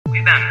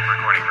We've been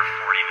recording for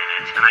 40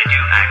 minutes, and I do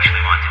actually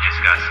want to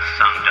discuss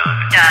some Doug.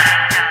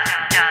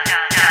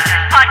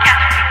 This podcast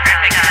would be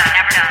perfect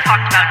if we never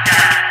talked about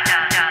Doug.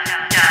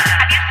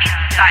 Have you seen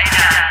Society?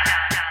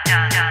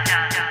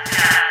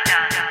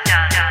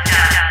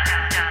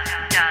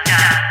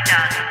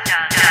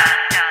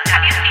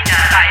 Have you seen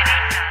Society?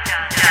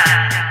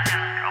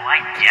 Oh, I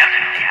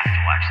definitely have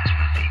to watch this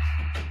movie.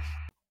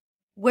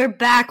 We're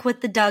back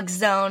with the Doug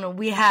Zone.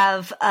 We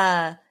have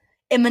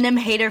Eminem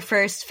hater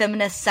first,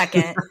 feminist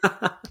second.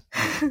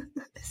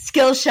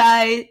 Skill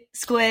shy,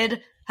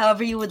 Squid,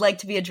 however you would like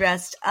to be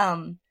addressed.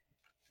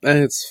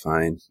 It's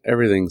fine.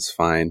 Everything's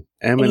fine.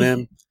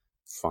 Eminem,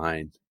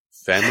 fine.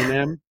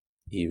 Feminem,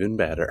 even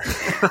better.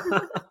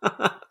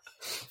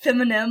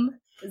 Feminem,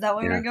 is that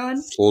where we're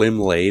going? Slim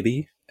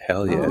lady,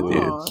 hell yeah, dude.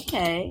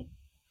 Okay.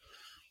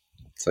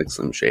 It's like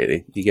Slim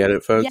Shady. You get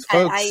it, folks?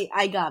 Yeah, Folks,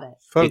 I got it.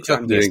 folks, It took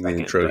I'm me a doing the second,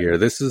 intro but- here.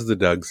 This is the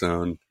Doug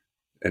Zone,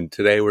 and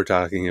today we're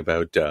talking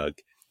about Doug.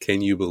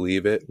 Can you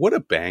believe it? What a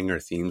banger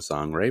theme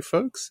song, right,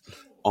 folks?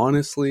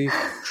 Honestly,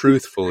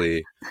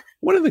 truthfully,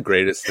 one of the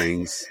greatest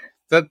things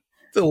that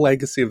the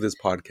legacy of this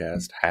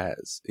podcast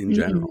has in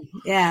general.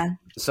 Yeah.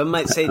 Some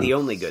might say the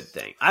only good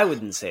thing. I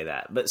wouldn't say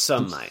that, but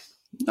some might.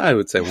 I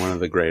would say one of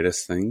the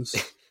greatest things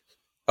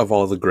of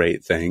all the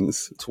great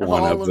things. It's one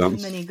all of them.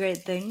 the many great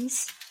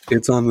things.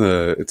 It's on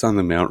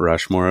the Mount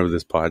Rushmore of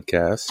this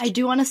podcast. I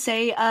do want to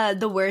say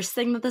the worst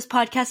thing that this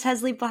podcast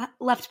has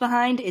left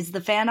behind is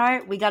the fan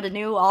art. We got a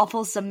new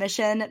awful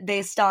submission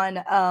based on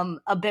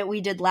a bit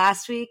we did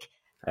last week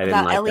I didn't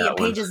about like Elliot that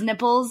one. Page's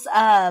nipples.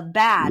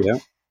 Bad. Yeah.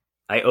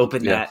 I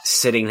opened Yeah. that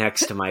sitting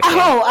next to my phone.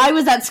 Oh, I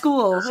was at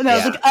school. And I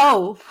was Yeah. like,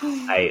 oh.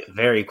 I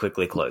very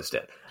quickly closed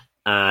it.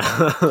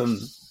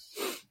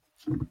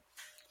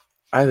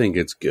 I think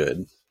it's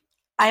good.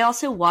 I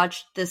also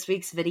watched this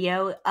week's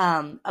video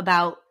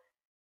about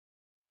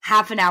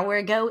half an hour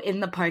ago in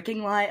the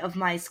parking lot of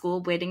my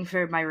school waiting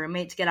for my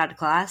roommate to get out of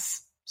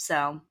class.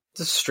 So,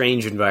 It's a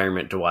strange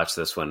environment to watch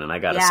this one, and I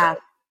gotta say.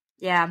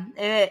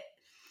 yeah.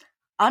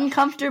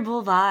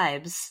 Uncomfortable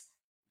vibes.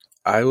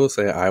 I will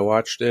say I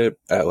watched it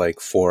at like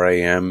 4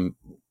 a.m.,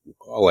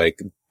 like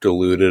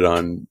diluted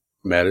on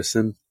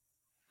medicine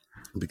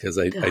because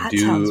I That do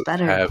sounds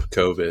better. have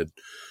COVID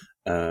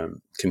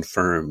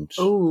confirmed.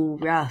 Oh,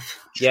 rough.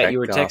 Yeah, you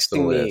were Checked off the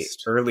texting me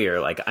list. earlier,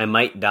 like, I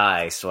might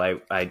die, so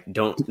I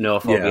don't know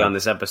if I'll be Yeah. on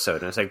this episode.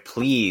 And I was like,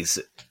 please,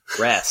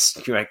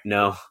 rest. You're like,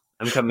 no,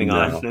 I'm coming No.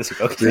 on. And I was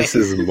like, okay. This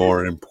is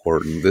more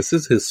important. This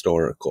is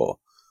historical.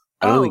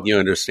 I don't think you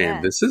understand.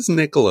 yeah. This is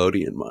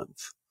Nickelodeon month.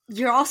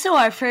 You're also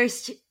our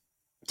first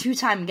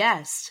two-time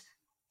guest.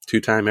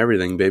 2-time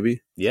everything,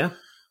 baby. Yeah.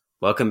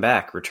 Welcome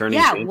back. Returning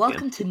Yeah, champion.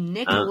 welcome to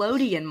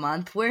Nickelodeon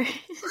month. We're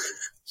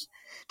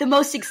the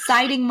most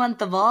exciting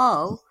month of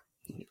all.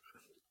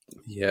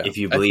 Yeah. If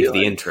you I believe feel the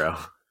like- intro.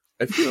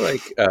 I feel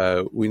like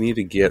we need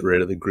to get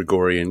rid of the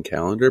Gregorian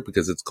calendar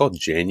because it's called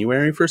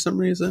January for some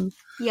reason.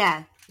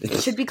 Yeah, it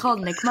should be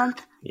called Nick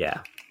month. Yeah.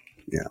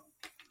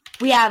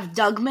 We have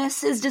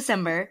Dougmas is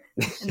December,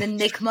 and then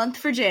Nick month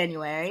for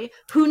January.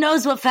 Who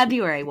knows what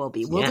February will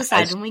be? We'll Yeah,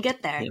 decide when we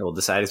get there. Yeah, we'll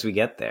decide as we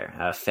get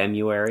there.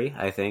 February,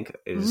 I think,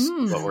 is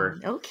what we're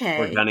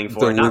okay. gunning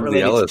for. The Not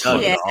Lindsay related Ellis to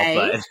Doug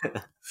month. at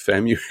all,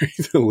 February,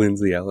 the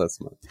Lindsay Ellis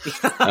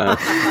month.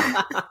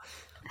 but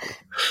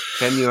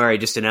February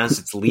just announced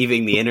it's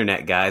leaving the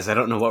internet, guys. I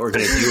don't know what we're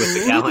going to do with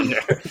the calendar.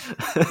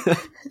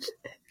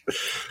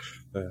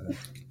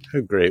 How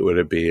great would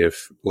it be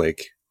if,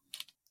 like,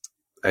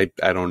 I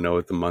don't know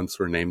what the months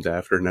were named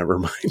after. Never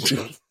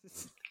mind.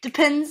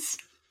 Depends.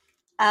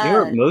 They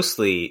were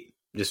mostly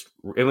just,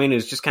 I mean, it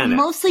was just kind of,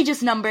 Mostly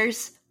just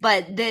numbers,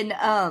 but then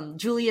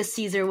Julius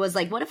Caesar was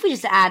like, what if we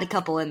just add a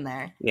couple in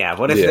there? yeah,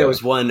 what if Yeah. there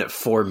was one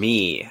for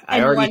me? I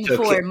And already one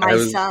took for it. my I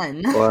was-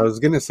 son. Well, I was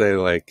gonna say,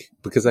 like,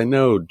 because I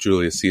know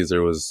Julius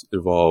Caesar was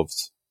involved,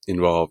 and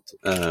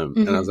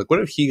I was like, what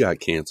if he got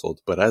canceled?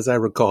 But as I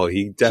recall,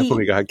 he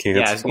definitely got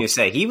canceled. Yeah, I was going to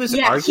say, he was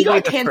Yeah, arguably he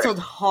got the canceled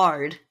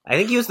hard. I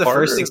think he was the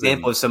Harder first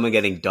example than- of someone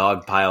getting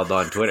dogpiled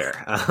on Twitter.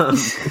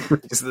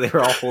 Because they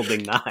were all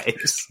holding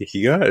knives.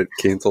 He got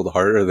canceled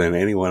harder than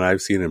anyone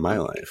I've seen in my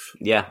life,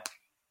 Yeah.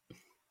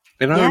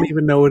 and I don't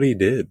even know what he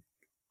did.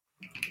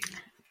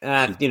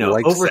 Like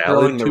Overthrowing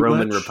salad the too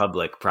Roman much?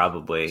 Republic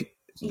probably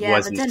Yeah, that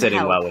wasn't didn't sitting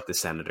help. well with the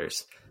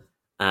senators.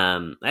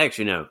 I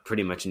actually know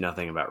pretty much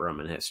nothing about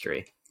Roman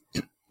history.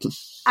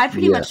 I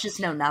pretty Yeah. much just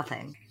know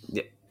nothing.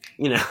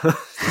 You know,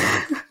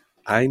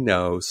 I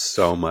know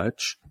so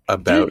much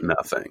about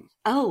nothing.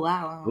 Oh,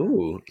 wow.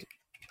 ooh,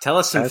 tell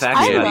us some Ask facts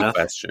me I about any love- nothing.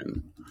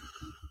 question.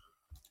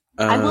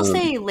 I will Um,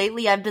 say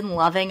lately I've been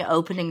loving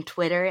opening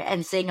Twitter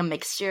and seeing a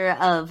mixture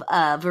of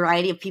a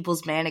variety of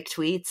people's manic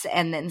tweets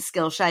and then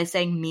Skillshy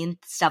saying mean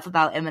stuff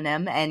about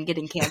Eminem and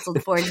getting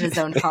canceled for it in his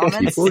own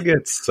comments. people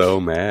get so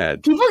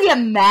mad. People get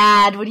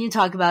mad when you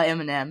talk about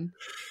Eminem.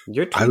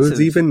 Your I tweets was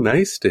is- even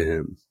nice to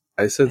him.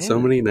 I said so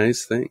Yeah. many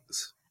nice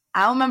things.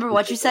 I don't remember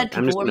what you said.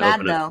 I'm just People were gonna mad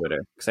open up though. Twitter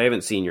because I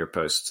haven't seen your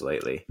posts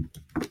lately.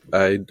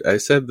 I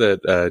said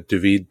that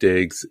David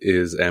Diggs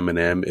is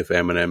Eminem if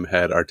Eminem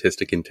had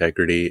artistic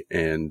integrity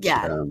and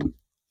Yeah.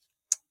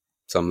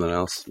 something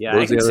else. Yeah, What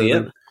I was the can other see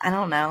thing? it. I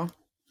don't know.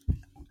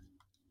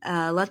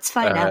 Let's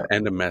find out.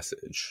 And a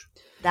message.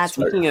 That's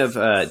Speaking of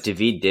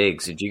Daveed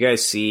Diggs, did you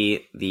guys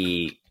see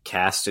the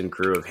cast and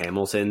crew of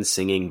Hamilton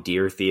singing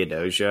 "Dear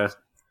Theodosia"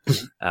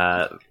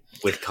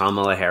 with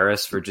Kamala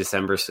Harris for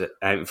January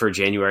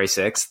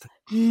 6th?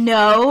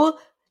 No,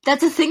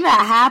 that's a thing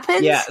that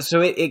happens. Yeah,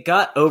 so it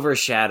got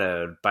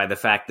overshadowed by the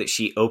fact that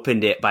she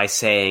opened it by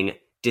saying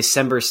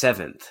December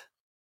 7th,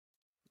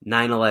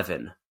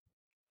 9/11,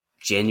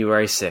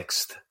 January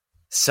 6th.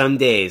 Some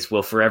days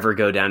will forever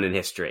go down in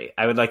history.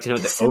 I would like to note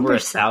that over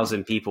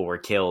 1,000 people were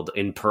killed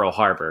in Pearl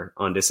Harbor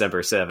on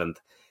December 7th,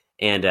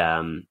 and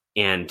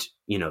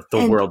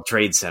the World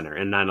Trade Center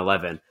and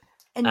 9/11.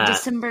 And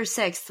December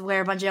 6th,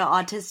 where a bunch of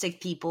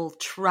autistic people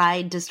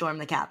tried to storm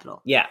the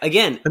Capitol. Yeah,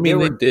 again, I mean,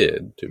 they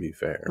did, to be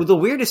fair. Well, the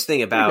weirdest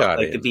thing about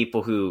the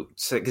people who,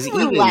 because they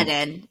were let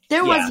in.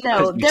 There was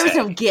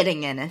no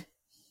getting in it.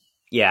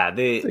 Yeah,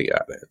 they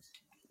got it.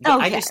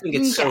 I just think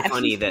it's so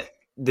funny that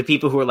the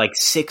people who are like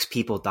 6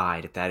 people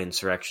died at that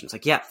insurrection. It's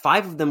like, yeah,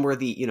 5 of them were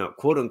the,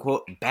 quote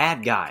unquote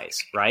bad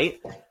guys, right?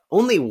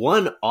 Only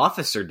 1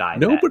 officer died.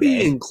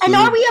 Nobody includes. And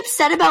are we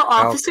upset about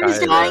officers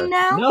dying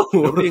now? No.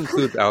 Nobody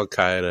includes Al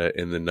Qaeda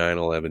in the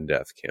 9/11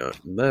 death count.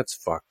 And that's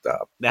fucked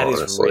up. That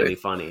honestly. Is really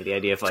funny. The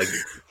idea of like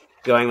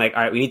going like,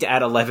 all right, we need to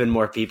add 11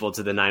 more people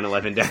to the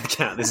 9/11 death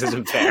count. This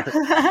isn't fair.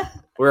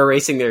 We're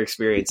erasing their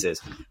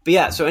experiences. But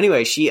yeah, so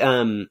anyway, she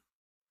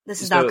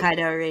this is Al Qaeda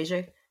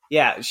erasure.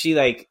 Yeah,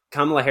 she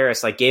Kamala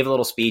Harris gave a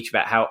little speech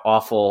about how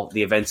awful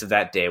the events of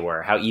that day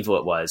were, how evil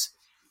it was.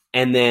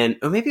 And then,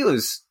 or maybe it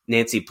was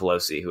Nancy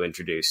Pelosi who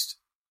introduced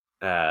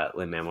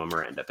Lin-Manuel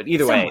Miranda. But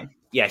either way,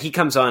 yeah, he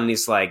comes on and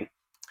he's like,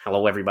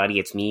 hello, everybody,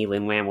 it's me,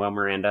 Lin-Manuel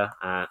Miranda.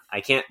 I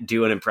can't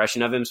do an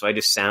impression of him, so I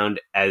just sound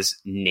as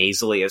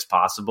nasally as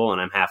possible, and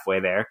I'm halfway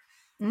there.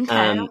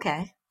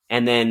 Okay.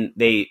 And then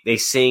they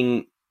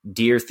sing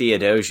Dear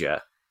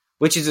Theodosia,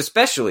 which is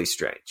especially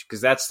strange,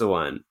 because that's the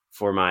one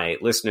for my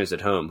listeners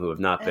at home who have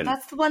not been...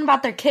 That's the one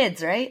about their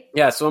kids, right?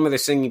 Yeah, it's the one where they're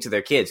singing to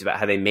their kids about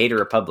how they made a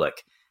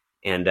republic,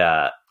 and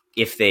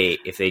if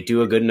they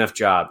do a good enough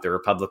job, the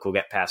republic will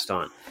get passed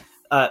on.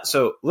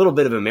 So a little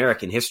bit of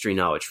American history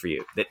knowledge for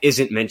you that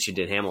isn't mentioned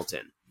in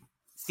Hamilton.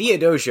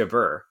 Theodosia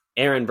Burr,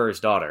 Aaron Burr's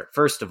daughter,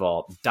 first of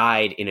all,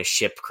 died in a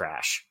ship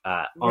crash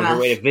on her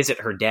way to visit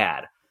her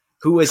dad,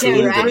 who was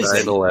in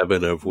prison.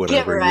 9/11 of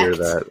whatever year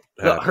that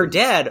happened. Her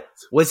dad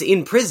was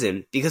in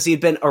prison because he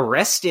had been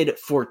arrested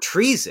for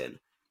treason.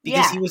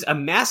 Because he was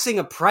amassing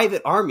a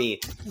private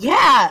army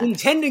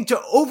intending to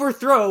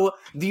overthrow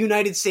the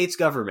United States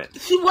government.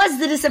 He was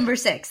the December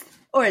 6th.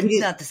 Or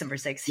not December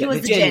 6th. He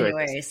was the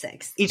January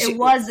 6th. It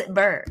was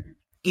Burr.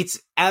 It's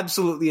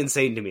absolutely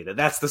insane to me that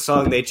that's the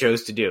song they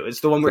chose to do. It's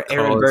the one where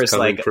Aaron Burr's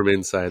like... from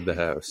inside the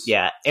house.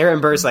 Yeah,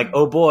 Aaron Burr's like,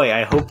 oh boy,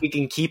 I hope we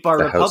can keep our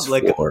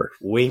republic.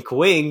 Wink,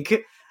 wink.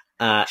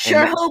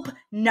 Hope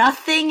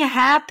nothing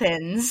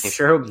happens. I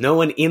sure hope no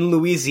one in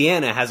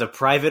Louisiana has a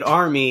private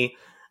army.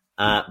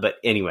 But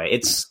anyway,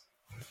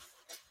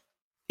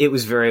 it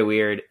was very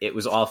weird. It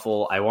was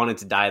awful. I wanted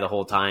to die the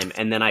whole time.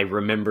 And then I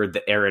remembered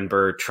that Aaron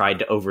Burr tried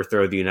to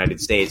overthrow the United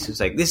States. It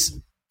was like, this...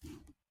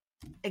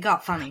 It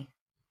got funny.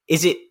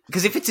 Is it?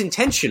 Because if it's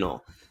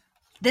intentional...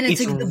 Then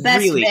it's the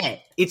best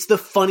bit. It's the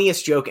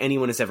funniest joke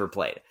anyone has ever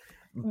played.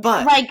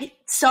 But...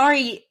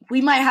 sorry, we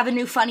might have a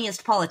new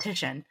funniest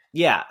politician.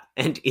 Yeah,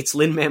 and it's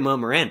Lin-Manuel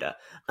Miranda.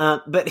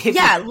 But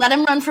let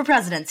him run for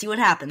president. See what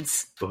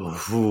happens.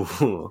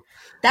 Ooh.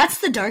 That's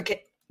the dark...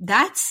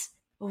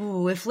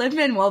 if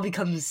Lin-Manuel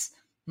becomes...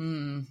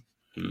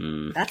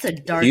 That's a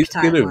dark He's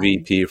timeline. going to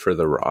VP for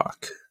The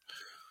Rock.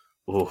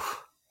 Ooh.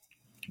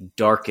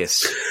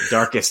 Darkest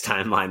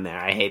timeline there.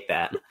 I hate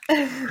that.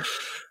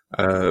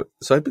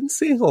 So I've been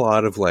seeing a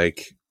lot of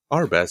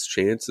our best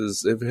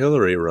chances if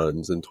Hillary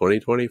runs in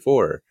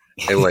 2024.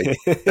 And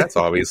that's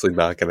obviously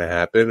not going to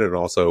happen. And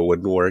also it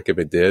wouldn't work if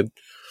it did.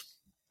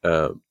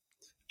 But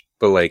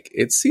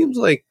it seems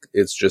like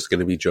it's just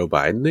going to be Joe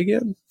Biden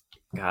again.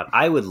 God,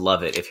 I would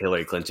love it if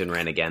Hillary Clinton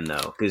ran again,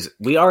 though, because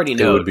we already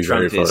know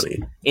Trump is,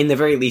 in the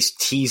very least,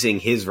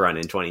 teasing his run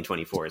in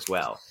 2024 as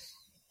well.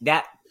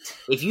 That,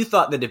 if you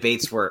thought the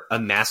debates were a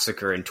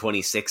massacre in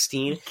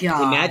 2016,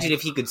 imagine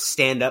if he could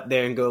stand up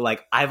there and go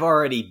I've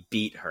already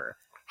beat her.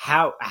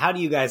 How do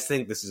you guys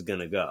think this is going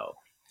to go?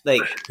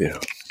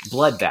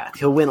 Bloodbath.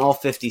 He'll win all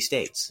 50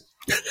 states.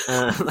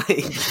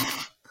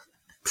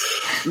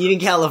 Even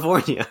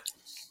California.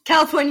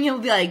 California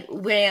will be like,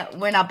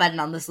 we're not betting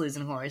on this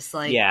losing horse.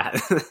 Yeah,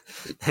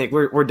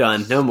 we're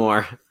done. No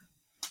more.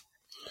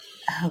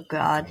 Oh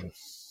God.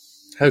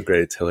 How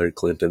great is Hillary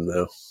Clinton,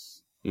 though?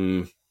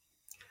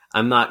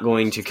 I'm not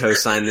going to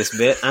co-sign this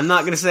bit. I'm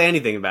not going to say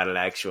anything about it.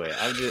 Actually,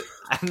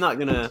 I'm not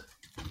going to.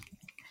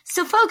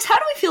 So, folks, how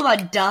do we feel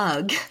about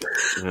Doug?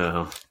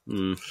 Oh,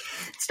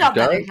 it's not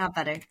better. Not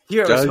better.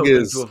 You're Doug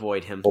is to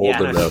avoid him. Old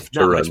enough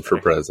to run for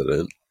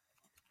president.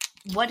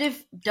 What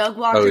if Doug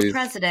Walker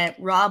president,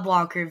 Rob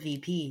Walker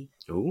VP?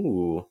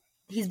 Ooh.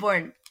 He's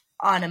born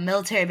on a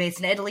military base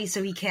in Italy,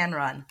 so he can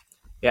run.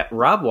 Yeah,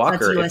 Rob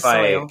Walker, if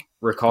soil. I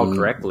recall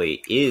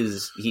correctly,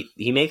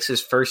 he makes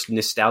his first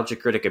Nostalgia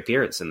Critic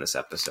appearance in this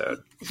episode.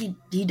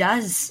 He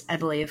does, I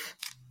believe.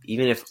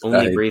 Even if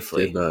only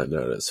briefly. I did not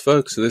notice.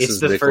 Folks, this It's is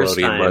the first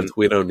Nickelodeon time. month.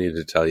 We don't need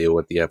to tell you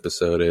what the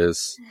episode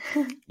is.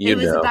 It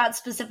was about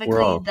specifically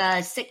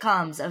the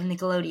sitcoms of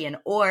Nickelodeon,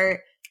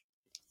 or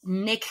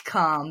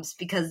Nick-coms,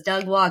 because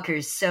Doug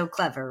Walker's so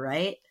clever,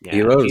 right? Yeah,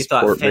 if you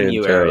thought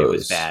February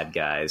was bad,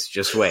 guys,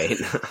 just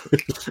wait.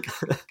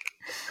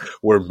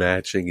 We're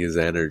matching his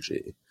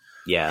energy.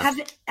 Yeah.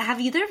 Have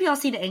either of y'all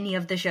seen any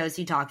of the shows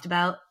he talked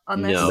about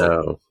on this?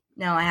 No.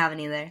 No, I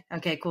haven't either.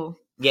 Okay, cool.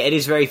 Yeah, it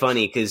is very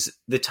funny because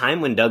the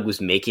time when Doug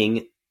was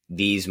making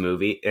these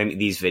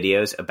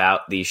videos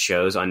about these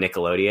shows on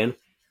Nickelodeon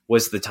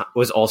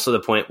was also the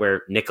point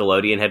where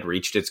Nickelodeon had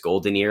reached its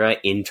golden era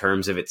in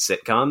terms of its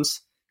sitcoms.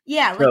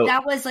 Yeah,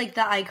 that was like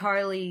the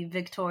iCarly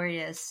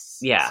Victorious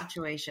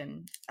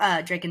situation.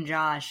 Drake and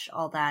Josh,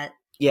 all that.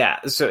 Yeah,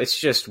 so it's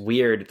just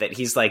weird that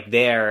he's like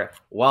there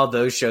while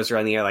those shows are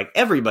on the air, like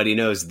everybody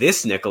knows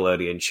this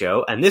Nickelodeon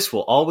show, and this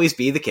will always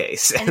be the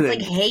case. And it's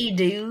like, hey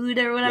dude,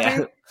 or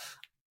whatever. Yeah.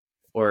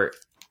 Or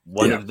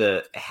one of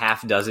the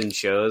half dozen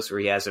shows where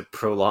he has a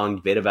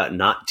prolonged bit about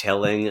not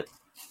telling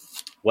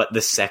what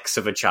the sex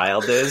of a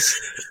child is.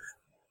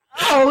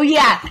 Oh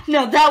yeah,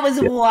 no, that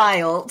was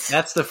wild.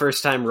 That's the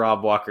first time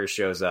Rob Walker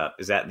shows up.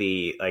 Is at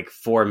the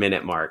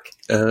 4-minute mark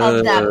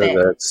of that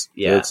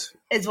bit.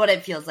 Is what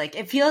it feels like.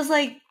 It feels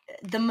like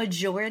the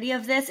majority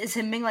of this is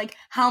him being like,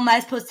 "How am I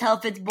supposed to tell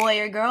if it's boy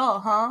or girl?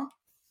 Huh?"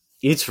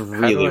 It's really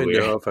weird. How do I know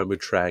weird. if I'm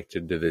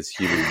attracted to this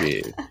human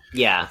being?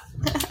 Yeah.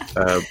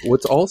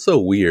 What's also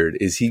weird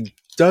is he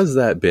does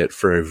that bit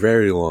for a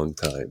very long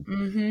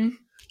time,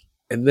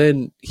 and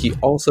then he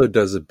also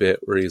does a bit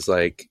where he's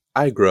like,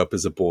 "I grew up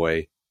as a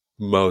boy."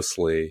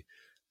 Mostly,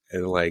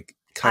 and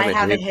kind of I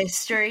have a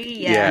history.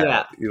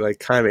 Yeah. He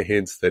kind of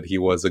hints that he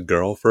was a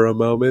girl for a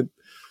moment.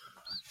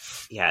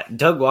 Yeah,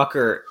 Doug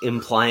Walker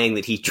implying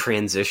that he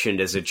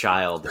transitioned as a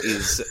child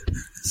is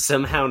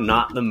somehow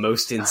not the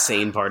most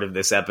insane part of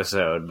this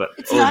episode, but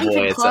it's not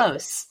even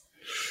close.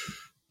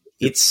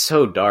 It's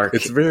so dark.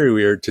 It's very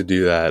weird to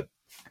do that,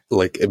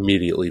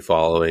 immediately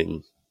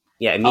following.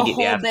 Yeah,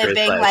 immediately a whole after. Bit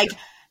being like,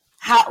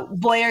 how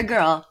boy or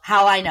girl?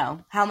 How I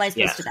know? How am I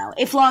supposed to know?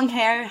 If long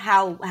hair,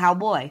 how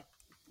boy?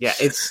 Yeah,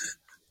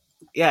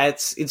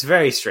 it's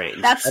very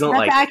strange. That's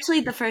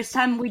actually the first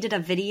time we did a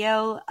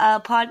video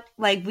pod.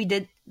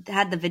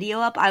 Had the video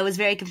up. I was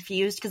very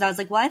confused because I was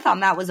like, "Well, I thought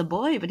Matt was a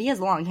boy, but he has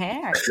long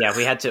hair." Yeah,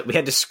 we had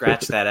to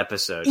scratch that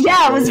episode.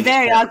 Yeah, it was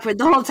very awkward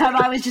the whole time.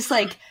 I was just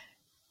like,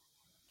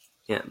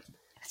 yeah.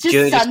 It's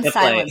just stunned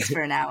silence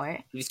for an hour.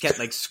 He just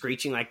kept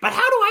screeching but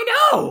how do I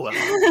know?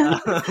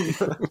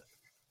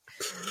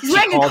 He's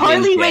wearing a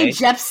Carly Rae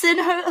Jepsen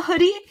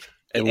hoodie.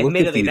 And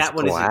admittedly, that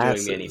one isn't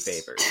doing me any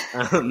favors.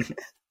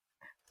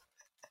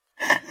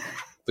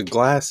 The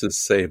glasses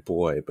say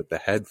boy, but the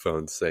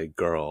headphones say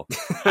girl.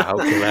 How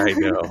can I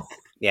know?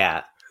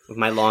 Yeah, with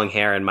my long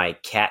hair and my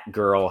cat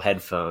girl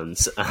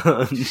headphones.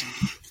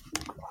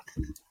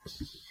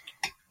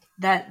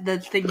 That the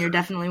thing you're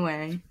definitely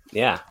wearing.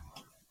 Yeah.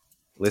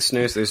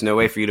 Listeners, there's no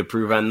way for you to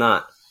prove I'm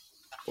not.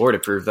 Or to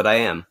prove that I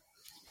am.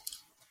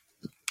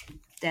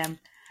 Damn.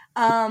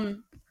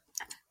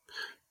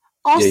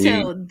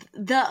 Also,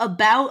 the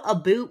about a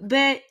boot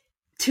bit,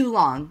 too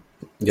long.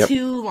 Yep.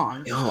 Too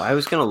long. Oh, I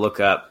was going to look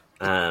up...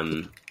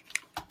 I'm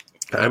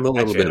a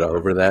little bit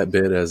over that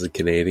bit as a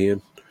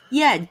Canadian.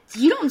 Yeah,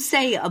 you don't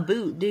say a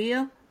boot, do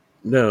you?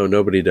 No,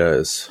 nobody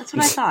does. That's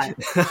what I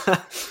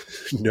thought.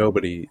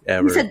 Nobody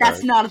ever You said does.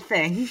 that's not a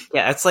thing.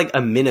 Yeah, it's like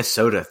a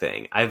Minnesota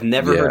thing. I've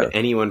never heard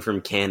anyone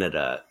from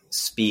Canada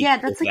speak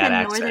that's with like that a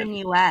accent. northern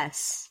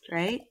U.S.,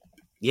 right?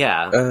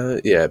 Yeah.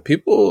 Yeah,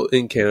 people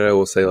in Canada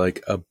will say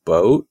a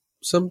boat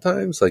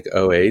sometimes,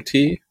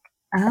 OAT.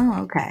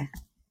 Oh, okay.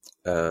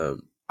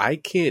 I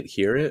can't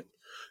hear it,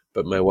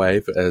 but my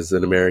wife, as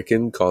an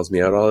American, calls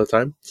me out all the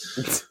time.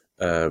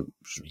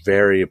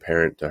 Very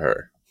apparent to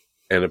her.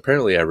 And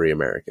apparently every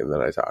American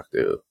that I talk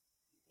to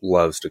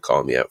loves to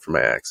call me out for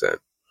my accent,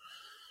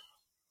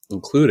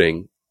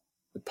 including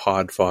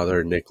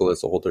Podfather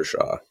Nicholas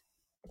Oldershaw.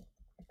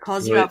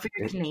 Calls you out for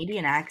your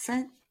Canadian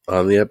accent?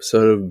 On the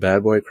episode of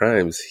Bad Boy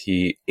Crimes,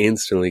 he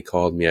instantly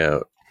called me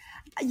out.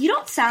 You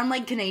don't sound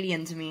like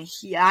Canadian to me.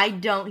 I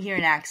don't hear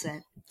an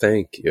accent.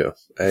 Thank you.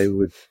 I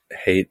would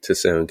hate to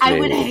sound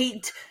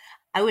Canadian.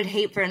 I would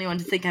hate for anyone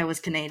to think I was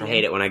Canadian. I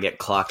hate it when I get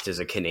clocked as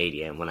a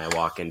Canadian when I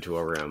walk into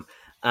a room.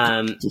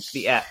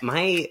 Yeah,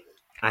 I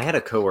had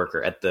a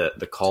coworker at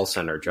the call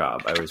center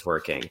job I was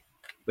working,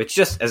 which,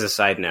 just as a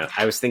side note,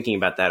 I was thinking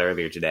about that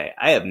earlier today.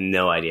 I have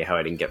no idea how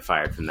I didn't get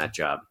fired from that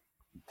job.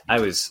 I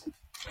was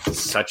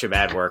such a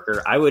bad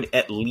worker. I would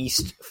at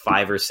least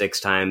 5 or 6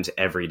 times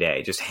every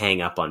day just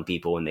hang up on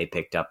people when they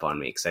picked up on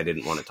me because I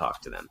didn't want to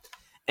talk to them.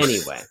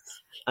 Anyway.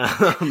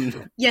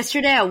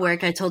 Yesterday at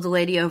work, I told a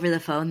lady over the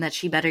phone that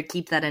she better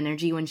keep that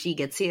energy when she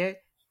gets here.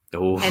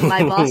 Ooh. And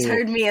my boss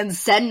heard me and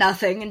said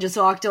nothing and just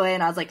walked away,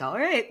 and I was like, all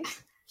right.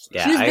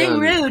 Yeah, she was being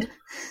rude.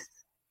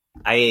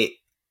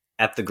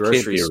 At the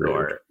grocery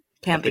store,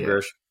 Can't be.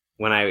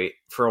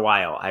 For a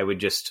while, I would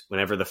just,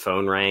 whenever the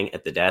phone rang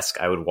at the desk,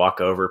 I would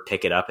walk over,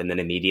 pick it up, and then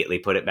immediately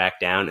put it back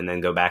down, and then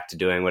go back to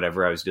doing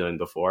whatever I was doing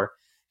before.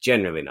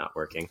 Generally not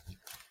working.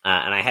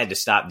 And I had to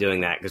stop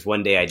doing that because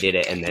one day I did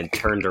it and then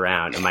turned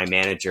around, and my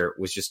manager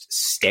was just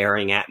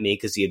staring at me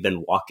because he had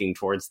been walking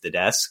towards the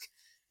desk.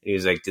 And he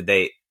was like, "Did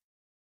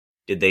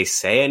they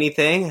say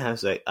anything?" I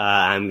was like,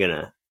 "I'm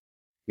gonna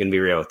be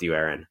real with you,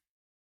 Aaron.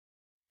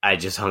 I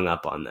just hung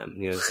up on them."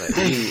 He was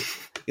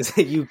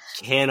like, "You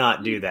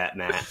cannot do that,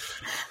 Matt."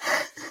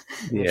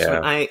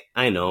 Yeah,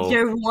 I know.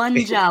 Your one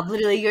job,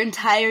 literally your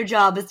entire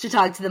job, is to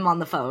talk to them on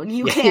the phone.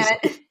 You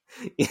can't.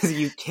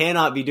 You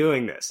cannot be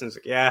doing this. And it's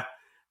like, yeah,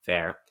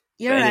 fair.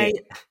 You're right.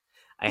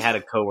 I had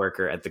a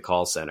coworker at the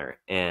call center,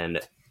 and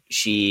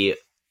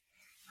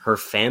her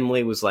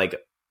family was like,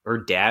 her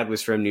dad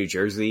was from New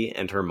Jersey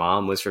and her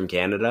mom was from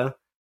Canada,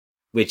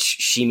 which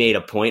she made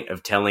a point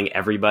of telling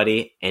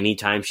everybody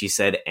anytime she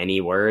said any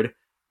word,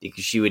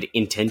 because she would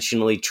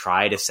intentionally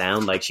try to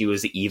sound like she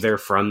was either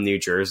from New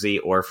Jersey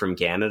or from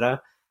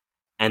Canada,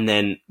 and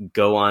then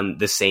go on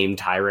the same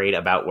tirade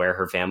about where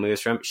her family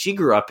was from. She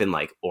grew up in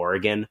like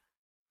Oregon.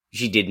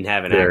 She didn't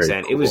have an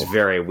accent. Cool. It was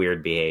very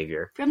weird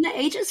behavior. From the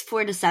ages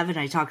 4 to 7,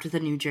 I talked with a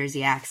New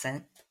Jersey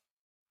accent.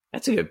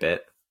 That's a good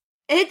bit.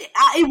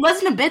 It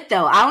wasn't a bit,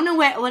 though. I don't know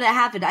what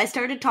happened. I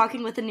started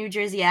talking with a New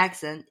Jersey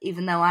accent,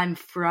 even though I'm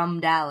from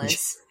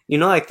Dallas. You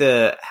know, like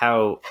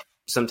how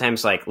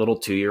sometimes like little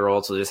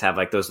 2-year-olds will just have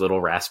like those little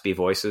raspy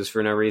voices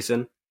for no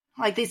reason.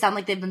 Like they sound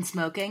like they've been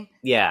smoking?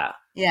 Yeah.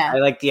 Yeah. I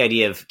like the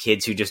idea of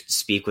kids who just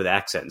speak with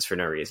accents for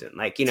no reason.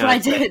 Like, you know, I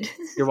did. Like,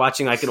 you're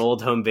watching like an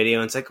old home video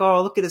and it's like,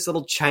 oh, look at this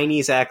little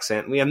Chinese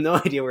accent. We have no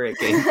idea where it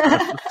came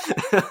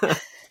from.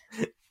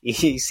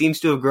 He seems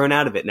to have grown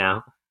out of it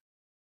now.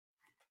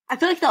 I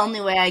feel like the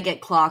only way I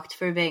get clocked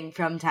for being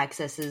from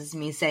Texas is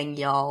me saying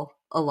y'all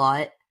a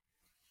lot.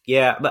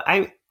 Yeah, but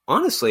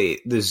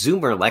honestly, the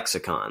Zoomer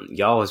lexicon,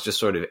 y'all has just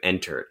sort of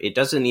entered. It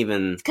doesn't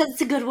even... It's because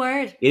it's a good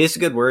word. It is a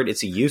good word.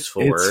 It's a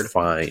useful word. It's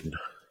fine.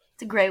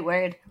 It's a great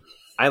word.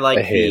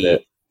 I hate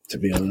it, to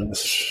be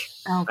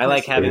honest. Oh, I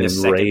like having a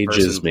second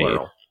person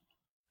plural.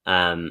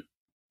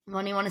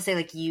 When you want to say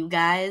like you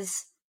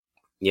guys?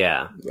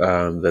 Yeah.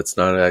 That's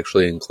not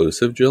actually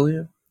inclusive,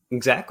 Julia.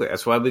 Exactly.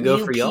 That's why we go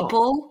you for y'all.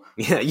 People?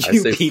 Yeah, you I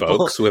say people.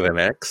 Folks with an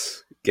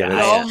X. Get it?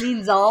 All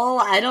means all.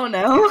 I don't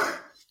know.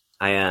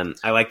 I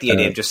like the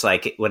idea of just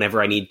like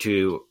whenever I need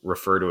to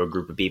refer to a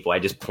group of people, I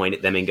just point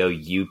at them and go,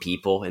 "You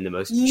people," in the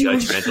most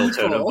judgmental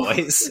tone of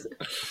voice.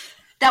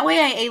 That way,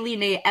 I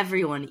alienate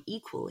everyone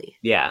equally.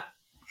 Yeah.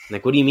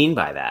 Like, what do you mean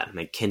by that? I'm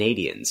like,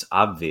 Canadians,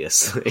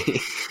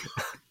 obviously.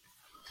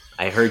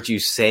 I heard you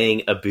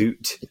saying a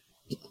boot.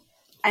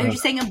 I heard you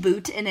saying a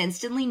boot and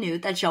instantly knew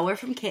that y'all were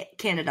from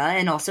Canada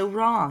and also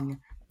wrong.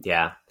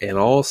 Yeah. And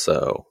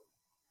also,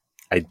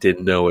 I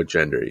didn't know what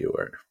gender you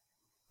were.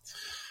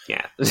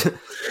 Yeah. Also,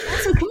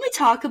 can we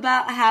talk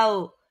about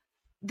how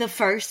the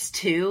first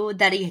two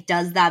that he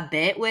does that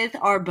bit with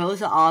are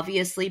both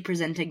obviously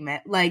presenting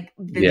men? Like,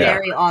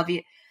 very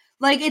obvious.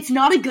 Like, it's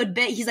not a good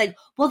bit. He's like,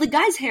 well, the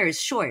guy's hair is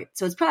short,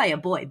 so it's probably a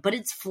boy, but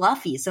it's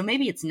fluffy, so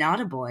maybe it's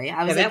not a boy.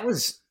 I was that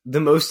was the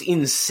most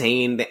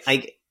insane thing.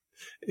 Like,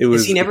 it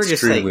was he never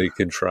extremely just, like,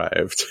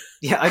 contrived.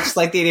 Yeah, I just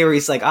like the idea where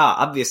he's like,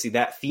 obviously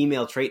that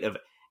female trait of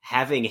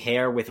having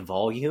hair with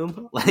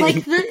volume.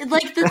 Like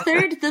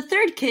the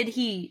third kid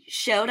he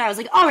showed, I was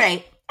like, all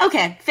right,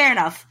 okay, fair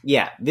enough.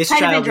 Yeah, this kind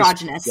child of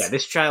androgynous.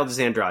 This child is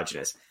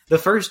androgynous. The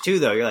first two,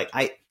 though, you're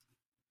like,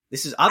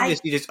 this is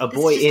obviously just a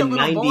boy in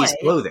 90s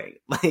clothing.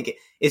 Like,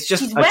 it's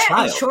just He's a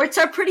child. His shorts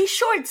are pretty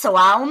short, so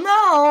I don't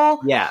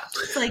know. Yeah.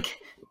 It's like...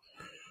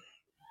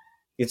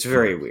 It's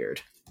very weird.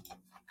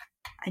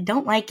 I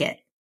don't like it.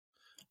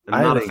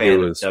 I'm not a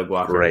fan of Doug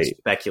Walker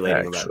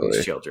speculating about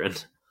these children.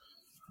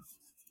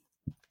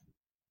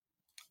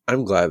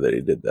 I'm glad that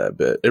he did that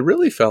bit. It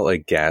really felt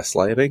like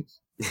gaslighting.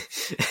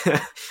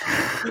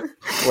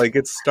 Like,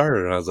 it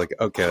started and I was like,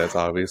 okay, that's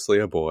obviously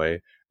a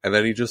boy. And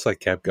then he just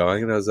like kept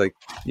going and I was like,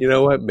 you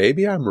know what?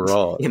 Maybe I'm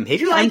wrong. Yeah,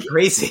 maybe I'm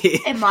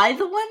crazy. Am I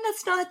the one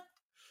that's not...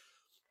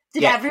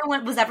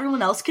 Was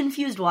everyone else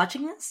confused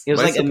watching this? It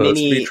was like a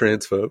mini... to be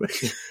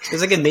transphobic? It was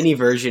like a mini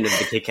version of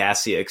the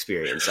Kikassia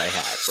experience I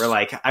had, where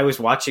like I was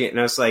watching it and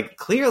I was like,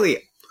 clearly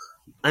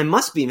I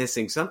must be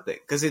missing something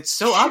because it's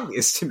so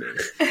obvious to me.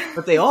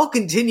 But they all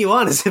continue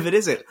on as if it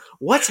isn't.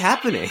 What's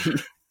happening?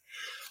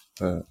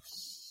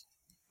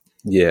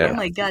 Yeah. Oh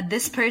my god,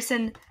 this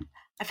person...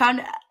 I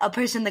found a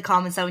person in the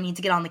comments that we need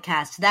to get on the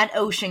cast. That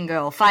Ocean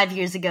Girl 5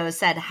 years ago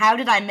said, "How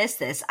did I miss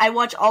this? I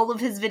watch all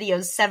of his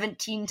videos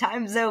 17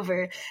 times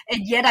over,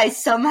 and yet I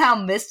somehow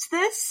missed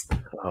this."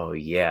 Oh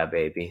yeah,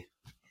 baby.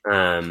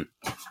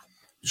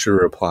 Should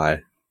reply.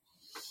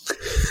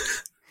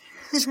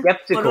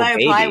 Skeptical what do I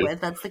reply baby,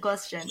 with? That's the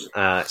question. Wait,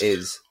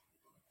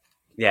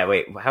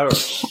 what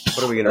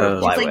are we going to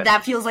reply It's like, with?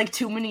 that feels like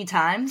too many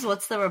times.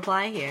 What's the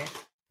reply here?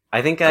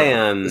 I think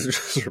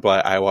Just reply,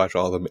 I watch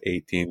all of them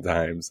 18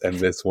 times, and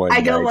this one I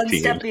go 19. one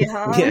step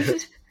behind. Yeah.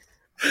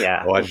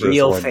 Yeah,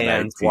 real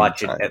fans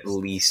watch it at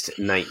least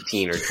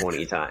 19 or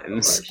 20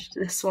 times. Watched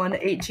this one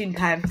 18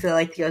 times to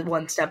like go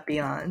one step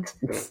beyond.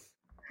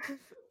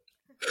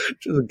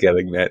 Just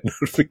getting that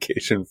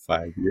notification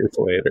 5 years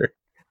later.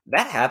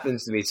 That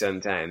happens to me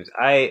sometimes.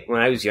 When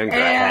I was younger,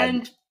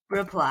 and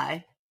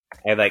I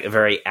had like a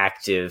very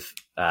active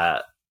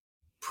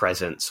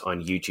presence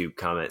on YouTube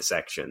comment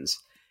sections.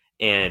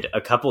 And a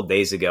couple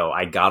days ago,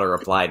 I got a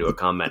reply to a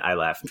comment I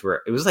left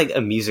where it was like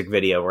a music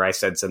video where I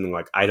said something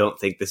like, I don't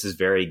think this is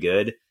very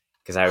good,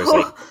 because I was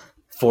like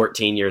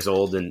 14 years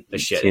old and a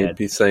shithead. Can't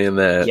be saying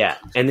that. Yeah.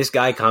 And this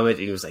guy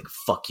commented, he was like,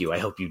 fuck you, I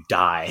hope you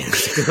die.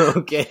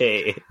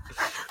 Okay.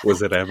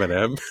 Was it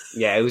Eminem?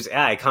 Yeah, it was.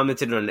 I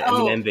commented on an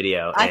Eminem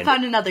video. I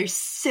found another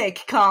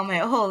sick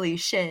comment. Holy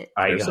shit.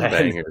 There's some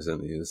bangers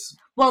in these.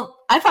 Well,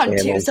 I found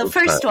two. So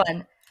first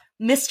one.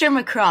 Mr.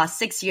 McCross,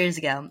 6 years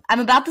ago. I'm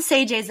about the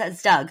same age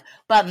as Doug,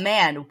 but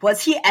man,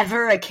 was he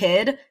ever a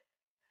kid?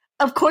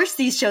 Of course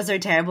these shows are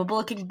terrible, but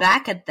looking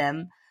back at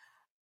them.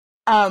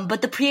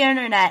 But the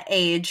pre-internet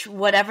age,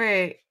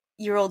 whatever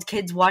year old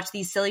kids watch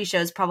these silly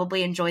shows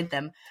probably enjoyed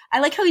them. I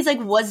like how he's like,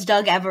 was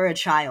Doug ever a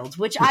child?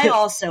 Which I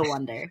also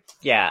wonder.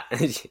 Yeah.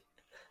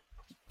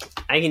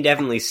 I can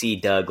definitely see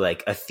Doug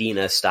like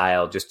Athena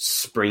style just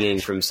springing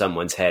from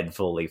someone's head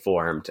fully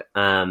formed.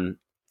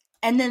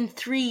 And then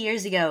 3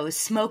 years ago,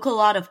 Smoke a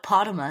Lot of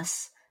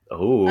Potamus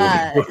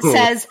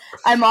says,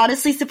 I'm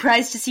honestly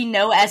surprised to see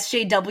no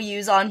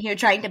SJWs on here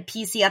trying to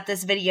PC up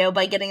this video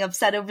by getting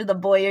upset over the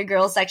boy or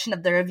girl section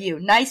of the review.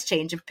 Nice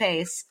change of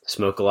pace.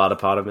 Smoke a Lot of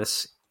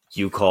Potamus,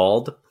 you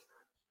called?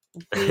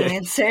 The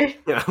answer.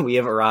 We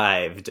have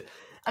arrived.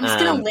 I'm just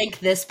going to link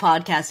this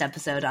podcast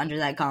episode under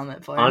that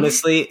comment for him.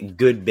 Honestly,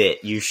 good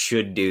bit. You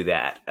should do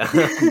that.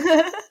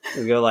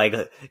 We go like,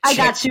 I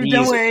got you,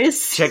 no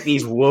worries. Check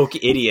these woke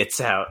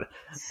idiots out.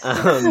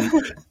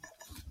 But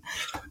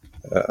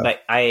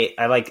I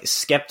like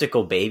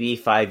Skeptical Baby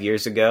 5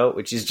 years ago,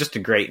 which is just a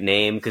great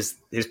name because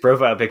his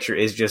profile picture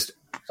is just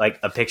like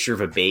a picture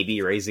of a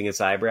baby raising its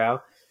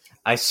eyebrow.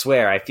 I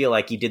swear, I feel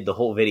like he did the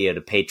whole video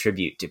to pay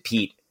tribute to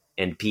Pete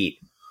and Pete ...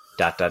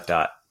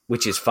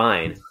 Which is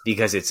fine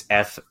because it's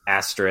F***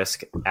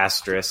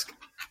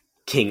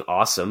 King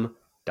Awesome ...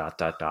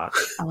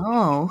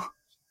 Oh.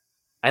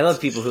 I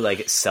love people who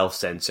like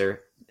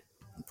self-censor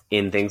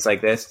in things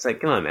like this. It's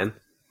like, come on, man.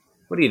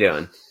 What are you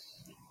doing?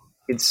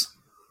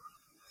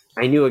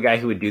 I knew a guy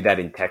who would do that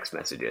in text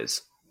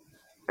messages.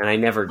 And I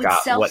never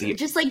got what he...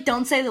 Just like,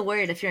 don't say the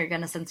word if you're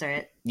going to censor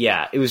it.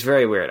 Yeah, it was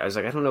very weird. I was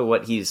like, I don't know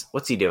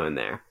what's he doing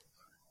there?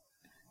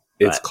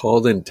 It's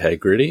called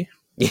integrity,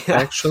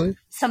 actually.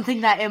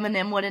 Something that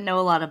Eminem wouldn't know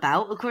a lot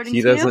about, according to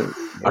you. He doesn't...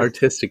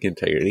 Artistic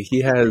integrity.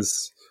 He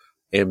has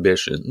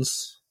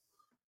ambitions.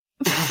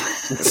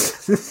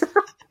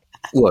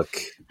 Look,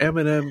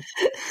 Eminem,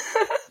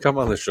 come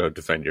on the show,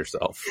 defend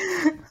yourself.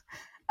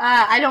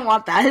 I don't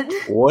want that.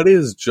 What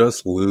is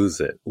Just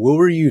Lose It? What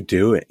were you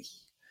doing?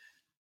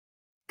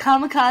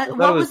 Kamikaze.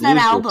 What was that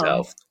album?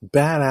 Yourself.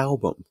 Bad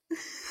album.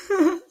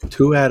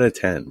 2 out of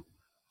 10.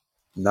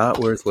 Not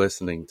worth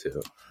listening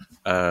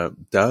to.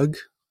 Doug,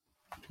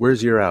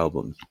 where's your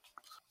album?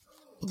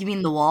 You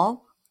mean The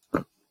Wall?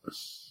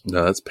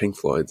 No, that's Pink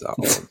Floyd's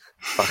album.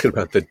 Talking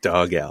about the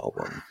Doug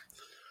album.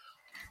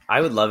 I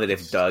would love it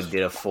if Doug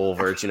did a full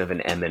version of an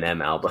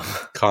Eminem album.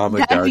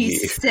 That'd be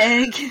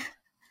sick.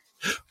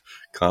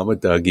 Comma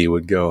Dougie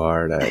would go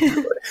hard,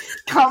 actually.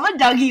 Comma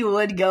Dougie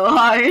would go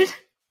hard.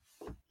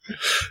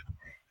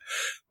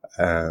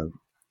 I'm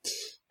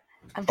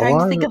trying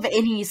to think of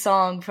any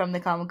song from the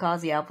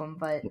Kamikaze album,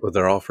 but... Well,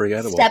 they're all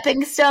forgettable.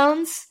 Stepping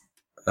Stones.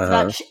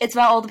 It's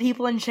about all the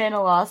people in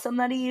Channel Awesome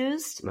that he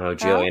used. Oh,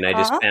 Jillian, I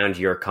just found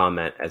your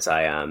comment as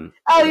I...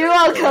 Oh, you're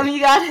welcome.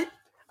 You got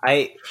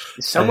it.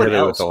 Someone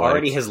else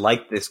already has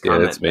liked this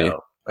comment, it's me.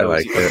 though. I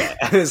like it. Okay.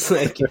 I was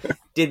like,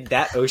 did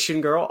that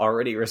Ocean Girl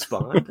already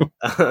respond?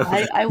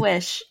 I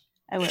wish.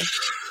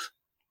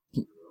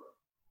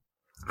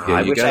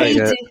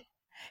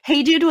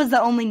 Hey Dude was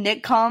the only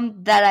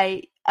Nickcom that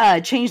I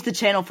changed the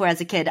channel for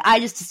as a kid. I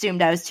just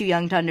assumed I was too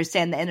young to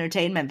understand the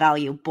entertainment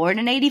value. Born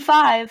in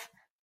 85.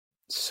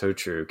 So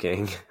true,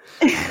 King.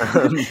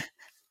 The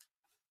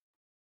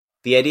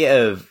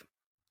idea of...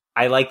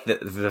 I like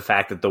the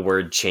fact that the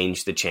word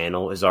 "change the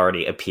channel" is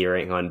already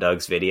appearing on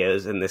Doug's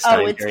videos in this time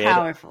period. Oh, it's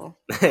powerful.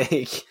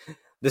 Like,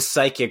 the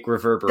psychic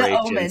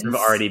reverberations have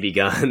already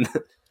begun.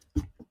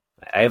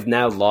 I have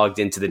now logged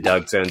into the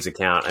Doug Zones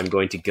account. I'm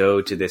going to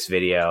go to this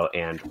video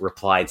and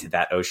reply to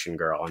that Ocean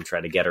Girl and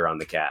try to get her on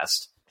the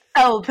cast.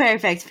 Oh,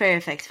 perfect.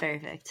 I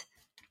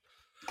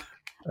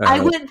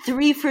went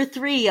 3 for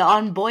 3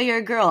 on Boy or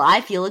Girl.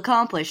 I feel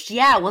accomplished.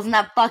 Yeah, wasn't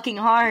that fucking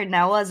hard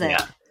now, was it?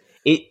 Yeah.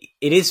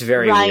 It is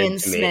very Ryan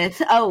weird to Smith.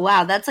 me. Oh,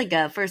 wow. That's like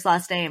a first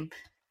last name.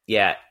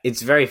 Yeah,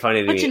 it's very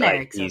funny to but me.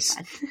 Generic, like,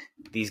 so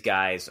these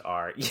guys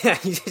are... Yeah,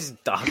 he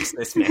just dogs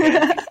this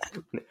man.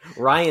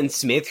 Ryan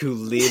Smith, who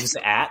lives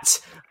at...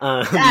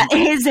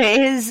 his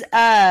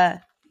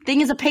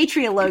thing is a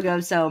Patriot logo,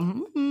 so...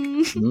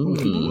 We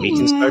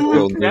can start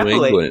to New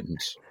England.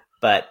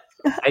 But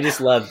I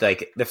just love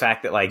like the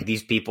fact that like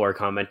these people are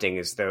commenting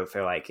as though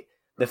they're like,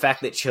 the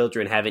fact that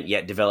children haven't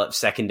yet developed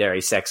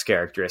secondary sex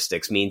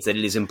characteristics means that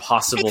it is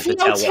impossible to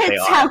tell what they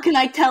are. How can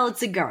I tell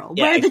it's a girl?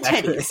 Yeah, Where are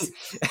exactly. the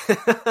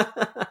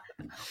titties?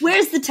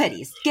 Where's the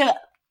titties? Get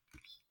up.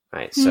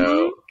 Right,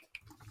 so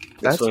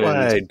that's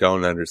why I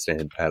don't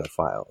understand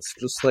pedophiles.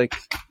 Just like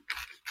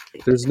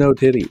there's no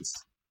titties.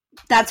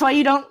 That's why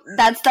you don't.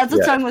 That's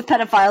what's wrong with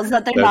pedophiles,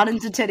 that they're not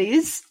into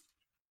titties.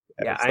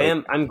 Yeah,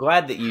 I'm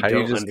glad that you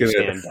don't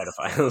understand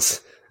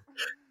pedophiles.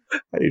 How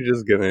are you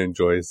just gonna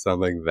enjoy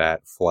something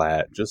that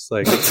flat? Just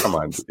like, come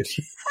on.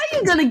 How are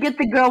you gonna get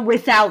the girl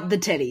without the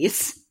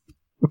titties?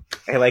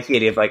 I like the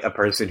idea of like a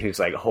person who's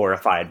like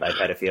horrified by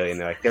pedophilia, and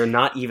they're like, they're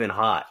not even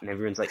hot, and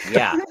everyone's like,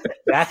 yeah,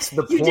 that's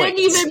the point. You didn't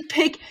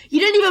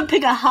even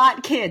pick a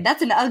hot kid.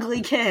 That's an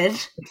ugly kid.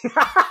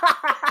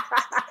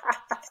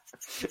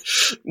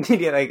 You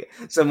get like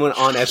someone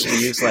on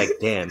SVU's like,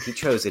 damn, he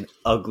chose an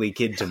ugly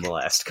kid to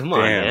molest. Come on,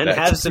 man,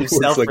 have some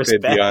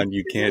self-respect. Like beyond,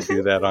 you can't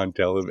do that on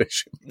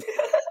television.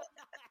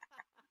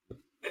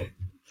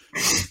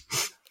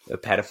 A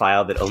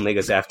pedophile that only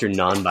goes after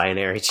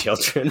non-binary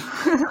children.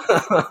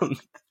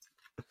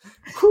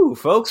 Whew,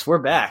 folks, we're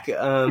back.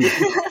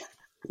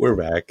 We're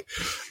back.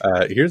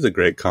 Here's a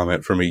great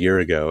comment from a year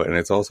ago, and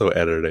it's also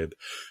edited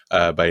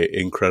by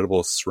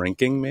Incredible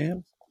Shrinking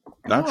Man.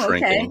 Not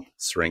shrinking, okay.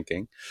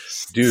 Shrinking.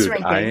 Dude,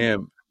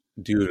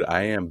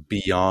 I am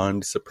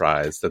beyond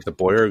surprised that the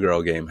Boy or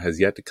Girl game has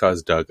yet to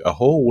cause Doug a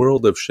whole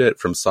world of shit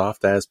from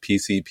soft-ass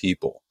PC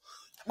people.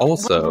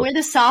 Also, we're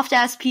the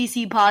soft-ass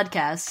PC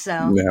podcast,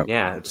 so...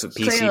 Yeah, it's what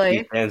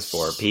PC stands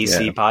for.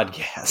 PC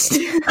podcast.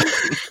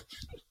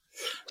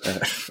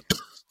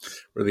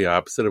 We're the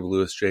opposite of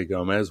Louis J.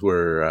 Gomez.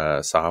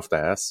 We're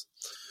soft-ass.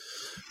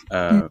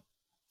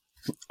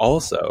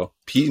 Also,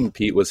 Pete and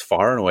Pete was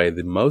far and away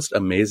the most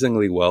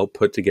amazingly well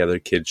put together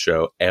kids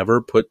show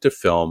ever put to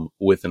film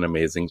with an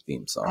amazing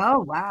theme song. Oh,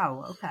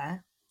 wow. Okay.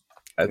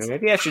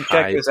 Maybe I should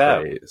check this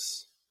out.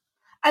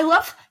 I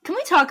love... Can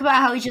we talk about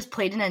how he just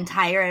played an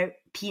entire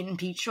Pete and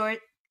Pete short?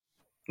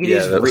 It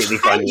is really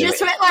funny. I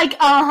just went like,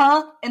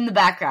 in the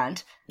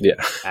background. Yeah.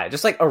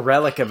 Just like a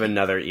relic of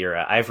another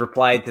era. I've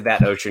replied to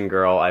that Ocean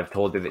Girl. I've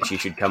told her that she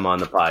should come on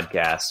the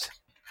podcast.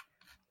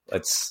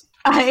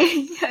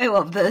 I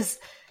love this.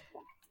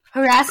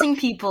 Harassing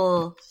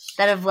people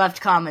that have left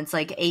comments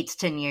like 8 to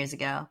 10 years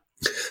ago.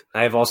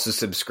 I have also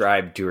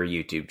subscribed to her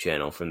YouTube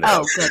channel from there.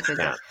 Oh, good for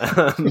that.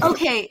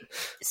 Okay,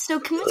 so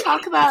can we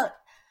talk about,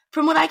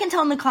 from what I can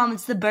tell in the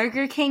comments, the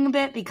Burger King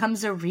bit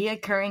becomes a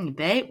reoccurring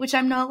bit, which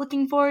I'm not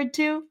looking forward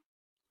to.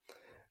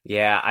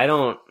 Yeah, I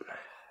don't...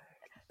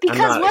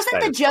 Because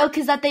wasn't the joke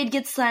is that they'd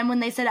get slammed when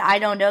they said, I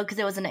don't know, because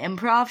it was an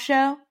improv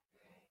show?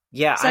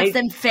 Yeah, so it's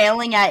them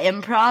failing at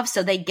improv,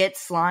 so they get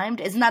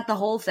slimed? Isn't that the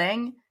whole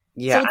thing?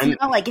 Yeah, so it's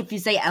not like if you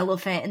say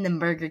elephant and then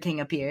Burger King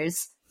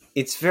appears.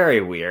 It's very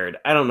weird.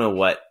 I don't know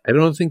what... I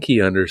don't think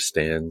he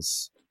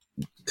understands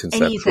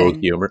conceptual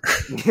humor.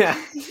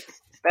 Yeah,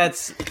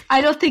 that's...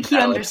 I don't think he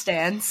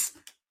understands.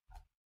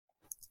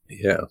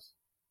 Yeah.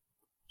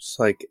 It's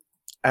like,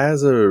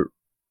 as a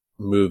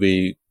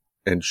movie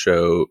and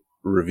show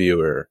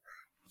reviewer,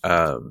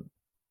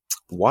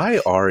 why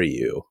are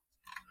you?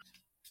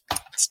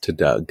 It's to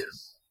Doug.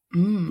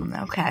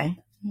 Okay.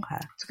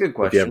 It's a good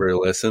question. If you ever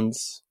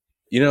listens...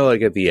 You know,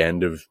 like at the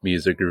end of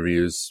music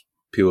reviews,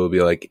 people will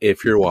be like,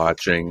 if you're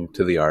watching,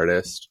 to the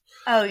artist.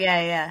 Oh,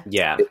 yeah.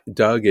 Yeah.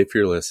 Doug, if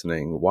you're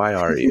listening, why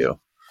are you?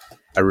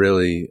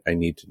 I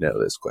need to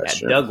know this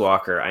question. Yeah, Doug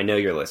Walker, I know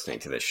you're listening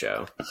to this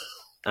show.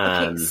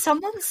 Okay,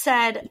 someone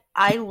said,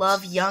 I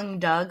love young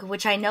Doug,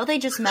 which I know they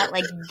just meant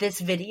like this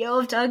video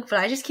of Doug, but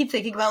I just keep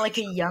thinking about like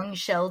a Young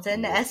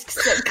Sheldon-esque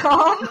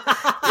sitcom.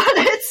 But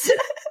it's...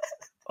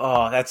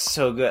 Oh, that's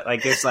so good!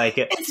 Like it's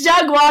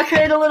Doug Walker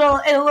in a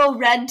little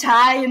red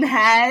tie and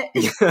hat,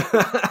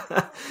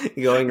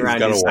 going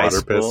around. He's got his a water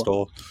school.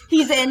 pistol.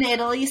 He's in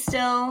Italy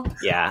still.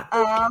 Yeah.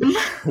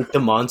 The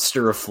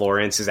monster of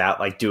Florence is out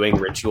like doing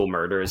ritual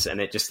murders,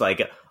 and it just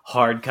like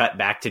hard cut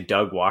back to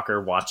Doug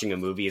Walker watching a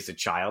movie as a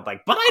child.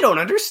 Like, but I don't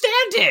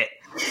understand it.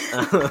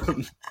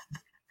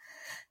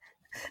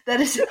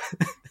 That is.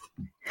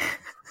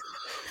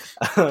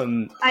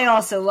 I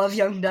also love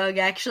young Doug,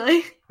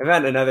 actually. I've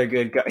had another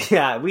good...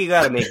 Yeah, we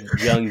got to make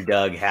young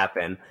Doug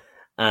happen.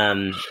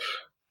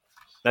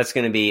 That's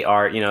going to be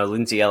our...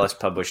 Lindsay Ellis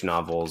published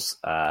novels.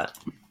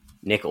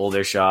 Nick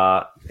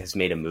Oldershaw has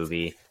made a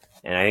movie.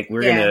 And I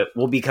think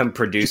we'll become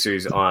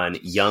producers on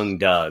Young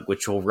Doug,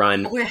 which will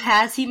run... Where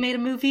has he made a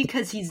movie?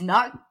 Because he's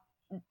not...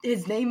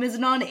 His name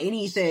isn't on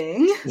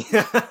anything.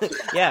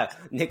 Yeah,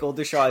 Nick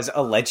Oldershaw is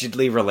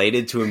allegedly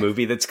related to a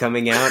movie that's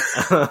coming out.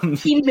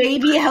 He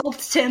maybe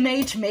helped Tim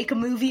H make a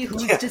movie,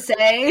 who's to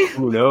say?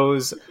 Who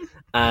knows?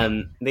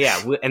 And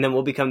then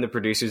we'll become the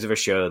producers of a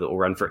show that will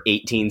run for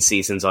 18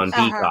 seasons on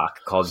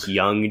Peacock called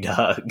Young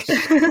Doug,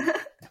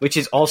 which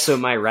is also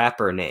my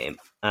rapper name.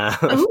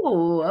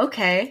 Ooh,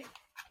 okay.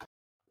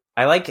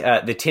 I like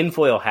the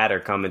Tinfoil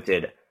Hatter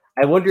commented,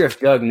 I wonder if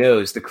Doug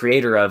knows the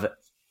creator of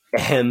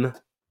M...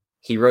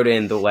 He wrote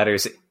in the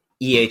letters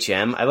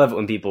EHM. I love it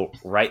when people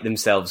write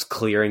themselves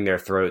clearing their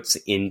throats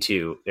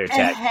into their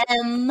text.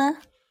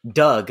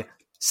 Doug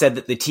said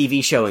that the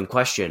TV show in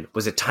question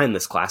was a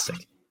timeless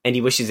classic, and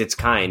he wishes its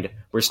kind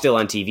were still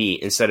on TV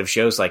instead of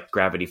shows like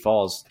Gravity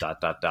Falls, ...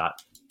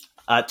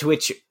 To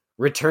which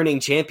returning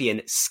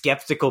champion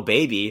Skeptical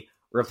Baby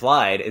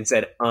replied and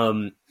said,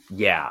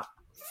 yeah,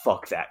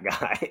 fuck that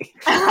guy.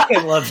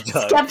 I love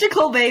Doug.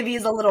 Skeptical Baby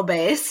is a little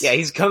base. Yeah,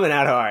 he's coming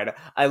out hard.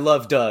 I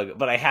love Doug,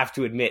 but I have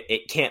to admit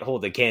it can't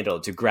hold a candle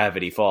to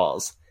Gravity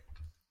Falls.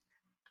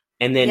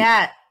 And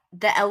then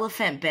the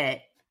elephant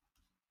bit.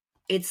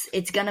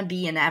 It's gonna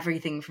be in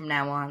everything from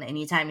now on.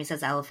 Anytime he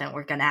says elephant,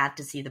 we're gonna have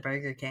to see the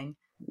Burger King.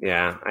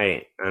 Yeah,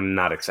 I'm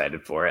not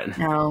excited for it.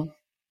 No,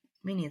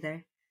 me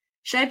neither.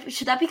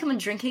 Should that become a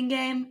drinking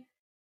game?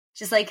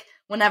 Just like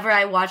whenever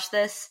I watch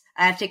this,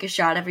 I have to take a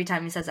shot every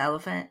time he says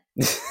elephant.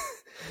 Just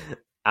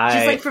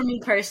like for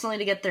me personally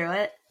to get through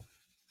it.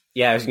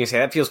 Yeah, I was gonna say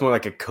that feels more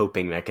like a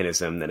coping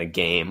mechanism than a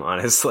game,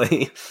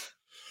 honestly.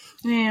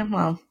 Yeah,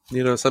 well,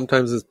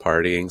 sometimes it's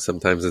partying,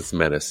 sometimes it's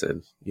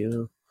medicine.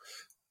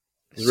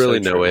 There's really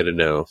no way to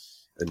know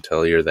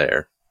until you're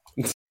there.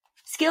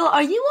 Skill,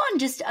 are you on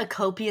just a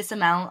copious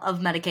amount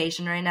of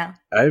medication right now?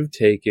 I've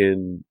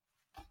taken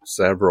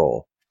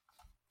several.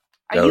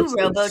 Are you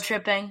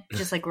robo-tripping,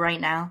 just like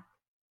right now?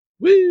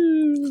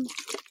 Woo!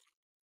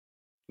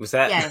 Was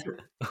that? Yeah,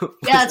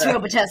 that's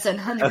Robitussin,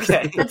 100%.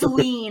 Okay. That's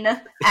lean,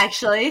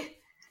 actually.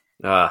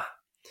 I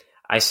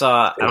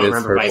don't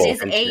remember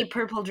if It is a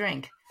purple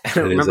drink. I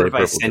don't remember if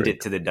I sent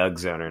it to the Doug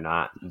Zone or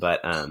not,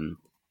 but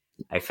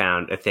I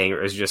found a thing where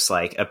it was just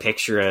like a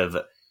picture of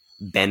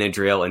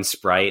Benadryl and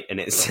Sprite, and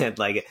it said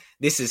like,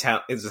 this is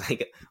how it's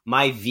like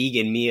my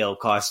vegan meal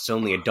costs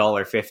only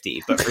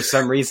 $1.50, but for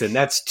some reason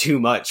that's too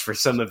much for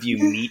some of you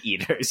meat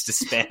eaters to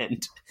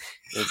spend.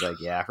 It's like,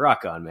 yeah,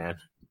 rock on,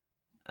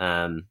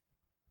 man.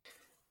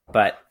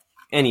 But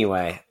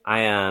anyway,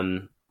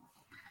 there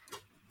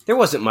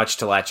wasn't much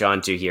to latch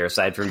onto here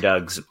aside from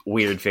Doug's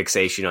weird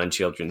fixation on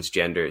children's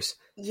genders.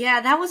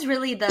 Yeah, that was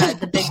really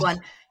the big one.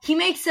 He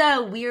makes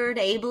a weird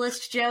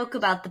ableist joke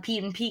about the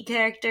Pete and Pete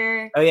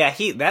character. Oh yeah,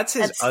 his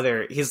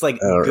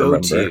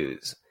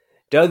go-tos.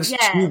 Doug's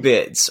two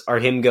bits are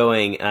him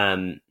going,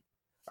 yeah,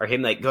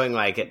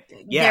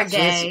 they're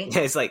gay.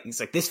 It's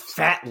like this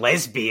fat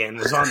lesbian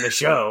was on the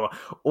show,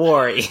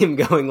 or him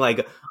going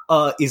like,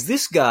 is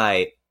this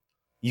guy,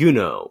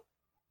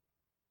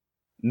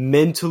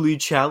 mentally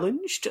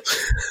challenged?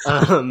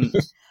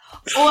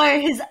 Or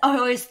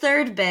his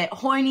third bit,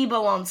 horny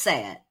but won't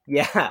say it.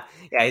 Yeah,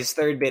 his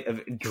third bit of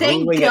Thank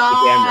drooling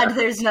God at the camera.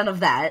 there's none of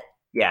that.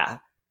 Yeah.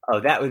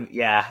 Oh, that would,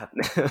 yeah.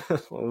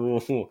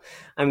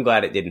 I'm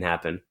glad it didn't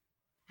happen.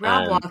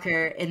 Rob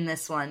Walker in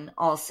this one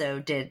also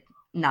did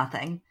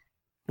nothing.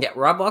 Yeah,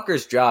 Rob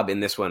Walker's job in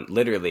this one,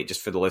 literally,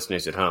 just for the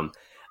listeners at home,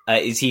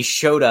 is he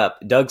showed up,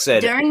 Doug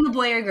said... During the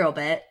boy or girl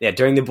bit. Yeah,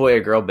 during the boy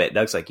or girl bit,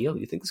 Doug's like, yo,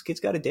 you think this kid's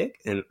got a dick?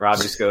 And Rob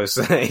just goes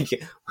like,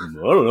 I don't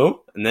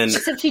know. And then...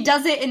 Except he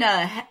does it in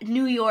a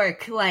New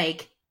York,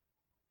 like...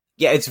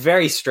 Yeah, it's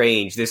very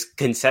strange, this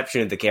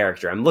conception of the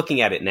character. I'm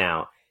looking at it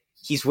now.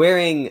 He's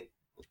wearing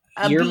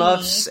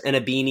earmuffs and a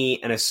beanie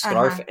and a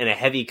scarf and a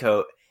heavy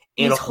coat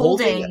and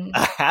holding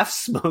a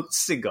half-smoked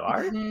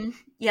cigar. Mm-hmm.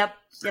 Yep.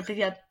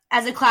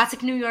 As a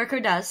classic New Yorker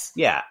does.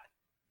 Yeah,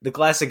 the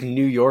classic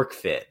New York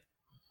fit.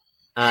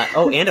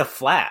 And a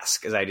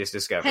flask, as I just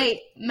discovered.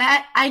 Hey,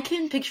 Matt, I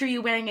can picture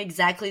you wearing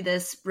exactly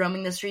this,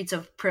 roaming the streets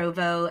of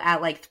Provo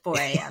at like 4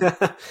 a.m.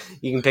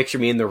 You can picture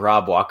me in the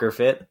Rob Walker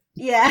fit.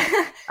 Yeah,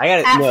 I got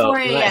it at 4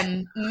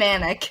 a.m.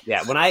 manic.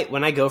 Yeah, when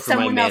I go for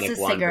someone my manic else's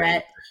wandering,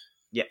 cigarette.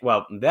 Yeah,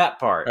 well, that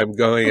part. I'm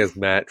going as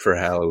Matt for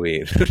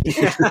Halloween.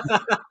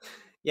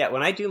 Yeah,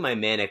 when I do my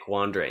manic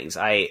wanderings,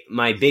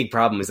 my big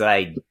problem is that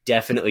I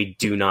definitely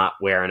do not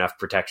wear enough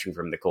protection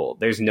from the cold.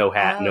 There's no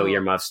hat, no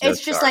earmuffs, no It's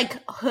just like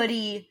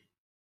hoodie,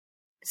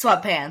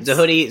 sweatpants. It's a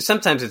hoodie.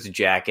 Sometimes it's a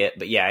jacket,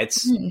 but yeah,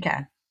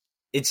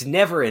 it's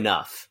never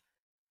enough.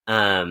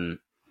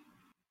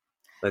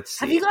 Let's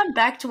see. Have you gone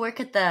back to work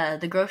at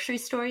the grocery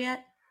store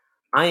yet?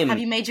 Have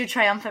you made your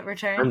triumphant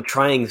return? I'm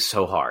trying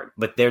so hard,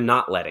 but they're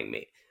not letting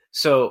me.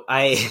 So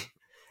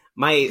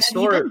my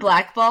store... Have you been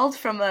blackballed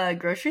from a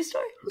grocery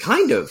store?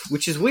 Kind of,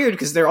 which is weird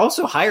because they're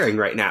also hiring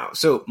right now.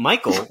 So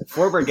Michael,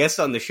 former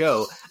guest on the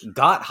show,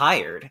 got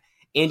hired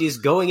and is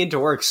going into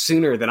work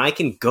sooner than I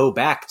can go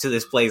back to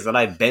this place that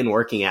I've been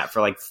working at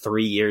for like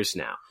 3 years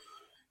now.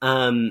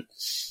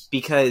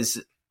 Because...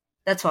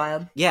 That's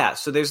wild. Yeah,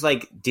 so there's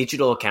like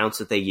digital accounts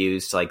that they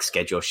use to like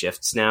schedule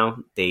shifts now.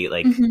 They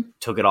like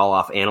took it all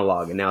off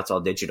analog and now it's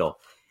all digital.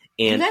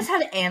 And you guys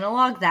had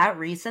analog that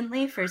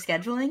recently for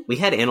scheduling? We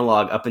had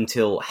analog up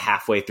until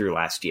halfway through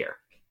last year.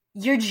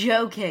 You're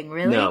joking,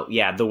 really? No,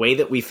 yeah. The way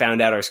that we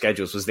found out our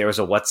schedules was there was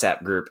a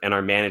WhatsApp group and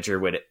our manager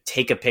would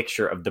take a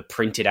picture of the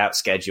printed out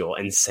schedule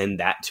and send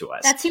that to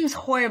us. That seems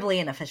horribly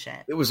inefficient.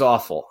 It was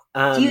awful.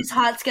 Do you use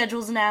hot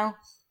schedules now?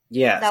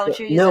 Yeah. Is that what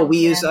you're using? No, we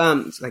use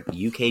it's like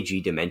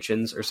UKG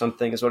Dimensions or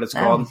something is what it's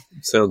called.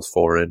 Sounds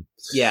foreign.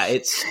 Yeah,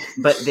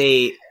 but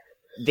they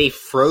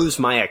froze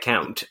my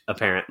account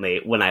apparently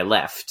when I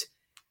left.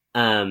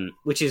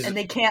 which is and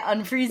they can't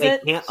unfreeze they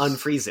it. can't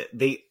unfreeze it.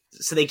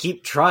 They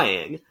keep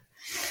trying,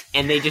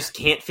 and they just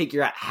can't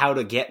figure out how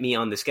to get me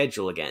on the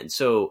schedule again.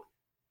 So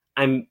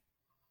I'm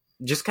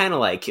just kind of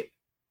like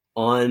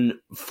on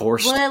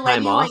forced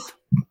time off.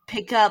 Like,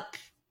 pick up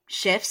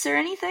shifts or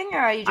anything, or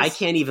are you? I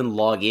can't even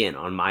log in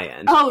on my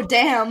end. Oh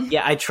damn!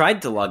 Yeah, I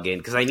tried to log in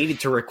because I needed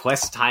to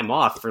request time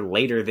off for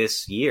later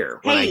this year.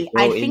 Hey,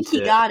 I think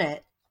he got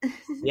it.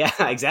 Yeah,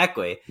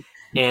 exactly.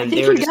 And I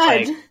think they were just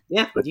good. like,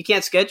 "Yeah, but you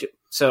can't schedule."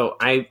 So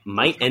I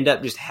might end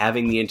up just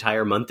having the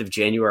entire month of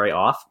January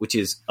off, which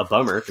is a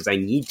bummer because I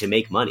need to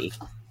make money.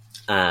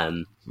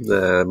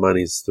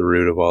 Money's the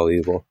root of all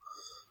evil.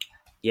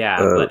 Yeah,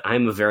 but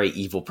I'm a very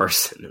evil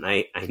person, and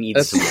I need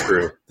that's some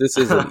true. This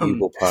is an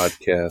evil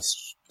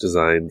podcast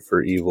designed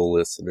for evil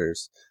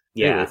listeners.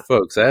 Yeah. Anyway,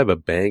 folks, I have a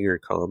banger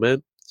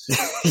comment.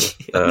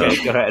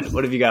 Okay, go ahead.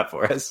 What have you got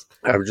for us?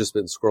 I've just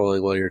been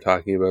scrolling while you're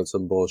talking about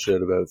some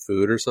bullshit about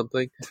food or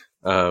something.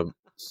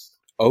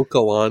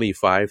 Okalani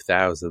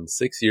 5000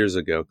 6 years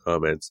ago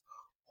comments,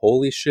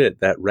 "Holy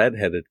shit, that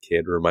redheaded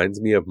kid reminds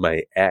me of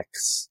my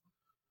ex."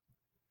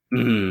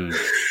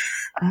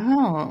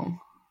 Oh.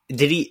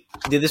 Did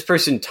this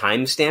person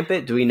timestamp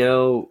it? Do we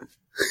know?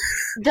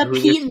 The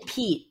Pete and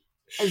Pete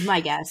is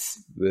my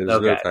guess. There's no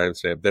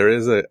timestamp. There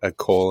is a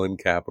colon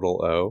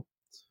capital O.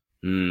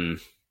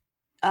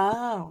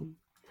 Oh.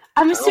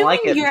 I'm assuming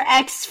like it. your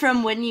ex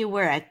from when you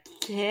were a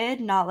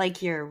kid, not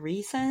like your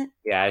recent.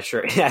 Yeah,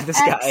 sure. Yeah,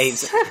 this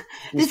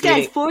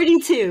guy's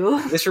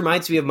 42. This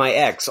reminds me of my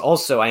ex.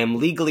 Also, I am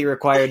legally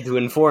required to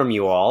inform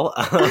you all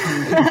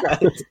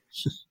that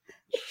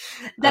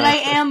I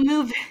am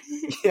moving.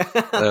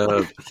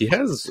 He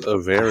has a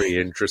very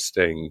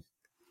interesting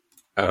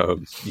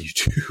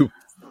YouTube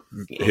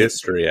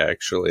history,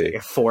 actually. A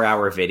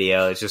 4-hour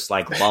video. It's just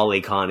like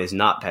lolicon is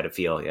not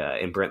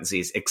pedophilia, in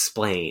parentheses,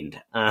 explained.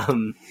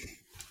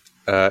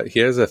 He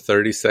has a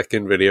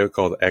 30-second video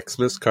called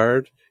Xmas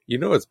Card. You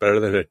know what's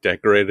better than a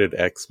decorated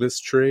Xmas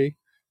tree?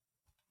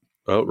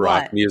 Oh,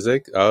 rock What?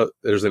 music. Oh,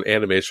 there's an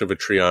animation of a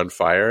tree on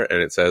fire,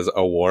 and it says,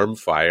 "A warm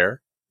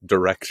fire.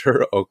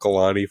 Director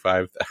Okalani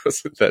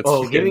 5000.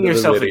 That's giving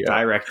yourself a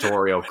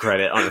directorial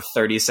credit on a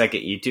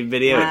 30-second YouTube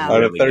video. Wow.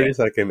 On a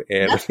 30-second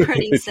That's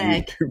pretty animated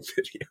sick. YouTube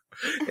video.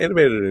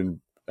 Animated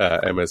in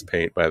MS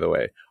Paint, by the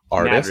way.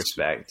 Mad Artist,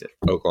 respect.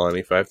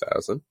 Okalani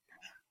 5000.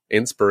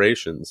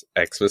 Inspirations,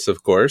 Xmas,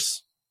 of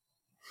course.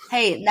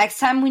 Hey, next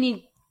time we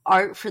need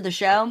art for the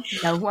show,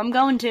 know who I'm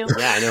going to.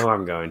 Yeah, I know who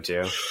I'm going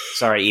to.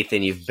 Sorry,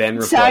 Ethan, you've been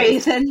replaced. Sorry,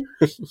 Ethan.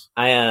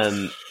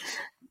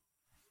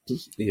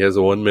 He has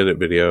a 1-minute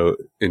video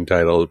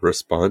entitled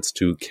 "Response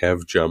to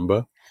Kev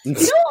Jumba." You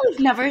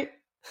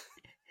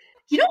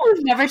know what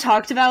we've never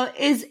talked about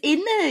is in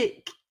the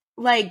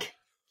like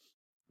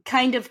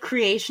kind of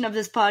creation of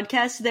this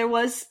podcast, there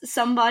was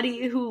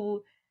somebody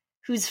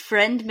whose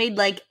friend made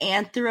like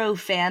anthro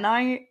fan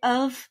art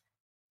of.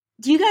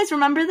 Do you guys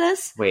remember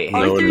this? Wait,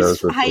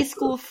 Arthur's high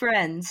school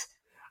friends.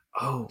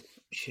 Oh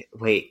shit!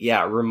 Wait,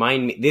 yeah.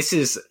 Remind me. This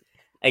is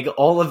like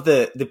all of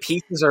the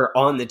pieces are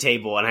on the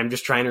table, and I'm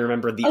just trying to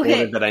remember the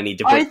order that I need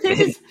to put Arthur's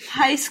in.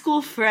 high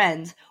school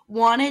friends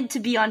wanted to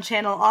be on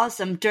Channel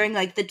Awesome during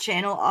like the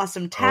Channel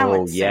Awesome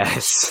talent search,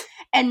 yes,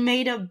 and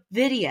made a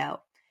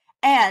video.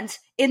 And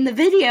in the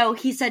video,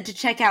 he said to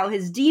check out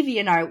his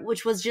DeviantArt,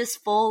 which was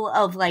just full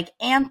of like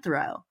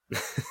anthro.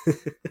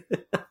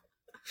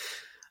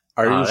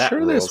 Are you that sure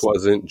rules. this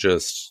wasn't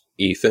just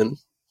Ethan?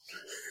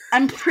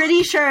 I'm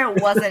pretty sure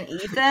it wasn't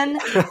Ethan.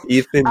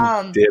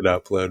 Ethan did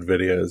upload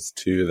videos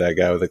to that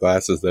guy with the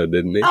glasses, though,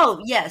 didn't he? Oh,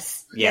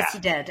 yes. Yeah. Yes, he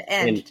did.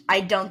 And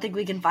I don't think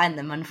we can find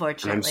them,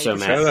 unfortunately. I'm so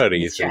mad. Shout out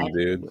Ethan,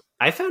 dude.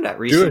 I found out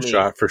recently. Do a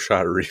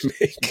shot-for-shot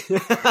remake.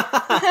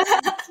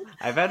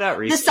 I found out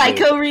recently. The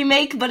Psycho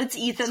remake, but it's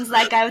Ethan's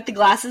that guy with the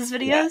glasses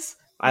videos. Yeah.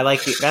 I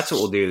like it. That's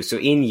what we'll do. So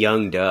in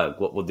Young Doug,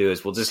 what we'll do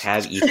is we'll just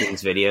have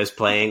Ethan's videos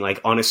playing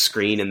like on a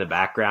screen in the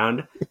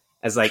background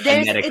as like a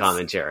meta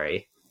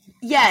commentary.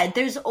 Yeah,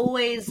 there's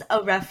always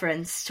a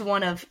reference to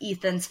one of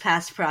Ethan's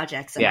past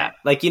projects. Yeah,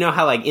 like you know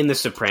how like in The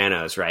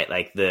Sopranos, right?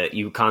 Like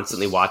you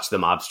constantly watch the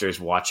mobsters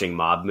watching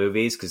mob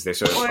movies because they're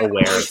sort of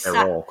aware of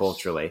their role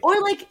culturally.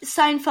 Or like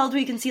Seinfeld, where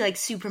you can see like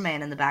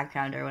Superman in the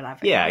background or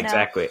whatever. Yeah,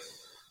 exactly.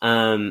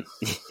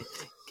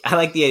 I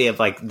like the idea of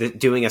like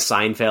doing a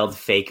Seinfeld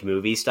fake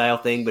movie style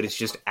thing, but it's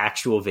just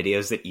actual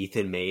videos that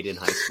Ethan made in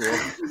high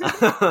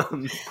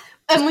school.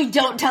 And we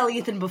don't tell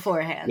Ethan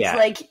beforehand. Yeah.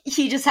 Like,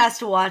 he just has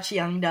to watch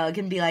Young Doug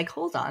and be like,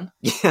 hold on.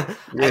 Yeah.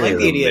 I like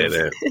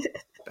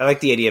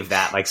the idea of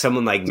that. Like,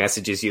 someone, like,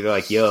 messages you, they're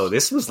like, yo,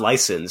 this was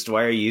licensed.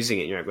 Why are you using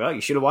it? And you're like, well,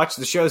 you should have watched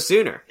the show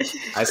sooner.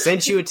 I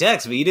sent you a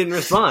text, but you didn't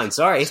respond.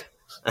 Sorry.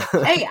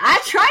 Hey,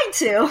 I tried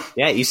to.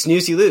 Yeah, you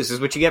snooze, you lose. This is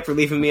what you get for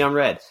leaving me on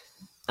red.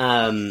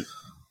 What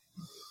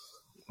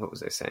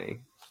was I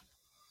saying?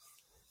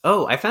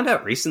 Oh, I found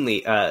out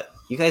recently,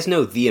 you guys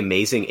know The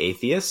Amazing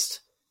Atheist?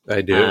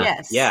 I do.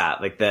 Yes. Yeah,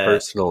 like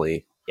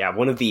personally. Yeah,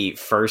 one of the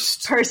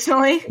first.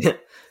 Personally?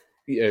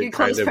 Yeah, your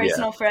close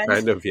personal friends?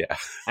 Kind of, yeah.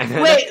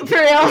 Wait, for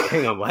real?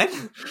 Hang on, what?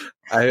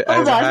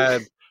 I've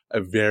had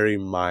a very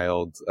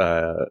mild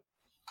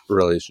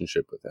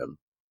relationship with him,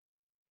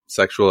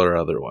 sexual or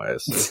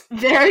otherwise.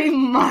 Very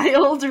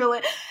mild.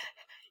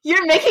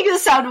 You're making it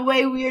sound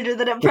way weirder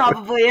than it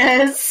probably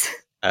is.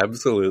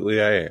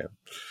 Absolutely, I am.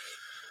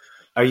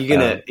 Are you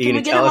gonna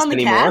tell us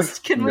any more?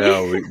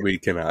 No, we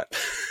cannot.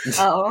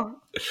 Oh.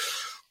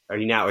 Are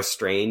you now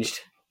estranged?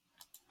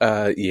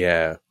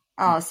 Yeah.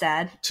 Oh,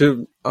 sad.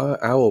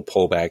 I will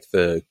pull back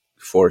the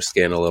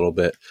foreskin a little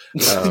bit.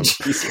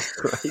 Jesus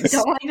Christ. I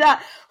don't like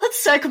that.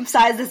 Let's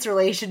circumcise this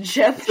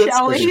relationship,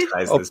 shall we?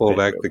 I'll pull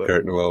back the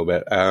curtain a little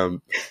bit.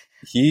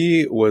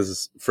 He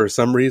was, for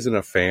some reason,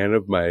 a fan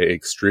of my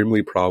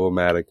extremely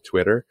problematic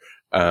Twitter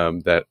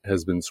that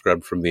has been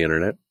scrubbed from the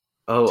internet.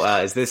 Oh,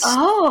 is this...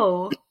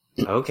 Oh.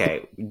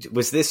 Okay.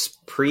 Was this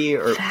pre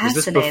or was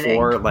this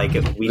before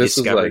we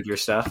discovered your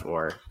stuff?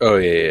 Or Oh,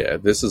 yeah.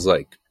 This is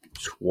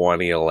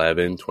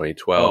 2011,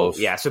 2012. Oh,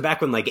 yeah. So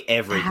back when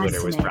every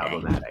Twitter was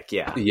problematic.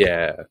 Yeah.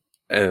 Yeah.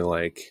 And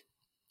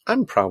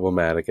I'm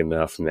problematic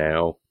enough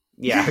now.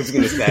 Yeah, I was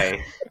going to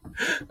say.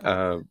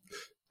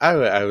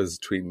 I was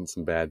tweeting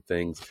some bad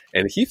things,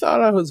 and he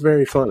thought I was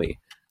very funny.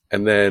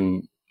 And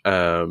then...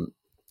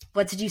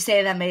 what did you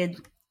say that made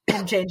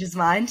him change his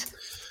mind?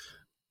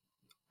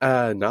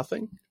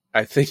 Nothing.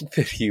 I think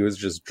that he was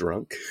just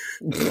drunk.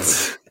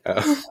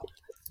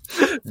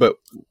 But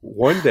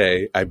one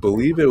day, I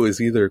believe it was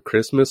either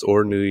Christmas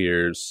or New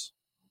Year's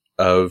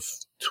of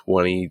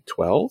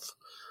 2012,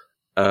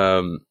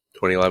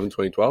 2011,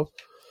 2012.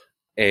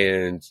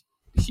 And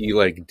he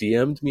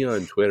DM'd me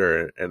on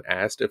Twitter and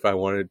asked if I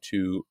wanted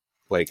to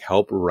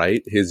help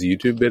write his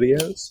YouTube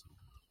videos.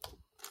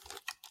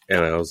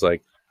 And I was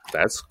like,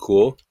 that's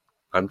cool.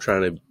 I'm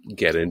trying to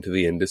get into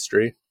the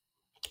industry.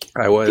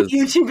 The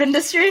YouTube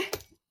industry?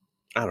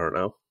 I don't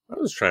know. I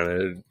was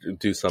trying to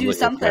do something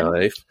with my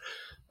life.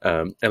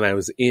 And I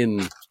was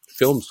in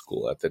film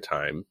school at the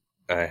time.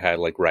 I had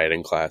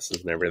writing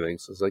classes and everything.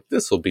 So I was like,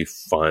 this will be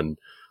fun.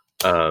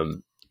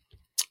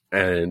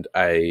 And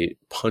I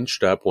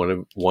punched up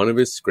one of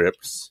his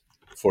scripts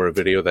for a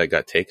video that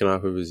got taken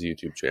off of his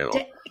YouTube channel.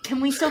 Can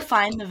we still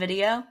find the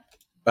video?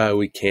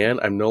 We can.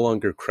 I'm no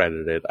longer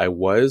credited. I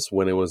was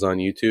when it was on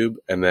YouTube.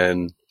 And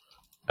then...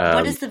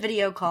 what is the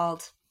video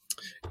called?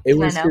 It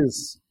was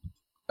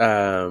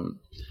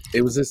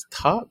his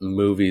top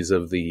movies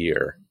of the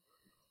year.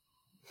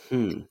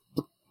 I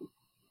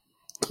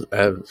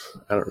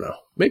don't know.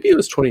 Maybe it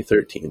was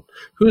 2013.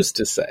 Who's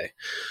to say?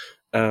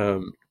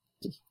 And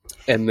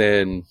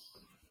then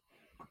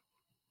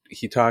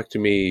he talked to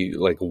me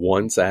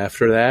once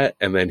after that,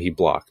 and then he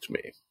blocked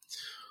me.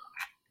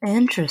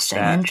 Interesting.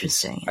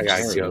 I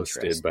got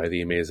ghosted by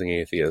the Amazing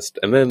Atheist,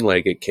 and then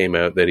it came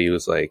out that he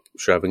was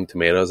shoving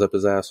tomatoes up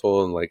his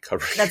asshole and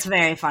covering. That's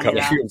very funny.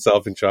 Covering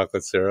himself in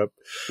chocolate syrup.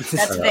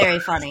 That's very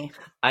funny.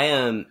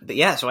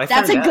 Yeah. So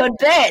that's a good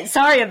bit.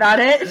 Sorry about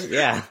it.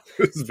 Yeah,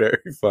 it was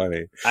very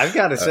funny. I've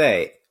got to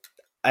say,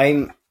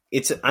 I'm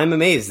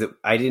amazed that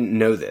I didn't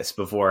know this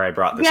before I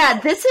brought this. Yeah,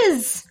 this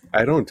is.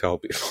 I don't tell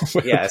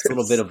people. Yeah, it's a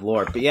little bit of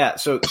lore. But yeah,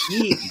 so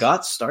he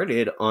got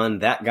started on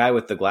That Guy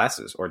with the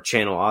Glasses, or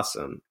Channel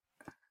Awesome.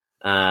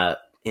 And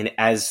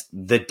as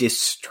the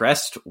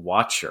Distressed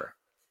Watcher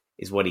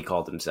is what he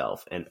called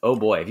himself. And oh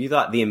boy, if you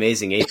thought The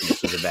Amazing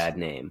Atheist was a bad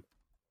name,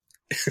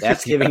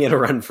 that's giving it a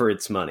run for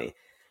its money.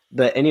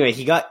 But anyway,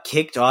 he got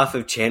kicked off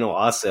of Channel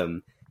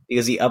Awesome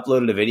because he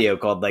uploaded a video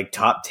called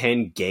Top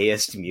 10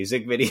 Gayest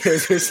Music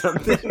Videos or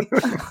something.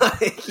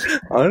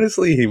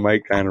 Honestly, he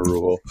might kind of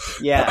rule.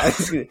 Yeah,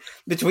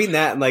 between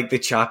that and the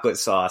chocolate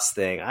sauce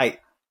thing, I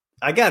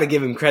got to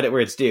give him credit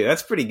where it's due.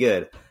 That's pretty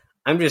good.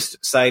 I'm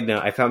just, side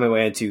note, I found my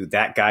way into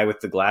That Guy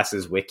with the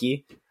Glasses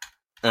wiki.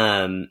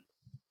 And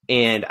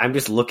I'm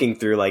just looking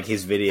through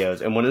his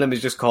videos, and one of them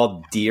is just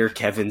called Dear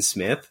Kevin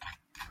Smith,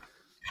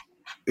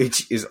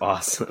 which is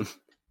awesome.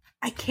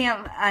 I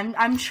can't.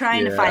 I'm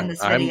trying to find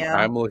this video.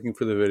 I'm looking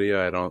for the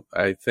video.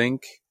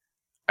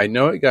 I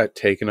know it got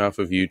taken off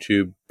of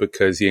YouTube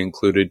because he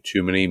included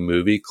too many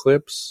movie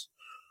clips.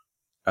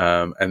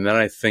 And then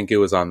I think it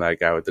was on That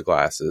Guy with the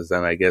Glasses.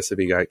 And I guess if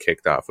he got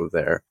kicked off of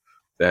there,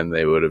 then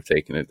they would have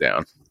taken it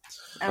down.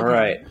 Okay. All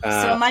right.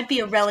 So it might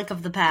be a relic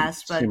of the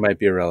past, but it might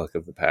be a relic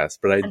of the past.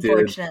 But I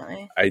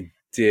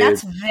did.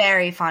 That's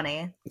very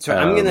funny. So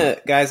I'm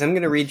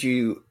gonna read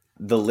you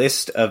the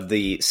list of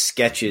the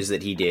sketches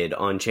that he did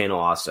on Channel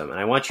Awesome, and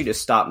I want you to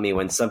stop me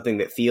when something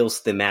that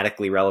feels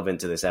thematically relevant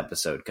to this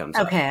episode comes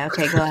up. Okay,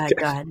 go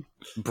ahead.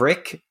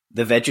 Brick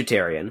the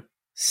Vegetarian,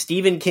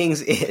 Stephen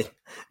King's It,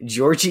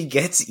 Georgie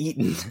Gets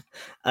Eaten.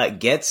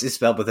 Gets is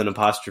spelled with an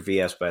apostrophe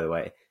S, by the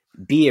way.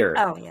 Beer.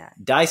 Oh, yeah.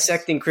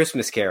 Dissecting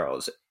Christmas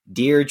Carols.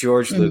 Dear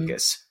George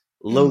Lucas.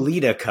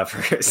 Lolita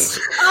covers.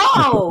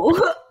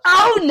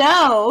 Oh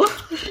no!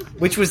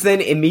 Which was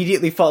then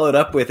immediately followed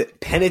up with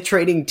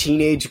Penetrating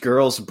Teenage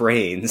Girls'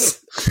 Brains.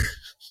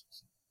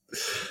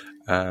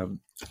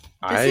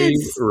 I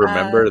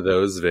remember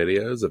those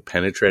videos of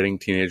Penetrating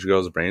Teenage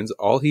Girls' Brains.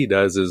 All he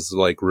does is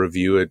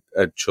review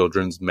a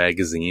children's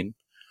magazine.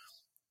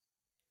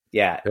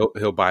 Yeah.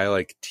 He'll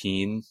buy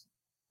Teen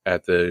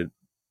at the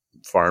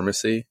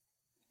pharmacy.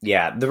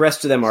 Yeah, the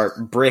rest of them are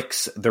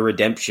Bricks, The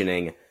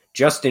Redemptioning,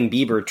 Justin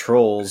Bieber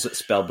Trolls,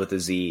 spelled with a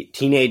Z,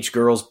 Teenage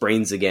Girls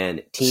Brains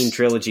Again, Teen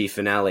Trilogy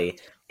Finale.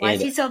 Why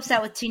is he so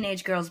upset with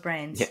Teenage Girls'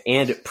 Brains?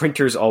 And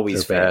Printers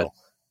Always Fail.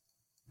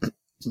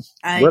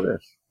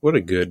 What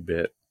a good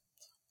bit.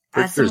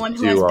 As someone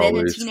who has been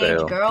a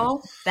teenage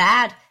girl,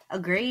 bad.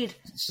 Agreed.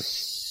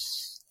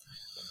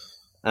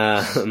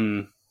 Let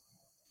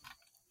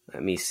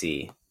me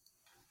see.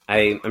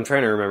 I'm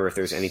trying to remember if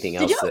there's anything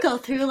else. Did you go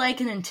through like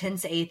an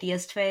intense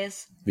atheist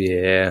phase?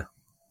 Yeah.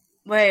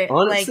 Where,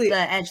 honestly,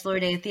 like the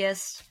edgelord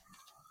atheist?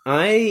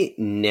 I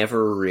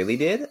never really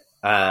did.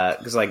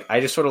 Because like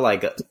I just sort of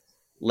like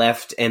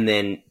left and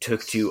then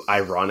took to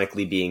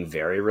ironically being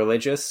very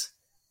religious.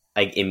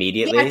 Like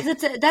immediately. Yeah,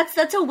 because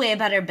that's a way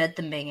better bit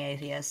than being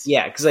atheist.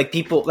 Yeah, because like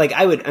people, like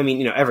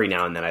every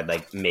now and then I'd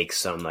like make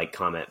some like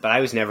comment, but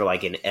I was never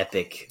like an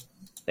epic,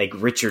 like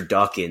Richard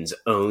Dawkins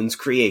owns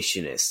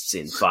creationists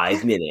in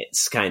 5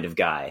 minutes kind of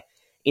guy.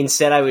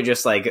 Instead, I would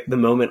just like, the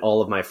moment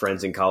all of my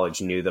friends in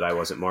college knew that I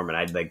wasn't Mormon,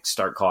 I'd like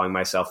start calling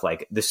myself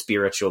like the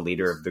spiritual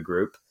leader of the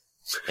group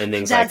and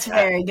things that's like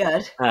that.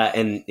 That's very good.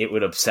 And it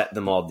would upset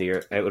them all,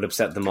 It would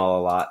upset them all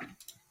a lot.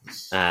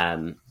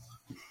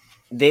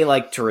 They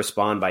like to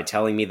respond by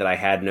telling me that I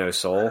had no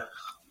soul.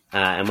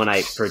 And when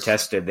I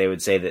protested, they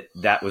would say that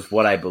that was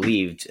what I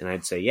believed. And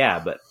I'd say, yeah,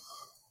 but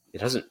it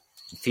doesn't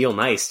feel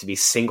nice to be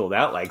singled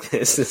out like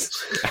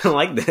this. I don't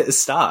like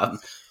this. Stop.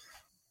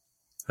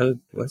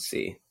 Let's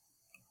see.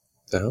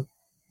 So?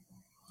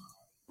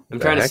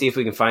 I'm trying to see if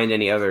we can find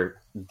any other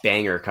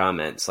banger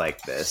comments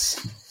like this.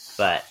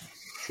 But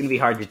it's going to be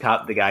hard to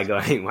top the guy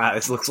going, wow,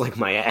 this looks like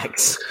my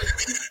ex.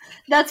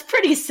 That's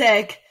pretty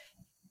sick.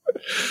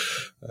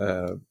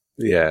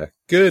 Yeah,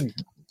 good.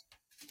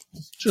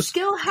 Just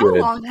Skill, how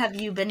long have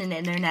you been an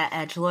internet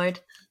edgelord?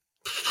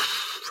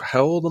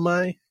 How old am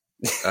I?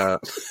 I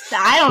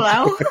don't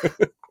know.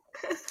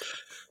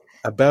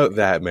 About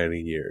that many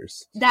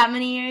years. That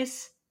many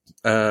years?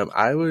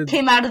 I would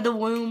came out of the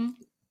womb.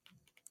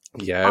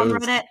 Yeah, on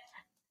Reddit.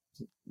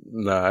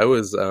 No, I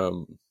was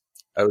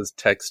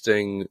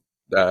texting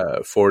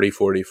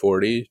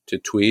 40 to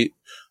tweet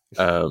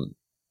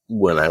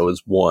when I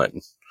was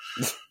 1.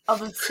 Oh,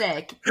 that's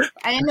sick.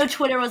 I didn't know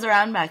Twitter was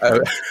around back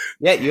then.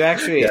 Yeah, you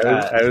actually...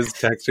 I was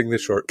texting the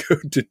short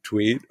code to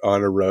tweet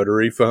on a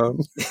rotary phone.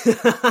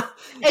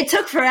 It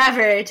took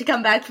forever to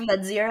come back from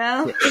that 0.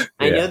 Yeah.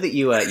 I know that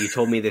you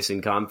told me this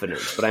in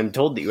confidence, but I'm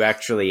told that you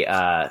actually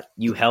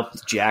you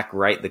helped Jack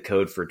write the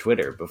code for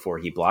Twitter before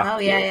he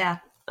blocked you. Oh, yeah.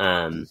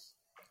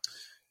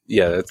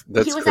 Yeah,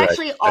 that's he was correct.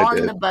 actually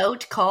on the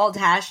boat called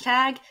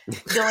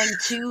 # going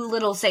to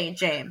Little St.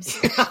 James.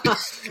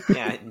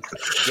 Yeah,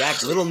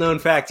 Jack, little known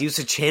fact, he was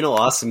a Channel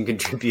Awesome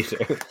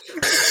contributor.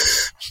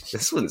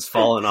 This one's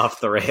fallen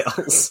off the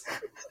rails.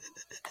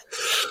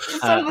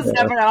 This one was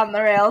never on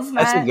the rails,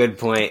 Matt. That's a good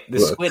point. The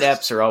Squid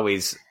eps are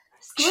always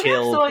Squid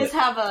chill. Eps always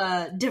have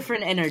a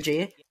different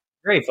energy.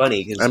 Very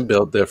funny. Cause I'm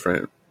built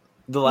different.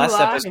 The last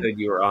episode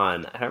you were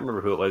on, I don't remember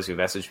who it was who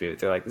messaged me, but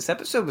they're like, this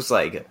episode was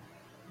like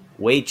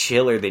way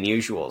chiller than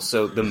usual.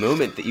 So the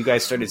moment that you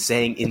guys started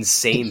saying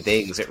insane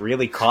things, it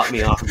really caught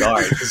me off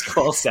guard because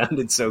you all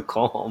sounded so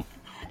calm.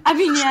 I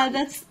mean, yeah,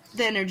 that's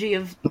the energy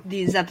of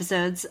these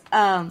episodes.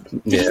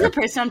 Did you see the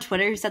person on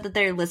Twitter who said that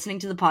they're listening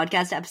to the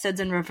podcast episodes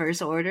in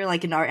reverse order,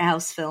 like an art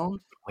house film?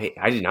 Wait,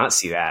 I did not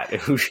see that.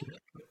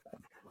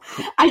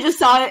 I just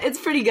saw it. It's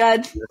pretty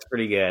good. That's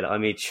pretty good. Let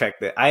me check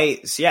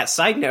that.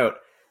 Side note,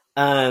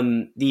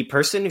 the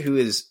person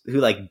who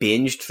like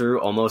binged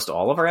through almost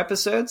all of our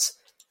episodes,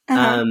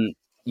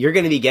 you're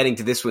going to be getting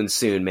to this one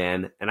soon,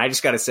 man. And I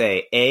just got to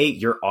say, A,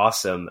 you're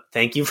awesome.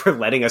 Thank you for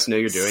letting us know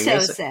you're doing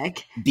this. So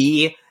sick.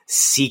 B,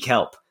 seek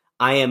help.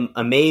 I am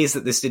amazed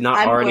that this didn't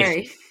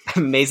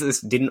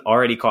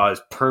already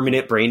cause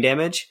permanent brain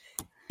damage.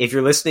 If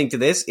you're listening to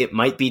this, it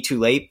might be too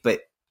late,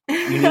 but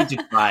you need to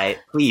try.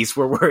 Please,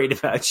 we're worried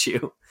about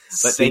you.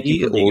 But thank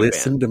you for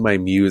listen to my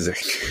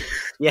music.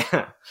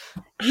 Yeah.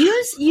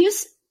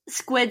 Use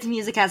Squid's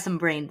music as some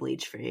brain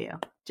bleach for you.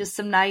 Just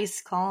some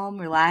nice, calm,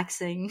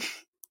 relaxing.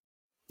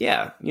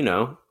 Yeah, you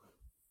know.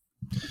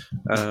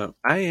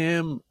 I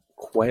am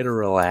quite a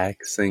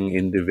relaxing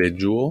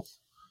individual.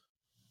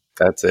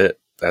 That's it.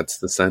 That's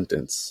the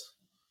sentence.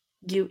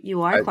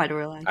 You are quite a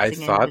relaxing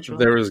individual. I thought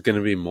there was going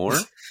to be more.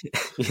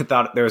 You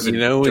thought there was a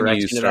when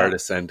you start a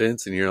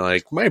sentence and you're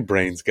like, my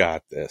brain's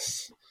got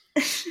this.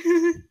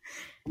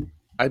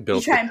 I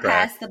built you try and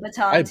pass the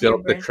baton. I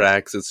built the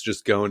tracks. It's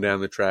just going down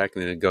the track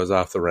and then it goes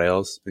off the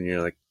rails. And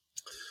you're like,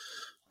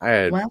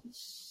 I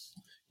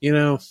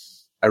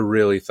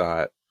really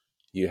thought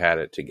you had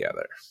it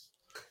together.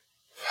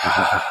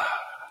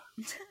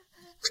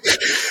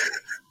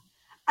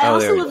 I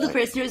also love the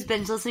person who's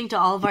been listening to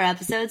all of our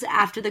episodes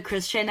after the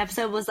Christian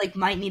episode was like,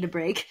 might need a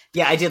break.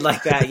 Yeah, I did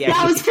like that. Yeah,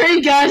 that was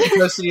pretty good.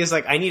 He was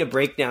like, I need a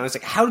break now. I was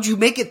like, how did you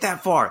make it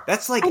that far?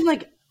 That's like, I'm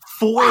like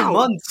 4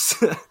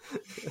 months.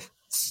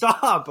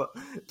 Stop,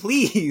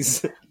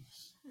 please.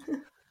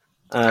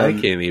 I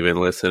can't even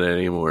listen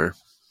anymore.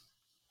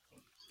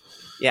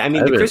 Yeah, I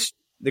mean,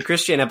 the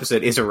Christian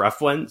episode is a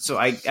rough one. So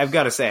I've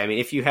got to say, I mean,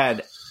 if you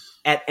had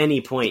at any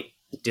point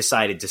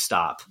decided to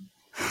stop.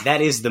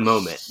 That is the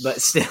moment,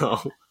 but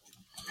still.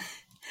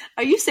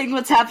 Are you seeing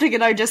what's happening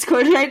in our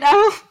Discord right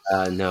now?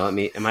 No,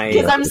 am I?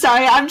 Because I'm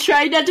sorry, I'm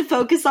trying not to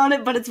focus on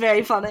it, but it's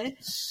very funny.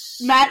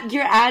 Matt,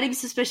 you're adding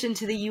suspicion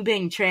to the you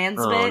being trans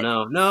bit.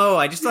 No,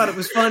 I just thought it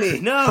was funny.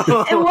 No.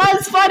 It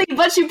was funny,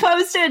 but you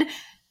posted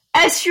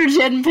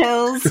estrogen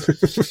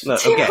pills.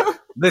 Look, okay,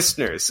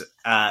 listeners,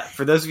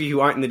 for those of you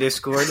who aren't in the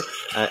Discord,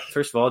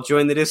 first of all,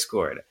 join the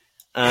Discord.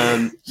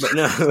 But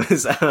no, it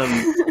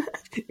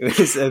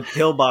was a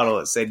pill bottle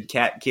that said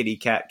cat, kitty,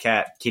 cat,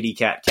 kitty,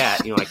 cat,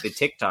 like the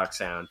TikTok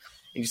sound.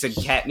 And you said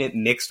catnip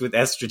mixed with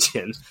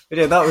estrogen, which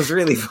I thought was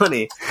really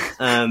funny.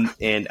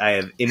 And I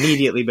have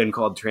immediately been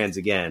called trans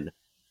again.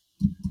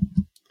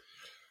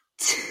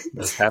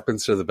 This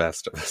happens to the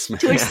best of us, man.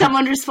 To which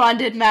someone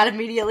responded, Matt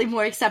immediately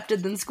more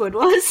accepted than Squid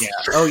was. Yeah.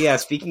 Oh, yeah.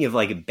 Speaking of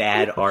like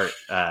bad art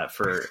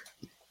for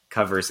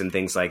covers and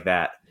things like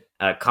that,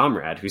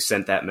 Comrade, who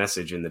sent that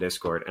message in the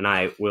Discord, and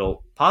I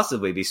will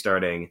possibly be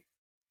starting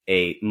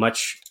a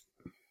much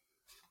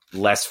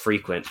less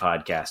frequent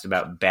podcast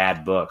about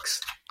bad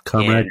books.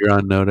 Comrade, you're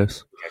on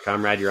notice. Yeah,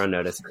 Comrade, you're on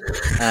notice.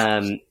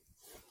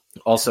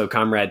 Also,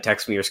 Comrade,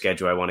 text me your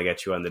schedule. I want to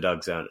get you on the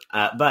Doug Zone.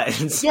 But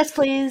yes,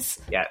 please.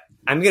 Yeah,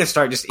 I'm going to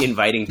start just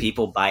inviting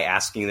people by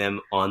asking them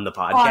on the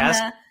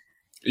podcast.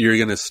 You're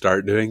going to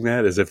start doing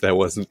that as if that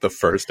wasn't the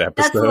first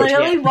episode? That's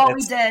literally what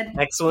we did.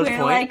 Excellent We're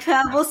point.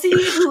 like, we'll see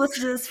who listens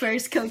to this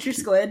first, Coach or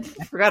Squid.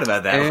 I forgot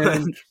about that and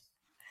one.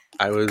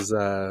 I was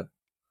a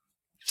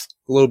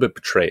little bit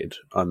betrayed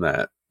on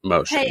that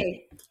motion.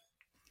 Hey.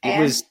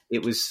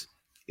 It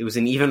was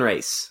an even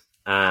race.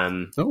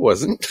 No, it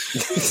wasn't.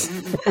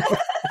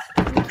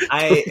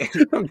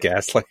 Don't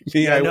gaslight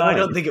me. I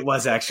don't think it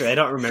was, actually. I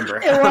don't remember.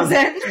 It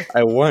wasn't.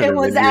 I won. It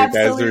was and you guys were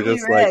absolutely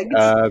just rigged.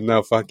 like,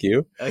 no, fuck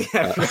you. Oh, yeah,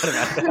 I forgot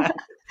about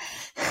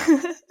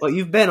that. Well,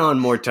 you've been on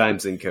more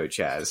times than Coach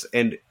has.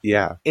 And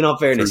yeah, in all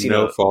fairness, for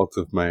no fault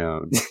of my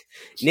own.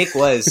 Nick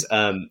was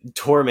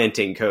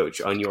tormenting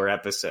Coach on your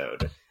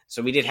episode.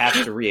 So we did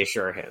have to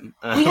reassure him.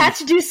 We had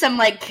to do some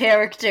like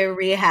character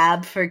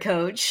rehab for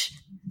Coach.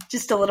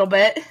 Just a little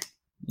bit.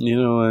 You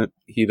know what?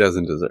 He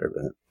doesn't deserve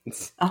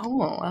it.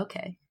 Oh,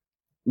 okay.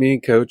 Me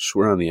and Coach,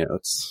 we're on the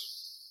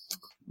outs.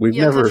 We've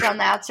You and never Coach are on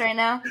the outs right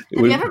now? Have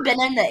you ever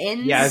been in the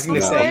inns? Yeah, I was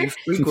going to say, you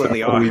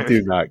frequently are. We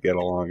do not get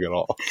along at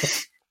all.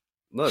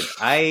 Look,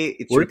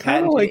 we're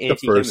kind of like the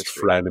first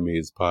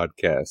Frenemies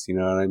podcast, you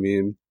know what I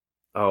mean?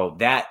 Oh,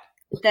 that...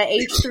 The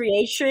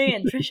H3H3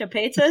 and Trisha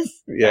Paytas?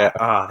 Yeah.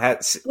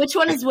 That's... Which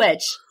one is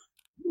which?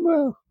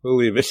 Well, we'll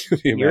leave it to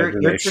the You're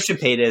imagination. Trisha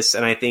Paytas,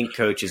 and I think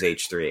Coach is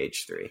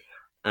H3H3.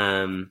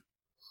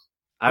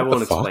 I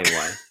won't explain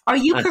why. Are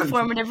you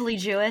performatively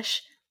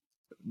Jewish?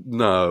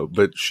 No,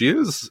 but she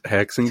is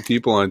hexing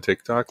people on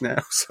TikTok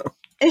now, so...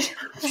 That's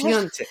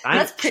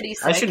pretty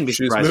sick. I shouldn't be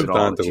She's surprised moved at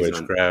all. on to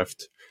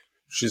witchcraft.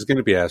 She's going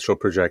to be astral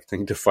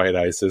projecting to fight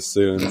ISIS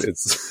soon.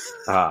 It's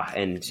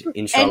and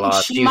inshallah,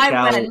 and she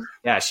might win.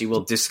 Yeah, she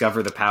will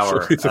discover the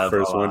power. She'll be the of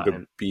first Allah. one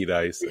to beat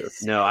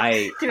ISIS. No,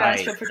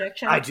 astral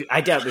projection.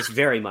 I doubt this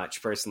very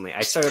much. Personally,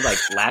 I started like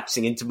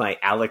lapsing into my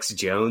Alex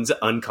Jones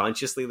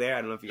unconsciously there.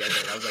 I don't know if you guys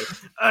heard. I was like,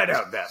 I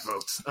doubt that,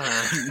 folks.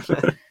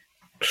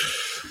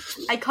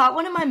 I caught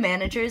one of my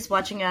managers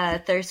watching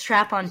a thirst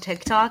trap on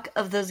TikTok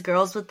of those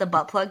girls with the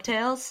butt plug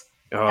tails.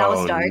 That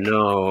was dark.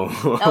 No,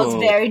 that was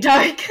very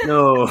dark.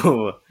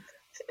 No,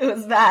 it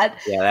was bad.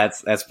 Yeah,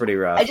 that's pretty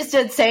rough. I just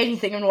didn't say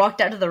anything and walked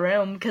out of the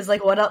room because,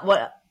 like, what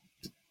are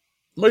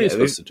you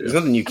supposed to do? There's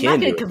nothing you can do. I'm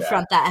not going to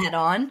confront that head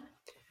on.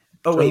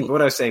 Oh wait,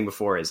 what I was saying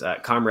before is,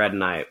 Comrade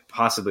and I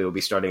possibly will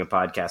be starting a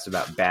podcast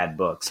about bad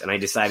books, and I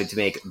decided to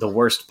make the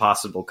worst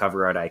possible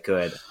cover art I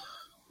could,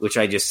 which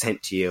I just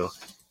sent to you,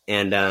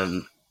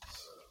 and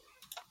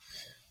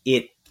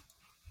it.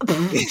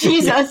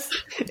 Jesus.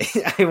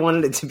 I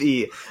wanted it to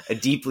be a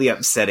deeply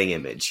upsetting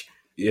image.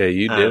 Yeah,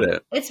 you did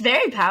it. It's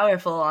very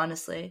powerful,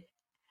 honestly.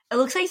 It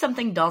looks like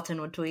something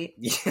Dalton would tweet.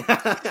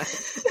 Yeah.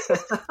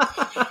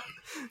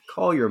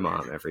 Call your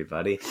mom,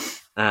 everybody.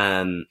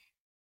 Man,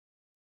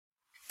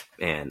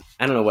 I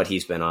don't know what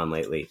he's been on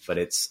lately, but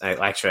I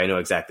know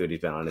exactly what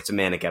he's been on. It's a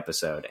manic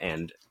episode,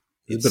 and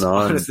he's been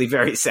on. Honestly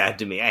very sad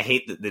to me. I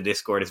hate that the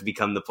Discord has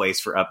become the place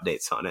for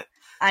updates on it.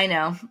 I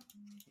know.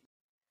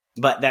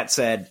 But that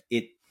said,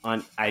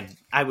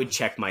 I would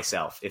check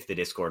myself if the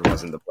Discord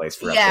wasn't the place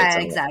for updates. Yeah,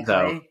 on exactly. It.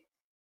 So,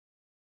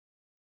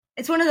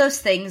 it's one of those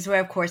things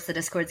where, of course, the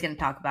Discord's going to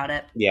talk about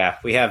it. Yeah,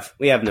 we have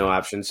no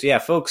options. So yeah,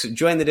 folks,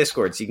 join the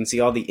Discord so you can see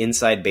all the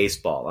inside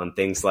baseball on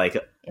things like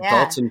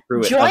Dalton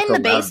Pruitt. Join the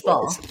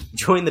baseball.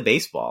 Join the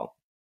baseball.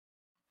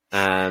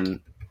 I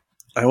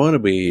want to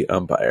be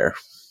umpire.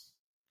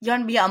 You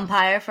want to be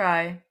umpire for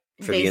our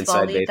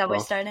baseball league that we're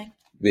starting?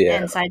 Yeah.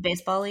 The Inside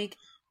Baseball League?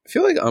 I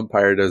feel like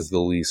umpire does the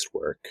least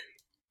work.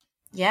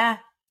 Yeah.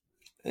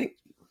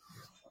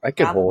 I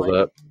could hold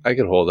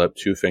up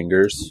 2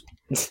 fingers.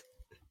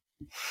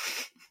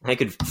 I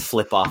could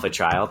flip off a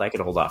child. I could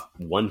hold off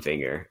 1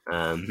 finger. So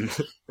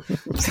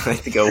I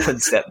have to go one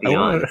step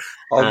beyond.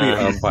 I'll be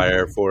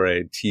umpire for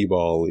a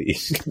T-ball league.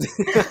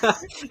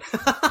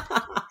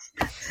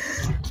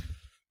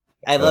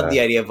 I love the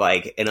idea of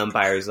like an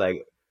umpire's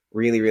like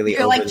really, really.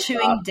 You're like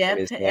chewing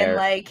dip and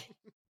like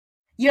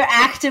you're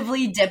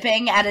actively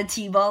dipping at a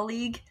t-ball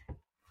league.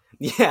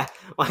 Yeah,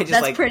 well,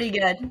 that's pretty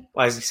good.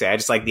 Well, I was gonna say, I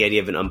just like the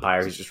idea of an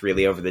umpire who's just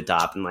really over the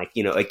top, and like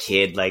a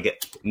kid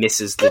like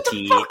misses the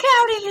tee. Get the fuck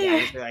out of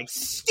here! Yeah, like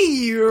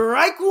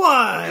strike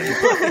one.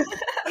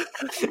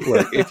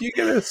 Look, if you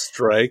get a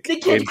strike the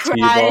kid in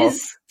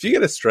cries.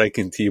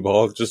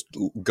 T-ball, just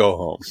go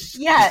home.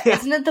 Yeah,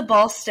 isn't it the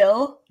ball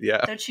still?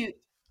 Yeah, don't you?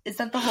 Is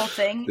that the whole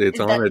thing? It's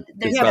on a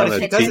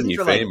tee.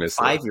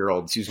 Famously,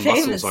 5-year-olds whose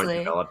muscles aren't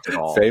developed at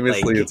all.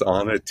 Famously, it's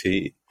on a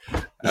tee.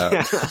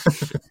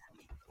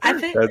 I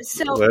think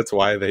that's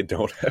why they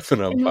don't have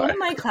an umpire. In one of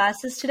my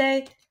classes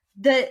today,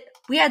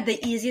 we had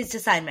the easiest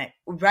assignment.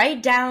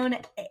 Write down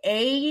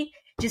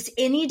just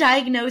any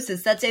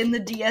diagnosis that's in the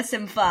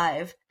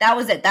DSM-5. That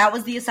was it. That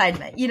was the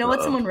assignment. You know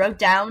what someone wrote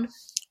down?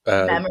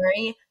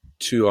 Memory.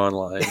 2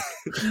 online.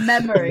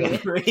 Memory.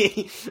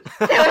 They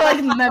were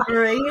like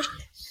memory.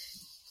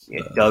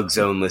 Yeah, Doug's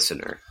own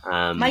listener.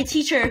 My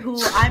teacher,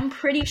 who I'm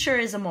pretty sure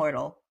is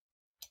immortal.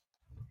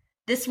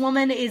 This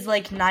woman is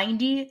like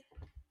 90.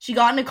 She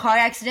got in a car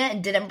accident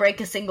and didn't break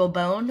a single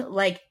bone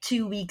like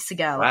 2 weeks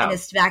ago and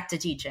is back to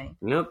teaching.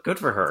 Good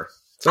for her.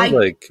 Sounds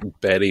like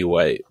Betty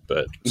White,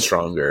 but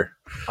stronger.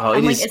 Oh,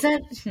 is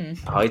it?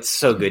 Oh, it's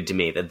so good to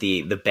me that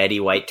the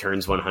Betty White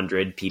Turns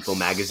 100 People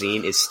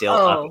magazine is still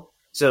up.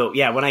 So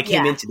yeah, when I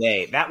came in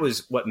today, that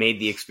was what made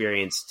the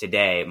experience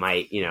today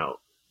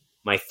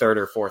my third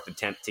or fourth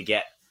attempt to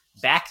get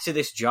back to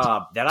this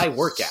job that I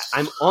work at.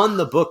 I'm on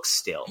the books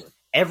still.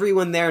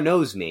 Everyone there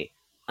knows me.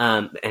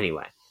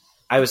 Anyway.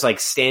 I was like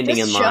standing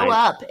in line. Show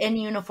up in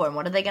uniform.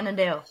 What are they going to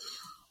do?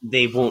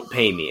 They won't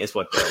pay me, is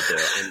what they'll do.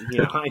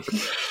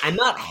 And I'm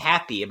not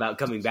happy about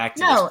coming back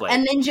to this place.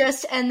 and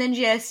then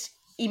just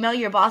email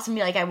your boss and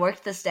be like, I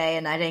worked this day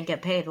and I didn't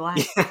get paid.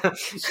 Why? Yeah.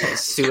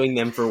 Suing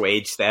them for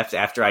wage theft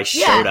after I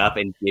showed up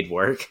and did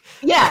work.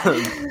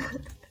 Yeah.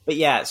 But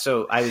yeah,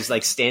 so I was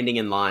like standing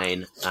in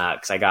line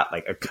because I got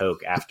like a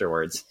Coke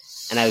afterwards.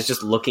 And I was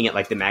just looking at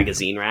like the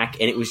magazine rack,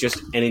 and it was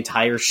just an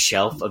entire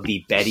shelf of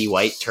the Betty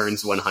White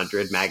Turns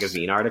 100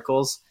 magazine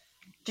articles.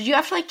 Did you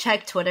have to like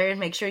check Twitter and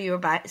make sure you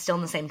were still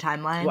in the same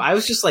timeline? Well, I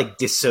was just like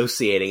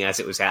dissociating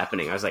as it was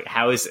happening. I was like,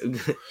 how is...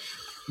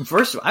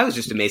 First of all, I was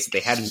just amazed that they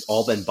hadn't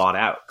all been bought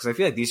out, because I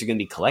feel like these are going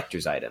to be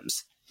collector's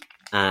items.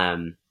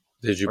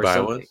 Did you buy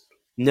one?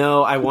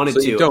 No, I wanted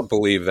to. You don't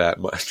believe that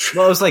much.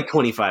 Well, it was like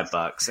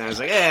 $25, and I was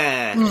like,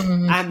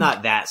 I'm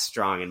not that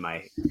strong in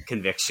my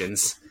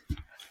convictions.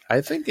 I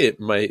think it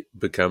might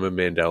become a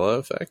Mandela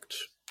effect.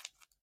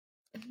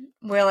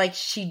 Where like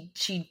she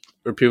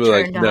or people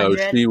are like, no,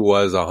 100. she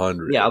was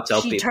 100. Yeah, I'll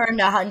tell she people. She turned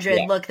 100.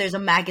 Yeah. Look, there's a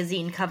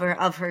magazine cover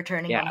of her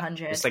turning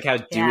 100. It's like how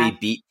Dewey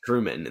beat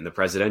Truman in the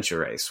presidential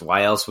race.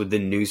 Why else would the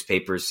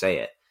newspapers say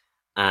it?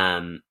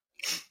 I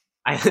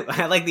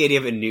like the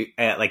idea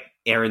of like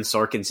Aaron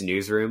Sorkin's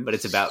newsroom, but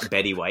it's about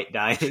Betty White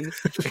dying.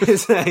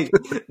 It's like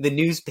the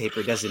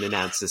newspaper doesn't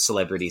announce the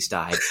celebrities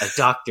died; a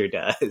doctor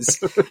does,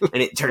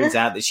 and it turns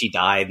out that she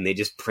died, and they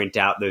just print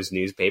out those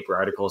newspaper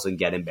articles and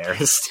get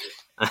embarrassed.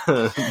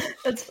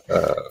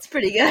 That's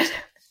pretty good.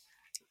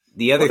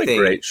 The other thing,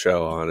 great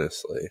show,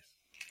 honestly.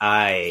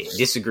 I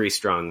disagree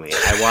strongly.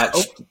 I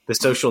watched The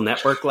Social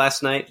Network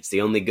last night. It's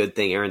the only good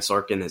thing Aaron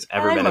Sorkin has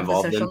ever been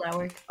involved in.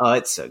 Network. Oh,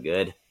 it's so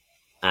good.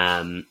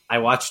 I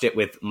watched it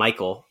with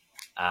Michael,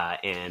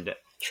 and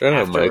shout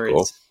out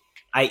Michael.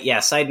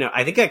 Side note,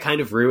 I think I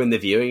kind of ruined the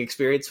viewing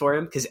experience for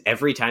him, because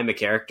every time a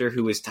character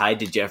who was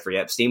tied to Jeffrey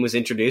Epstein was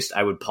introduced,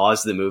 I would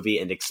pause the movie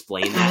and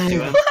explain that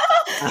to him.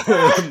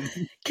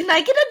 Can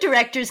I get a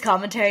director's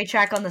commentary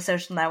track on The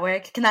Social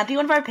Network? Can that be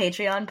one of our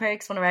Patreon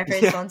perks? One of our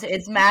first ones?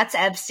 It's Matt's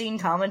Epstein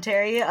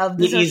commentary of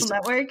The Social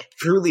Network.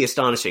 Truly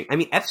astonishing. I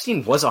mean,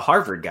 Epstein was a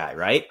Harvard guy,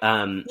 right?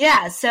 One of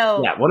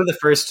the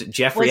first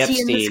Jeffrey was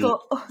Epstein. He in the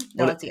school? Oh,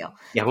 no, that's you.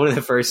 Yeah, one of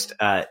the first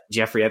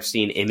Jeffrey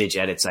Epstein image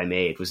edits I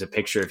made was a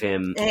picture of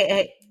him.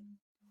 Hey.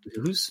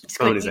 Whose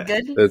phone is that?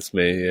 Good? That's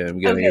me. Yeah, I'm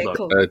getting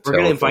cool. We're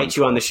going to invite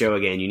you on the show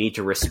again. You need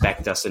to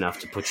respect us enough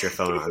to put your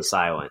phone on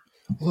silent.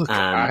 Look,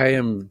 I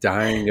am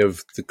dying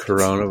of the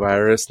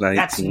coronavirus 19.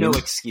 That's no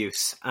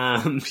excuse.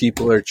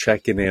 People are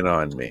checking in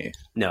on me.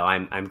 No,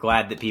 I'm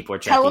glad that people are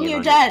checking in on you. Tell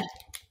them you're dead.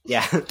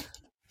 Yeah.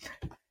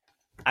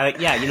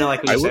 You know,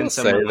 like when I you will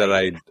say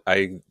that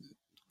I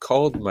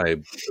called my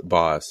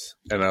boss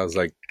and I was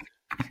like,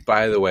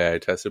 by the way, I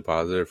tested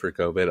positive for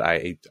COVID.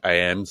 I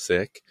am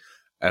sick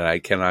and I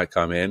cannot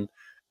come in.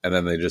 And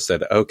then they just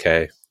said,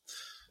 okay.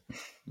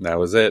 And that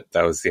was it.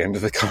 That was the end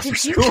of the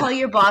conversation. Did you tell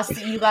your boss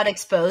that you got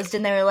exposed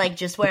and they were like,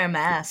 just wear a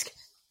mask?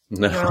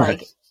 No. You were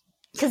like,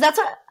 because that's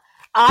what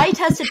I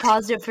tested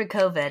positive for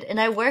COVID and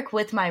I work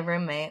with my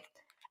roommate.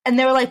 And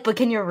they were like, but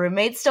can your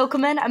roommate still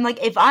come in? I'm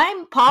like, if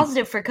I'm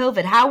positive for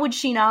COVID, how would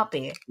she not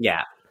be?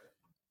 Yeah.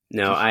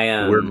 No,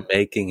 we're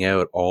making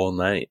out all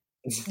night.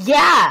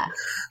 Yeah.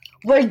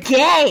 We're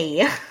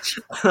gay.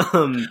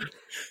 I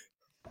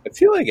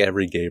feel like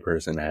every gay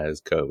person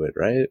has COVID,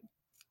 right?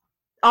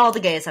 All the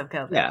gays have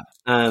COVID. Yeah.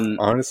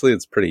 Honestly,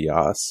 it's pretty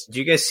yas. Did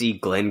you guys see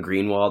Glenn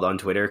Greenwald on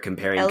Twitter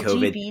comparing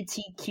COVID?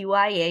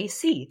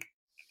 LGBTQIAC.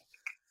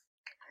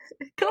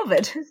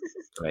 COVID.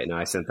 Wait, no,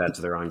 I sent that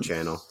to the wrong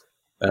channel.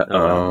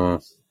 Uh-oh.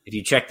 If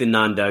you check the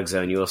non-Doug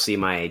zone, you will see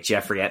my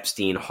Jeffrey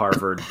Epstein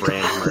Harvard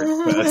brand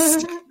merch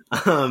post.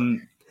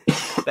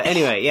 But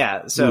anyway,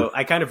 yeah, so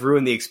I kind of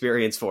ruined the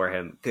experience for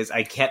him because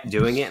I kept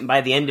doing it, and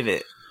by the end of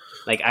it,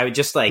 like, I would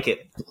just,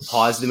 like,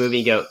 pause the movie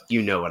and go,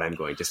 you know what I'm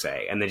going to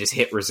say, and then just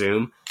hit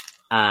resume.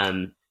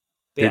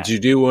 Did you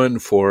do one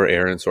for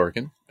Aaron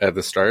Sorkin at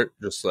the start?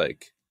 Just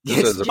like...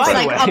 Just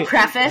like a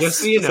preface? Just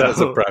so you know. As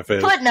a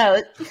preface.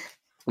 Footnote.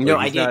 No,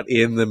 he's not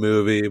in the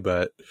movie,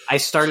 but... I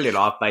started it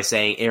off by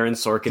saying Aaron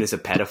Sorkin is a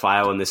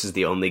pedophile and this is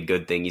the only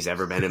good thing he's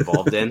ever been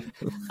involved in.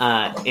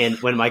 And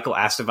when Michael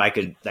asked if I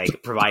could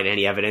like provide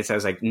any evidence, I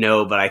was like,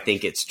 no, but I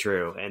think it's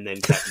true, and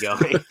then kept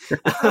going.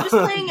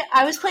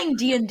 I was playing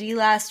D&D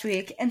last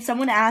week, and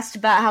someone asked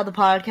about how the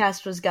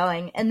podcast was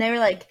going, and they were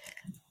like,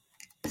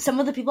 some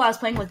of the people I was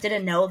playing with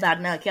didn't know about it,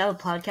 and they're like, yeah, the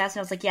podcast, and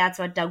I was like, yeah, it's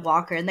about Doug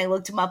Walker, and they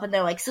looked him up, and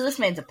they're like, so this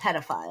man's a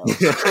pedophile.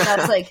 And I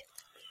was like,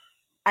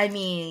 I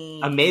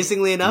mean,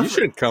 amazingly enough, you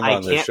should come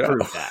on the show.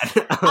 Prove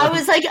that. I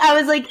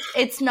was like,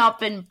 it's not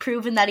been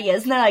proven that he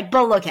is, and they're like,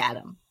 but look at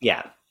him.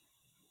 Yeah,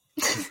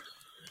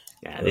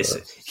 yeah, this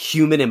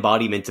human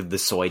embodiment of the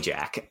soy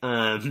jack.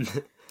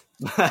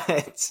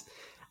 But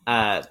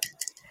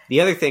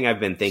the other thing I've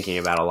been thinking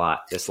about a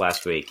lot this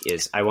last week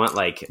is I want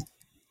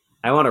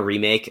a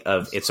remake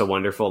of It's a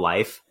Wonderful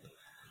Life,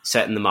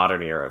 set in the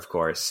modern era, of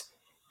course.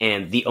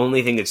 And the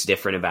only thing that's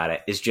different about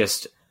it is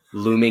just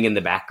looming in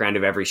the background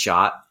of every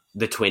shot.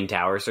 The Twin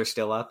Towers are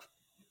still up.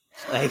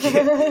 Like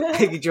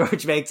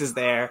George Banks is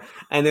there,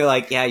 and they're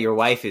like, yeah, your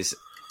wife is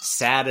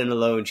sad and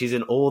alone. She's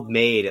an old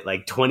maid at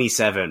like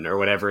 27 or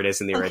whatever it is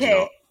in the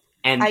original.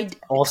 And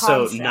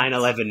also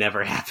 9/11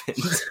 never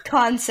happened.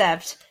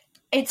 Concept.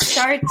 It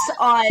starts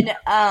on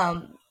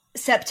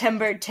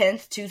September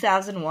 10th,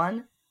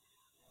 2001.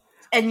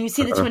 And you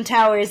see the Twin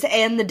Towers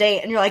and the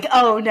date, and you're like,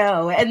 oh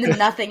no, and then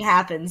nothing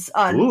happens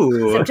on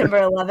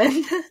September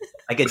 11th.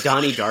 Like a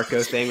Donnie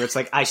Darko thing where it's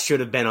like, I should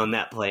have been on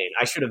that plane.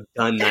 I should have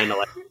done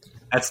 9/11.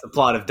 That's the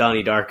plot of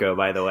Donnie Darko,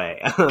 by the way.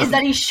 Is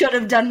that he should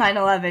have done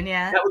 9/11,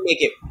 yeah.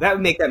 That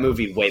would make that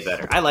movie way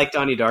better. I like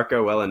Donnie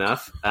Darko well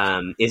enough.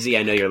 Izzy,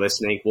 I know you're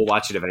listening. We'll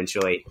watch it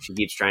eventually. She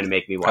keeps trying to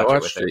make me watch it with her. I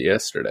watched it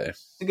yesterday.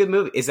 It's a good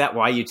movie. Is that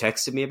why you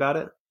texted me about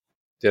it?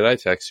 Did I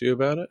text you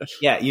about it?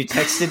 Yeah, you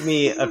texted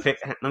me a pic.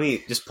 Let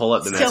me just pull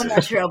up the message. So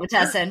much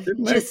Robitussin.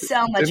 Just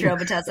so much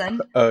Robitussin.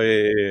 Oh,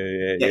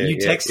 yeah. You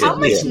texted How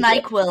me. much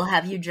NyQuil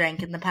have you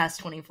drank in the past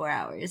 24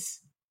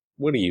 hours?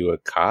 What are you, a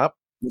cop?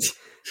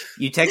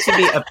 You texted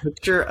me a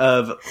picture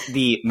of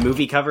the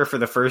movie cover for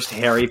the first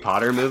Harry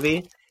Potter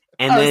movie,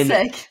 and then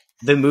sick.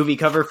 The movie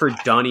cover for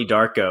Donnie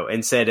Darko,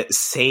 and said,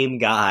 same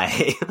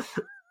guy.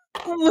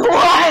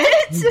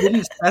 What? You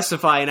didn't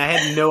specify, and I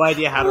had no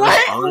idea how to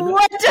respond.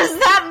 What does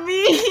that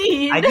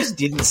mean? I just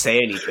didn't say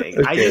anything.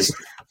 Okay.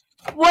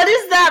 What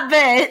is that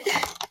bit?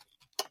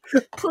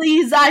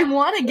 Please, I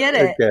want to get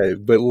it. Okay,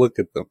 but look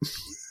at them.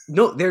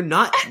 No, they're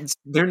not.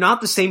 They're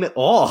not the same at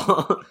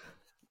all.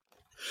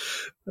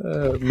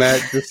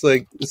 Matt, just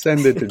like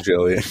send it to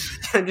Jillian.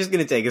 I'm just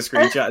gonna take a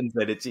screenshot and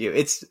send it to you.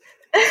 It's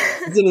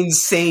an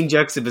insane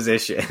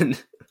juxtapeposition.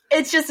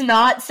 It's just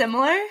not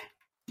similar.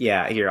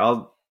 Yeah, here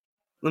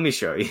let me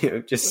show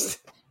you. Just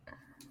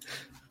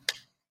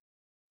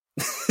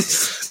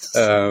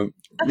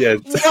yeah.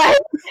 What?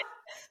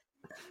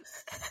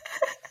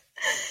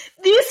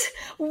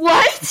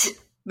 What?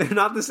 They're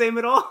not the same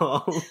at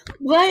all.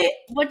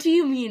 What do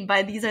you mean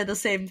by these are the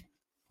same?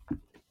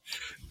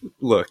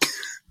 Look.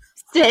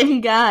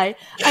 Same guy.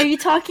 Are you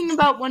talking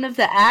about one of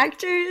the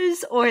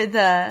actors or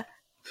the...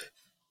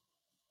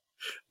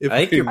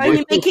 Are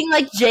you making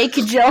like Jake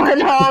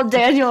Gyllenhaal,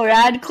 Daniel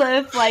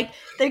Radcliffe? Like,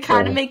 they're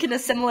kind of making a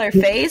similar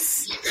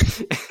face?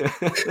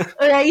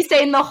 Or are you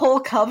saying the whole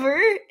cover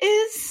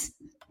is?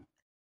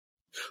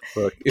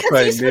 Look, if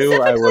I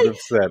knew, I would have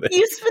said it.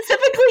 You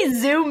specifically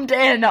zoomed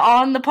in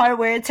on the part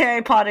where it's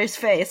Harry Potter's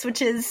face,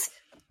 which is...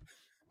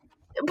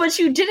 But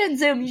you didn't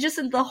zoom, you just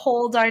did the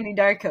whole Donnie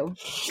Darko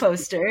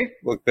poster.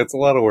 Look, that's a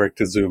lot of work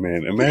to zoom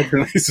in.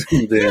 Imagine I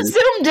zoomed in. You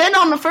zoomed in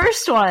on the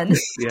first one.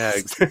 Yeah,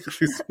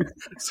 exactly.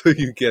 So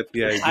you get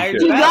the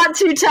idea. You got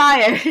too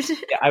tired.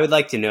 Yeah, I would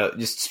like to know,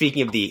 just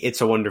speaking of the It's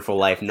a Wonderful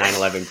Life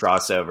 9/11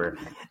 crossover.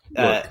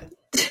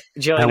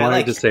 Joey, I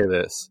wanted to say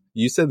this.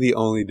 You said the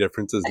only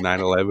difference is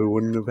 9/11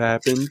 wouldn't have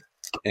happened,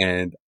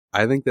 and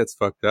I think that's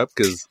fucked up,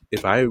 because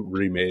if I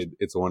remade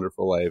It's a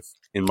Wonderful Life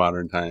in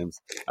modern times,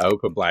 I would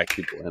put black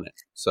people in it.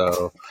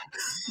 So,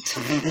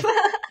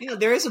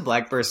 there is a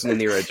black person in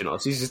the original.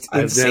 She's just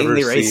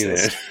insanely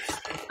racist.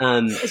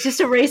 It's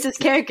just a racist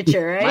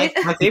caricature, right?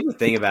 My favorite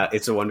thing about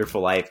It's a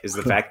Wonderful Life is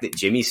the fact that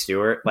Jimmy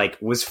Stewart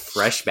was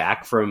fresh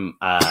back from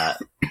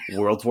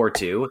World War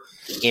II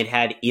and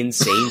had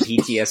insane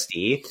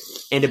PTSD,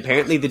 and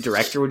apparently the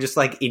director would just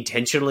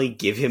intentionally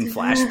give him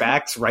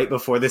flashbacks right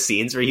before the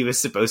scenes where he was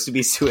supposed to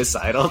be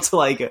suicidal to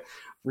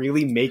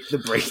really make the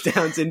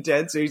breakdowns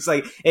intense. So he's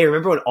like, hey,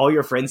 remember when all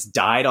your friends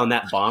died on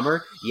that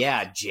bomber?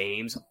 Yeah,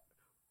 James.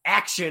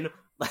 Action.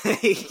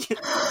 Like,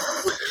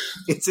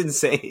 it's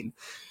insane.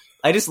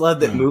 I just love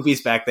that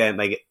movies back then,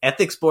 like,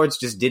 ethics boards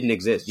just didn't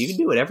exist. You could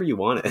do whatever you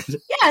wanted.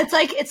 Yeah,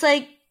 it's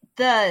like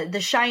the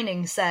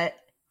Shining set.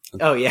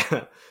 Oh, yeah.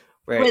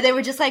 Right. Where they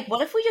were just like,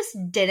 what if we just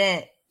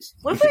didn't?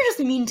 What if we were just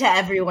mean to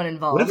everyone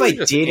involved? What if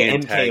I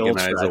did MK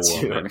Ultra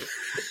too?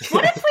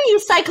 What if we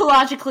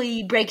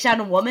psychologically break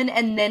down a woman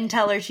and then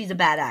tell her she's a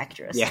bad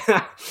actress?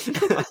 Yeah.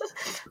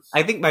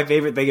 I think my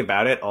favorite thing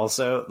about it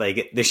also,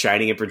 like The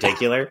Shining in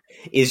particular,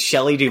 is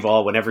Shelley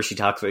Duvall, whenever she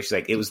talks about it, she's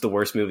like, it was the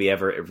worst movie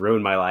ever, it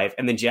ruined my life.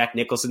 And then Jack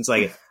Nicholson's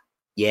like,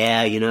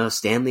 yeah, you know,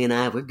 Stanley and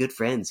I, we're good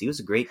friends. He was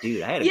a great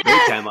dude. I had a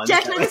great time on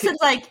Jack Nicholson's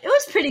like, it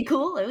was pretty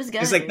cool. It was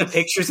good. It's like the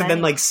pictures of them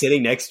like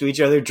sitting next to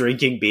each other,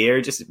 drinking beer,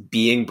 just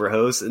being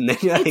bros. And then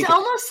like, it's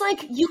almost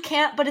like you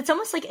can't, but it's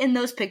almost like in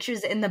those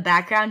pictures in the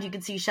background, you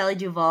can see Shelley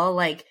Duvall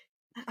like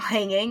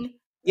hanging.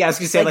 Yeah, I was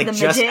gonna say like the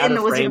just midget out in of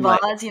the Wizard frame. of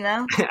Oz, you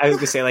know? I was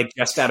gonna say like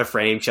just out of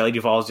frame. Shelley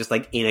Duvall is just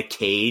like in a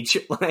cage.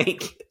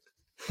 Like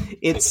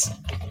it's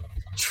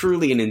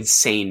truly an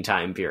insane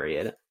time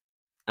period.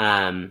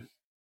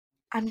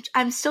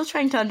 I'm still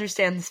trying to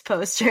understand this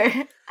poster.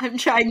 I'm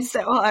trying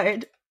so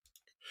hard.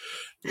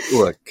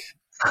 Look,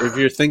 if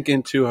you're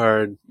thinking too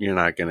hard, you're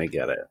not going to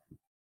get it.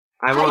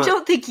 I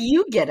don't think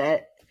you get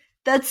it.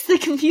 That's the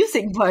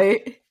confusing part.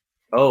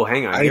 Oh,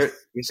 hang on.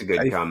 Here's a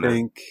good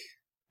comment.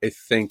 I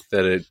think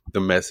that the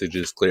message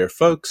is clear.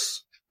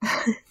 Folks,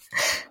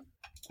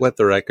 let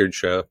the record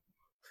show.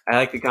 I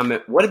like the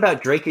comment, what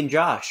about Drake and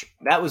Josh?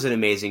 That was an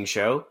amazing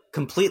show.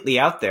 Completely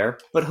out there,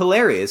 but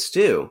hilarious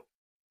too.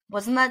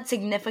 Wasn't that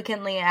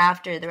significantly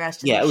after the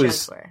rest of the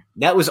shows were?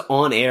 That was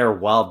on air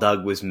while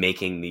Doug was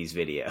making these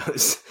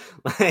videos.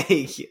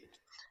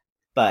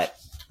 But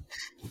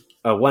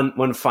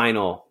one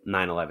final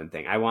 9/11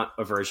 thing. I want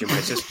a version where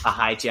it's just a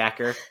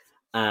hijacker,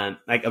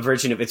 like a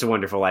version of It's a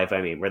Wonderful Life.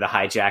 I mean, where the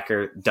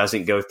hijacker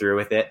doesn't go through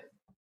with it,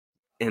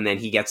 and then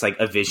he gets like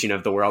a vision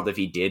of the world if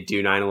he did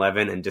do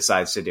 9/11 and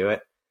decides to do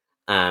it.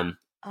 I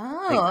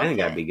think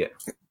that'd be good.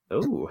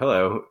 Oh,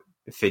 hello,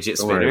 fidget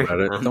spinner.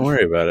 Don't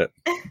worry about it.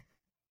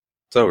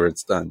 It's over.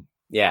 It's done.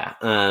 Yeah.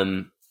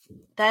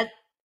 That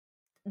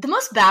the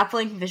most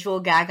baffling visual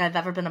gag I've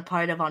ever been a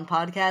part of on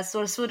podcasts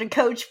was when a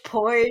coach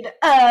poured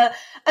a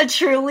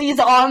Truly's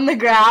on the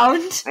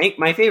ground. I think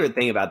my favorite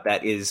thing about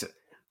that is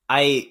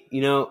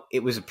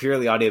it was a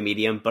purely audio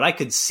medium, but I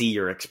could see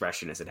your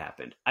expression as it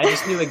happened. I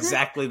just knew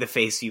exactly the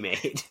face you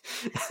made.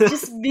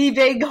 Just me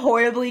being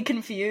horribly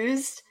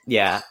confused.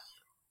 Yeah.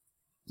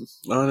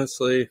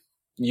 Honestly,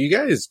 you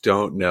guys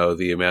don't know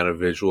the amount of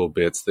visual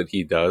bits that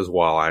he does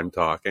while I'm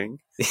talking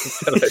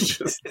that I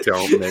just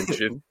don't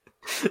mention.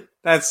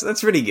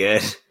 That's pretty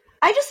good.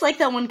 I just like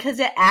that one because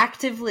it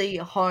actively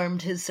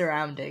harmed his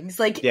surroundings.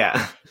 Like,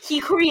 yeah, he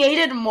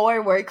created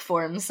more work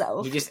for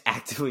himself. He just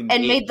actively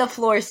made the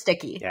floor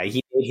sticky. Yeah,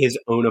 he made his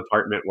own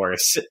apartment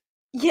worse.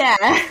 Yeah.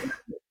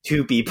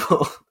 2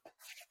 people.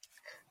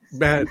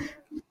 Matt,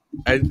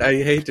 I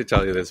hate to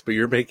tell you this, but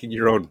you're making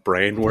your own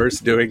brain worse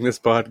doing this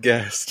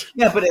podcast.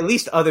 Yeah, but at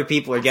least other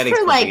people are getting for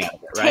something like out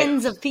of it, right?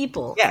 tens of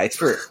people. Yeah, it's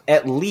for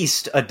at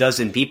least a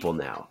dozen people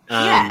now.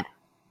 Yeah.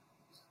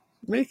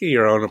 Making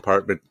your own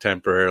apartment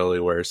temporarily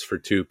worse for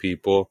 2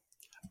 people,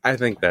 I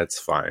think that's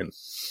fine.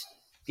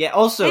 Yeah.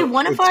 Also, hey,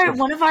 one of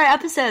our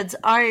episodes,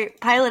 our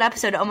pilot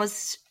episode,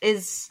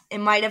 it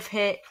might have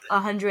hit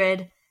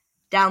 100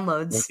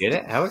 downloads. Did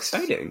it? How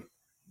exciting!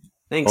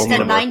 Thanks. It's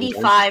at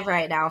 95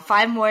 right now.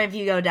 5 more of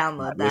you go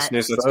download that.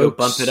 Listeners, let's go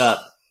bump it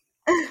up.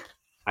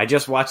 I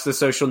just watched The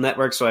Social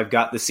Network, so I've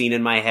got the scene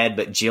in my head,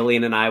 but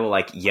Jillian and I will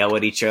like yell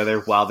at each other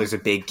while there's a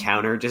big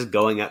counter just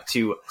going up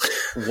to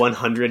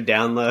 100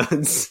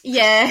 downloads.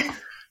 Yeah.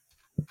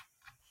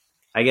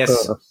 I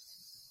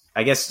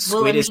guess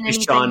Squid is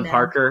Sean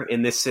Parker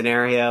in this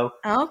scenario.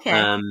 Oh,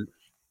 okay.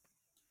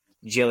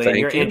 Jillian,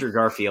 you're Andrew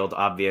Garfield,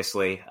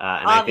 obviously.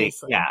 And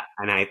obviously.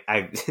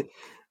 I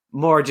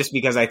more just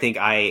because I think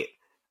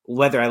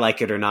whether I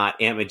like it or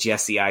not, am a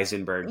Jesse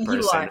Eisenberg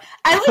person. You are.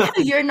 I like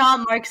how you're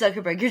not Mark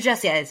Zuckerberg. You're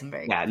Jesse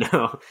Eisenberg. Yeah,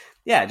 no.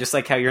 Yeah, just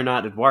like how you're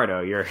not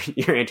Eduardo. You're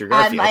Andrew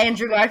Garfield. I'm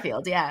Andrew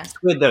Garfield, yeah.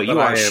 Good, though. You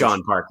are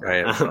Sean Parker. I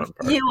am Sean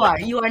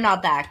Parker. You are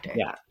not the actor.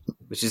 Yeah.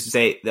 Which is to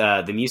say,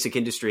 the music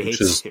industry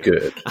hates you. Which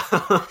is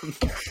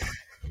good.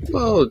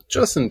 Well,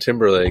 Justin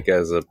Timberlake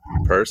as a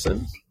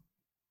person,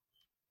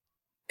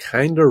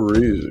 kind of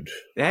rude.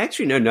 I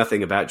actually know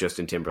nothing about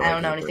Justin Timberlake. I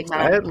don't know anything about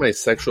him. I had my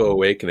sexual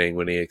awakening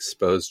when he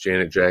exposed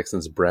Janet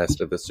Jackson's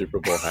breast at the Super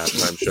Bowl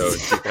halftime show in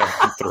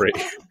 2003.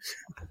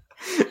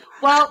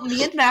 Well,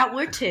 me and Matt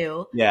were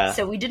too. Yeah.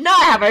 So we did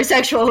not have our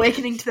sexual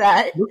awakening to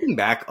that. Looking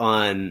back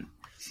on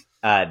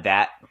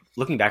that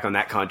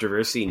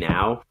controversy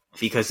now,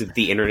 because of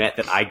the internet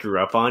that I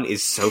grew up on,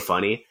 is so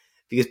funny.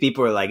 Because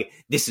people are like,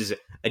 this is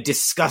a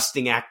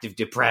disgusting act of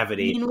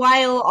depravity.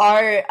 Meanwhile,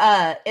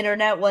 our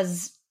internet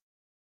was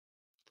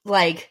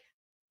like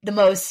the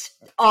most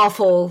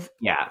awful,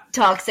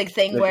 toxic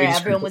thing where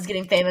everyone was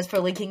getting famous for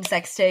leaking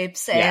sex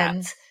tapes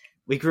and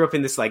we grew up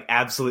in this like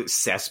absolute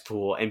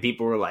cesspool, and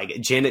people were like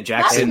Janet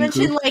Jackson. Not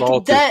to mention,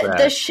 like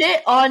the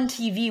shit on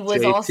TV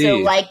was JT. Also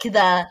like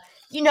the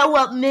you know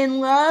what men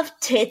love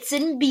tits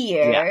and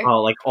beer. Yeah,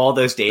 like all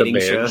those dating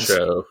shows.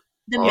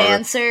 The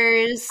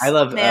Mansers. I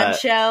love Man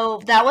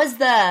Show. That was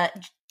the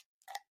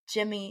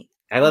Jimmy.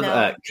 I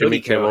love Jimmy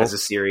Kimmel as a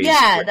series.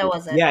 Yeah, that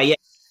was it. Yeah.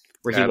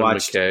 Where he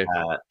watched where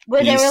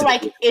they were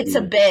like, it's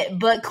a bit,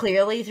 but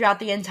clearly throughout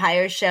the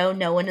entire show,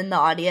 no one in the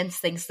audience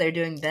thinks they're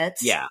doing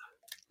bits. Yeah.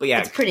 But yeah,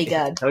 it's pretty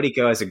good. Cody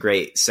Ko has a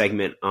great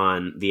segment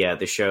on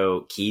the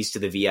show Keys to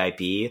the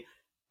VIP.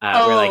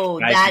 Where,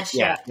 like, guys, that show.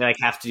 Yeah, they like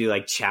have to do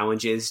like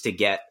challenges to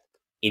get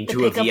into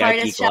the a VIP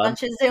artist club.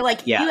 Challenges. They're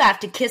like, you have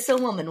to kiss a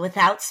woman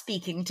without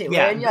speaking to her,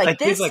 and you're like,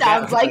 this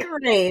sounds like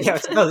rape. Yeah,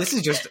 no, this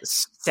is just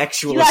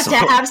sexual. You have to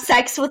have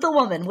sex with a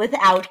woman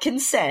without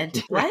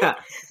consent. What?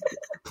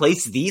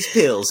 Place these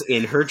pills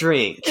in her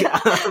drink.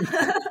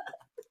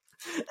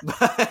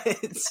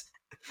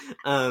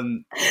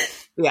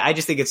 Yeah, I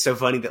just think it's so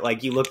funny that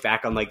like you look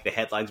back on like the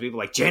headlines, people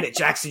like Janet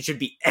Jackson should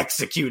be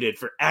executed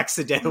for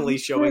accidentally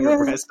showing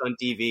her breast on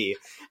TV,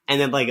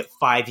 and then like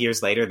 5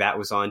 years later that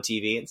was on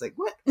TV. It's like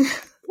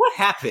what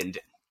happened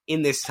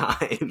in this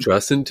time?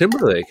 Justin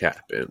Timberlake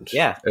happened.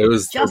 Yeah, it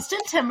was Justin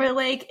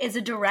Timberlake is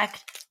a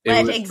direct.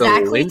 It was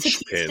exactly the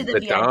linchpin, the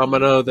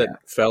domino that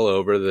fell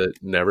over that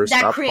never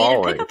stopped falling.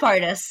 That created pickup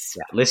artists.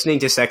 Yeah. Listening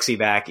to Sexy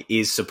Back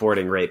is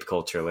supporting rape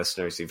culture,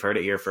 listeners. You've heard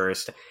it here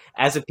first.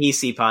 As a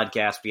PC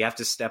podcast, we have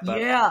to step up.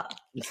 Yeah.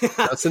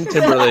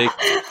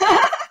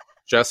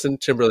 Justin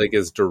Timberlake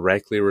is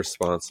directly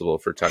responsible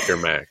for Tucker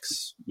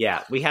Max.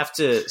 Yeah, we have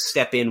to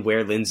step in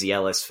where Lindsay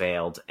Ellis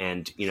failed,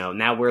 and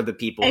now we're the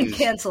people and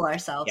cancel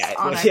ourselves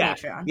on our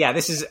Patreon. Yeah,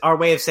 this is our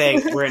way of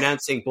saying we're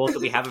announcing both that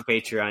we have a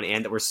Patreon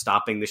and that we're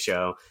stopping the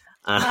show.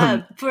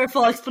 For a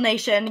full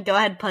explanation, go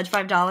ahead, pudge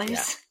 $5.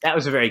 Yeah, that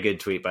was a very good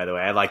tweet, by the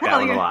way. I like that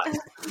one a lot.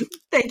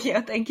 Thank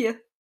you.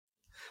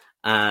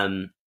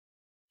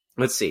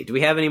 Let's see. Do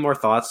we have any more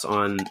thoughts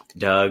on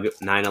Doug,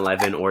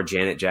 9/11, or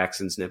Janet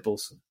Jackson's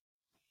nipples?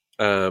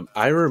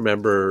 I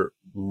remember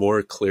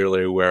more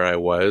clearly where I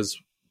was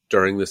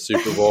during the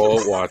Super Bowl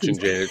watching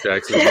Janet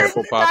Jackson's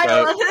nipple pop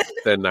out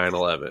than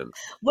 9/11.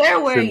 Where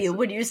were you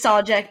when you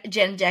saw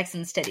Janet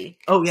Jackson's titty?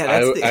 Oh,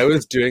 yeah. I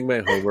was doing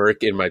my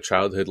homework in my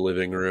childhood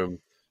living room,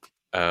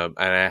 and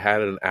I had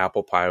an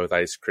apple pie with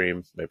ice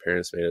cream. My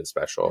parents made it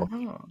special.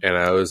 And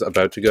I was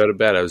about to go to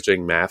bed. I was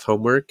doing math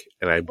homework,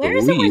 and Where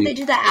is it where they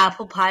do the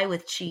apple pie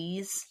with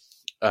cheese?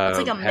 It's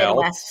like a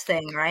Midwest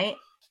thing, right?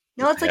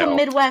 No, it's like a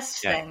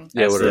Midwest thing.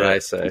 Yeah, what did I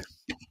say?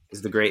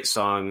 As the great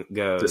song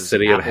goes, the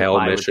city of Hell,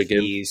 Michigan.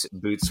 Keys,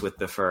 boots with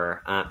the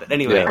fur. But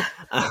anyway.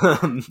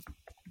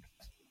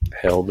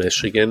 Hell,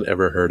 Michigan.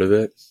 Ever heard of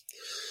it?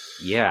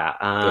 Yeah.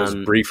 It was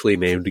briefly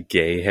named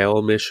Gay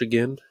Hell,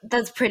 Michigan.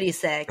 That's pretty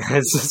sick.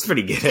 That's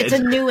pretty good. It's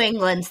a New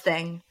England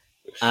thing.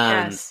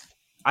 Yes.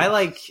 I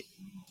like...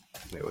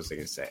 Wait, what was I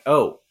going to say?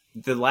 Oh,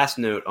 the last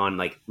note on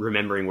like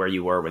remembering where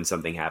you were when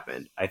something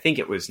happened. I think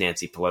it was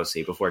Nancy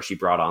Pelosi before she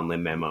brought on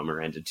Lin-Manuel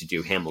Miranda to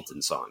do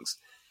Hamilton songs.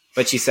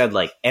 But she said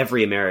like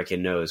every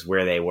American knows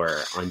where they were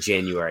on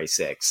January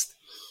 6th.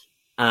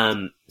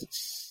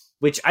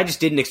 Which I just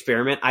did an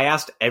experiment. I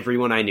asked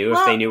everyone I knew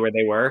if they knew where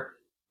they were.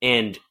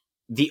 And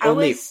we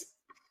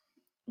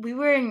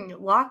were in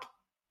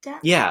lockdown?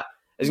 Yeah. I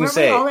was going to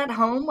say. We all at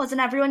home? Wasn't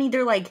everyone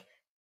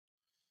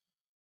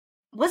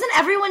Wasn't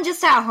everyone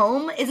just at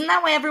home? Isn't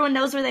that why everyone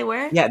knows where they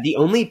were? Yeah, the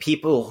only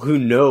people who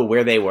know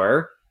where they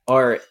were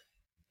are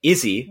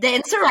Izzy. The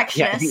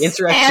insurrectionists. Yeah, the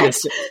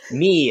insurrectionists.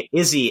 Me,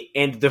 Izzy,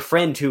 and the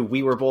friend who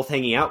we were both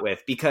hanging out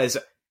with. Because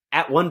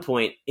at one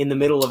point, in the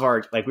middle of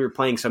our, we were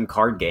playing some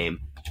card game,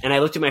 and I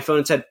looked at my phone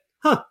and said,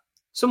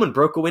 someone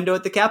broke a window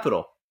at the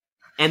Capitol.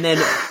 And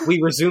then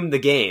we resumed the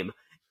game,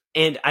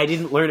 and I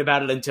didn't learn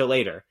about it until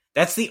later.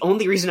 That's the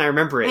only reason I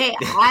remember it. Hey,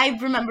 I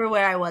remember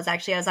where I was,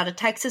 actually. I was at a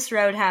Texas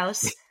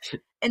Roadhouse,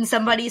 and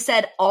somebody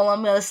said, all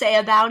I'm going to say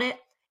about it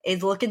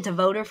is look into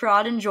voter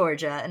fraud in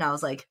Georgia. And I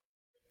was like,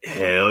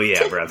 hell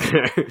yeah,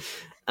 brother.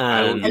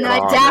 And then I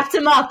dapped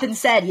him up and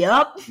said,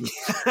 yup.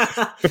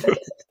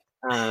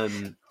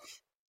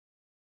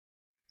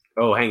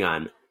 Oh, hang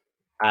on.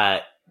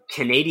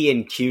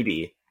 Canadian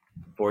Cutie,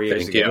 4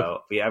 years ago.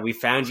 Yeah, we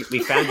found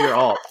your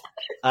alt.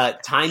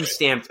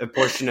 Time-stamped a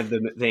portion of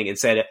the thing and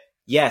said,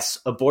 yes,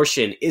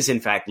 abortion is in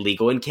fact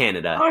legal in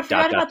Canada.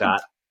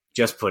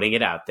 Just putting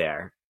it out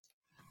there.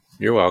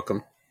 You're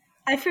welcome.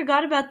 I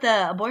forgot about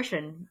the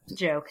abortion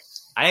joke.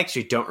 I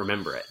actually don't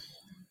remember it.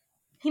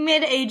 He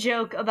made a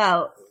joke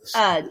about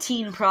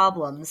teen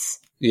problems.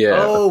 Yeah.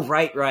 Oh,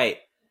 right.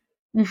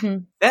 Mm-hmm.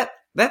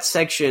 That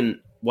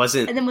section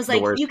wasn't. And then was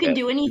like, you can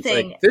do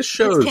anything. This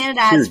show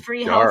Canada has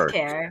free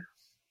healthcare.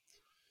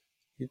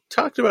 You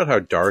talked about how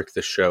dark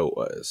the show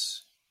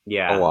was.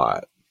 Yeah, a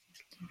lot.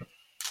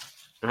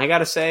 And I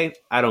gotta say,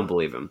 I don't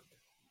believe him.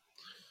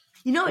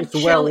 You know what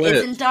show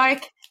isn't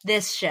dark?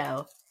 This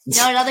show. You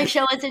know another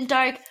show isn't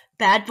dark?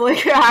 Bad Boy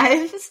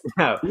Crimes.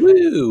 No.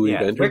 Woo,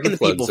 where can the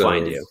people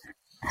find you?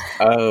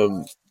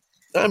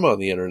 I'm on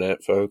the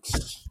internet,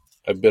 folks.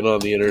 I've been on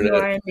the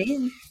internet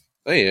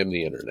I am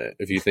the internet.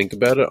 If you think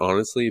about it,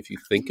 honestly, if you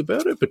think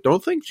about it, but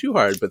don't think too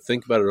hard, but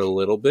think about it a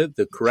little bit,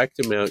 the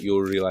correct amount, you'll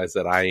realize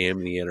that I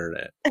am the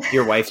internet.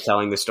 Your wife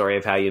telling the story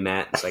of how you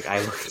met. It's like,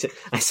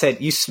 I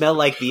said, you smell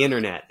like the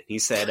internet. He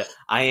said,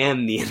 I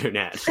am the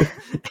internet.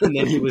 And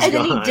then he was gone.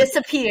 And then he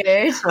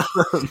disappeared.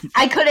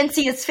 I couldn't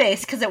see his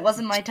face because it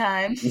wasn't my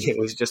time. It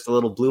was just a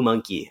little blue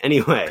monkey.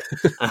 Anyway,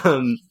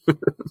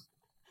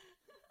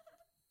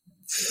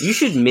 you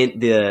should mint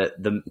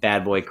the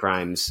Bad Boy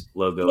Crimes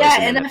logo. Yeah,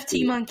 as an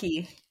NFT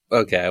monkey.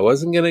 Okay, I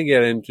wasn't going to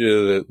get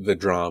into the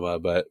drama,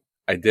 but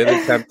I did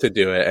attempt to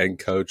do it, and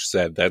Coach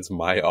said that's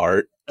my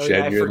art. Oh,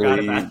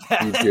 Genuinely, yeah, I forgot about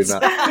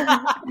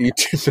that. you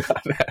do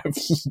not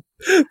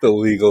have the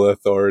legal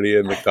authority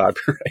and the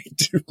copyright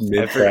to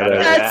mint that.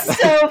 That's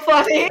so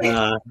funny.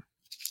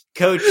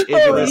 Coach, if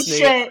you're listening,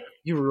 shit.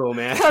 You rule,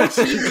 man. Coach,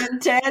 you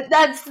mint it.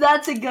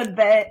 That's a good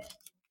bit.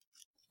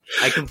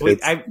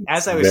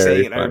 As I was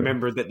saying it, I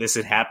remembered that this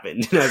had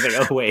happened, and I was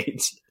like, "Oh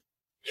wait."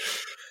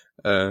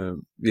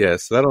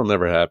 Yes, that'll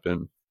never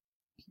happen.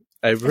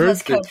 I've heard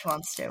unless Coach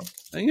wants to.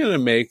 I'm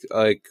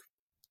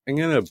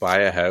gonna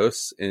buy a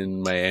house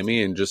in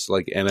Miami and just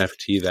like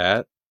NFT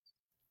that.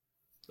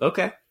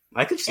 Okay,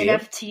 I could see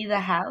NFT the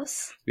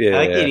house. Yeah, I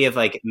like the idea of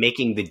like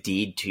making the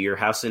deed to your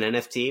house an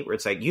NFT, where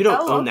it's like you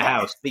don't own the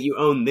house, but you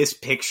own this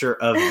picture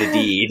of the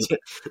deed.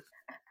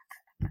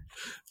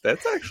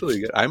 That's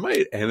actually good. I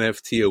might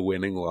NFT a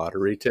winning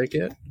lottery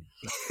ticket.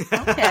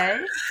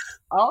 Okay.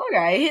 All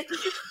right.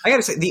 I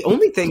gotta say, the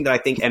only thing that I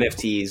think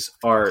NFTs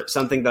are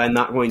something that I'm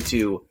not going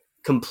to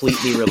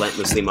completely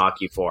relentlessly mock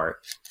you for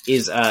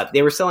is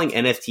they were selling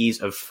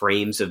NFTs of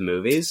frames of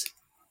movies,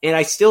 and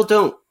I still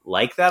don't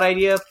like that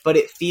idea, but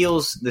it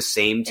feels the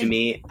same to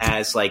me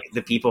as like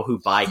the people who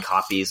buy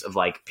copies of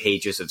like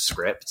pages of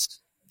scripts.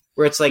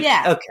 Where it's like,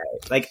 okay,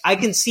 like I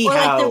can see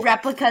how like the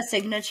replica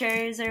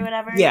signatures or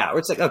whatever. Yeah, where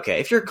it's like,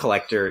 okay, if you're a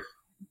collector,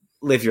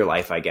 live your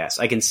life, I guess.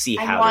 I can see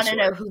how. I want to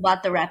know who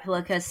bought the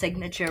replica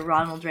signature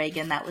Ronald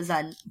Reagan that was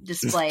on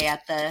display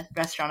at the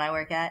restaurant I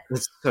work at.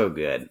 It's so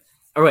good.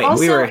 All right,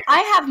 also, I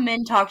have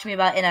men talk to me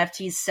about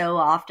NFTs so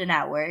often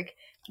at work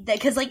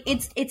because like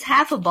it's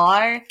half a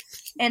bar,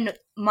 and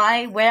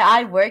where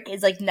I work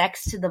is like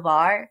next to the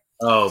bar.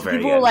 Oh, so very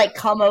people good. will like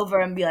come over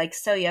and be like,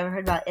 "So you ever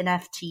heard about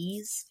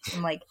NFTs?"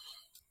 I'm like,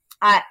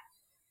 I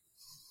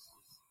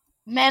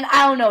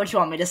don't know what you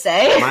want me to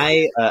say.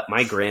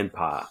 My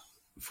grandpa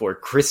for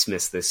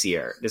Christmas this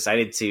year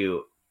decided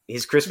to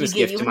his Christmas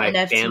gift to my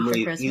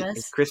family.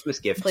 His Christmas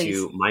gift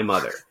to my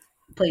mother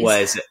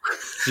was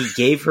he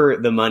gave her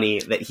the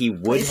money that he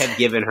would have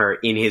given her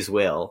in his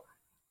will,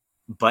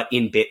 but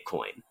in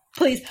Bitcoin.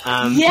 Please,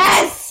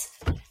 yes.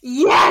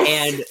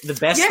 And the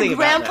best thing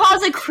about your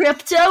grandpa's a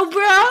crypto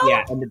bro?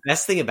 Yeah, and the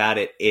best thing about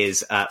it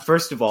is,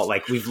 first of all,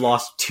 like we've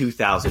lost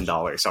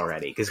 $2,000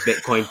 already because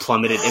Bitcoin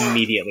plummeted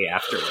immediately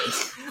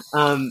afterwards.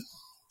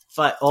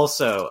 But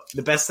also,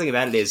 the best thing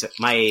about it is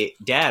my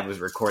dad was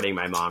recording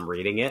my mom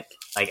reading it,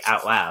 like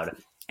out loud,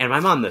 and my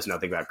mom knows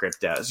nothing about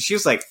crypto. So she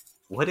was like,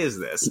 "What is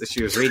this?"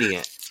 She was reading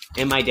it,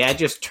 and my dad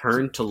just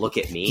turned to look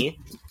at me,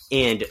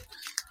 and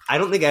I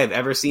don't think I've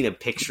ever seen a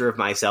picture of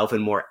myself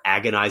in more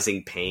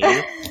agonizing pain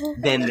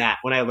than that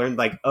when I learned,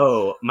 like,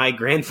 oh, my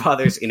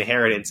grandfather's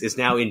inheritance is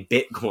now in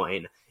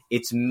Bitcoin.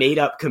 It's made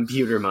up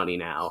computer money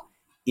now.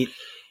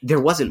 There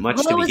wasn't much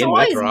to begin with. It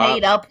was always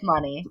made up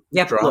money.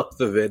 Yeah, drop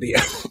the video.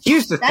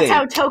 Here's the thing. That's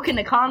how token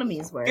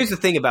economies work. Here's the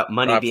thing about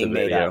money being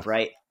made up,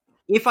 right?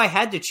 If I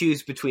had to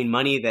choose between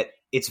money that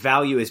its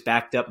value is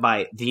backed up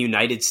by the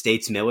United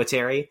States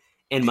military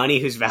and money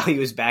whose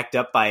value is backed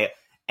up by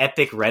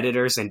epic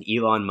Redditors and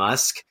Elon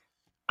Musk,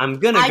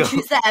 I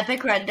choose the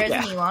epic Redditors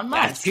and Elon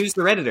Musk. I choose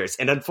the Redditors,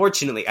 and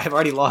unfortunately, I've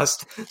already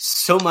lost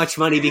so much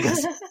money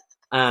because,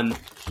 but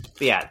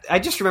yeah, I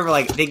just remember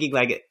like thinking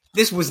like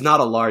this was not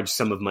a large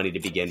sum of money to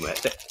begin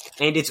with,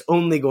 and it's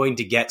only going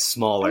to get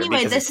smaller.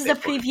 Anyway, this is a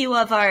preview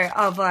of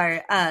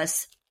our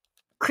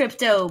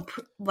crypto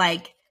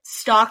like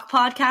stock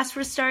podcast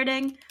we're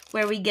starting,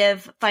 where we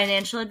give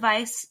financial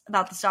advice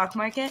about the stock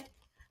market.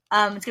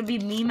 It's going to be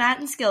me, Matt,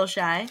 and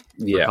Skillshy.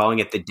 Yeah. We're calling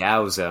it the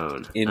Dow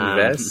Zone.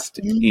 Invest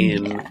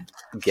in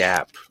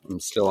Gap. I'm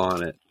still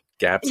on it.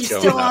 Gap's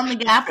going still up. On the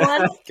Gap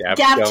one?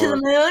 Gap to the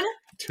moon?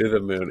 To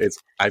the moon.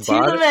 I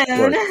bought it.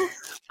 Look,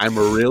 I'm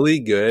really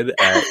good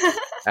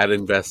at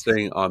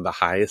investing on the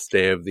highest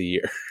day of the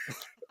year.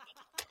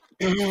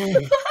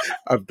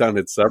 I've done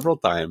it several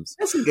times.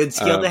 That's a good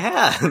skill to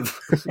have.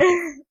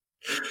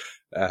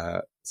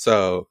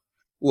 So,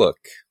 look.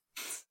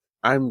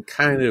 I'm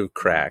kind of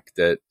cracked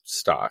at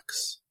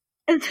stocks.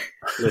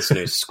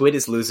 Listeners, Squid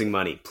is losing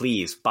money.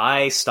 Please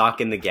buy stock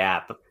in the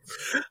Gap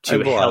to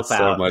I've help lost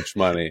out. So much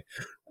money.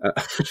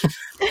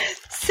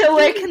 So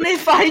where can they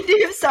find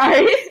you?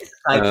 Sorry.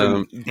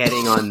 I'm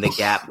betting on the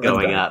Gap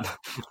going up.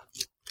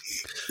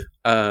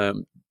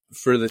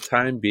 For the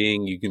time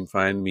being, you can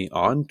find me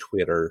on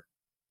Twitter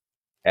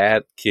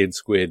at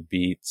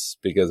KidSquidBeats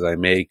because I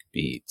make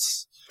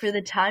beats. For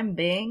the time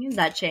being, is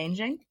that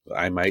changing?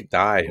 I might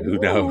die. Who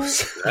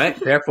knows? Right?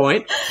 Fair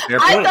point.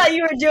 I thought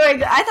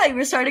you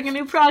were starting a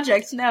new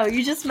project. No,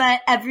 you just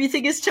meant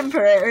everything is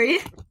temporary.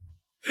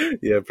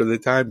 Yeah, for the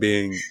time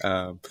being,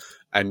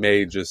 I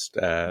may just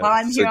while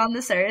I'm here on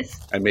this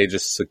earth, I may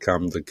just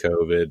succumb to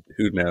COVID.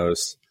 Who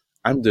knows?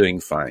 I'm doing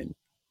fine.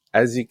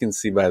 As you can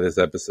see by this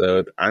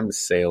episode, I'm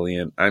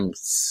salient. I'm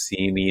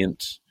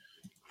sentient.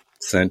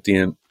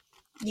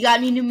 You got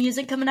any new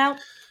music coming out?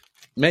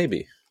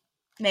 Maybe.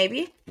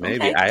 Okay.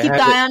 Keep an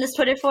eye on his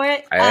Twitter for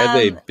it. I have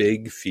a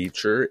big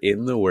feature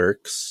in the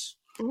works.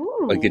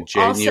 Ooh, like a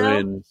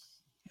genuine.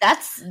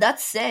 Also,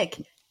 that's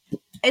sick.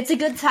 It's a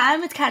good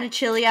time. It's kind of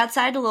chilly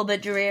outside, a little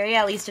bit dreary,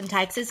 at least in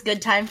Texas.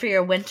 Good time for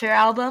your winter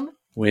album.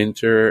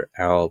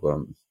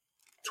 12.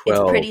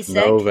 It's pretty sick.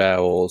 No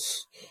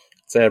vowels.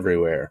 It's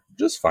everywhere.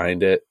 Just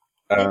find it.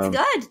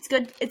 It's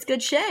good. It's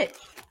good shit.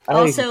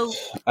 Also,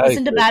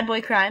 listen to Bad Boy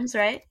Crimes,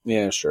 right?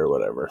 Yeah, sure,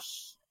 whatever.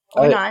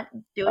 Or not.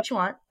 Do what you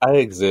want. I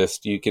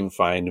exist. You can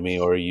find me,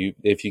 or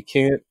if you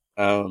can't,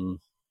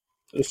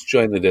 just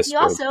join the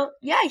Discord.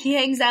 He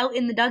hangs out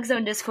in the Doug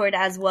Zone Discord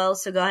as well,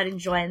 so go ahead and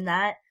join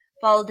that.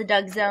 Follow the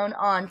Doug Zone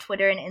on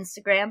Twitter and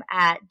Instagram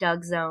at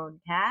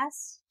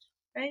DougZoneCast,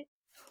 right?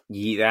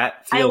 Yeah,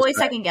 I always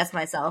second guess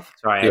myself.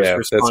 Sorry, I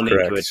was responding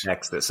to a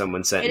text that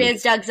someone sent me. It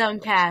is Doug Zone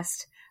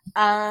Cast.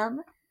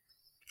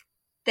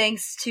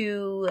 Thanks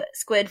to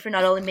Squid for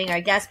not only being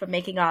our guest, but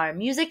making our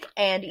music,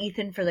 and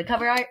Ethan for the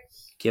cover art.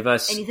 Give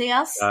us anything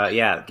else?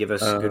 Give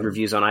us good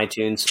reviews on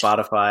iTunes,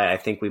 Spotify. I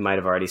think we might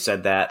have already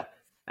said that.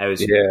 I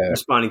was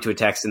responding to a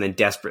text and then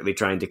desperately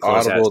trying to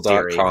close out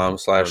Siri.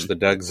 Audible.com/the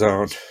Doug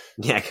Zone.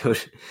 Yeah, go.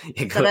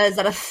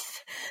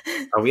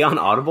 Are we on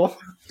Audible?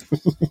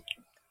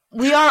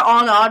 We are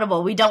on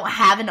Audible. We don't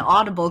have an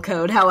Audible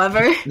code,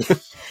 however.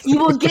 You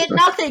will get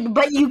nothing,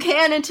 but you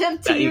can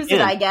attempt to use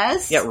it, I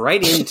guess. Yeah,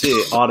 right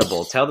into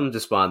Audible. Tell them to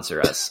sponsor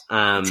us.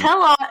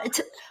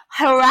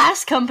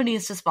 Harass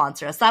companies to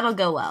sponsor us. That'll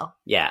go well.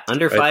 Yeah,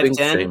 under 5'10". I think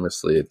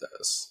famously it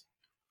does.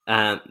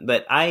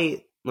 But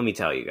let me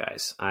tell you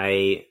guys,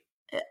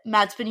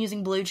 Matt's been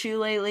using Blue Chew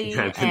lately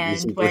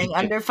and wearing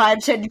under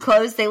 5'10"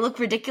 clothes. They look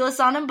ridiculous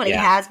on him, but he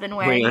has been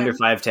wearing under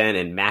 5'10"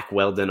 and Mack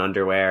Weldon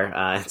underwear.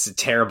 It's a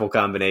terrible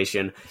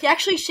combination. He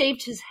actually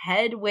shaved his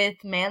head with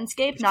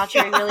Manscaped. Not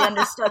sure he really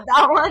understood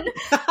that one.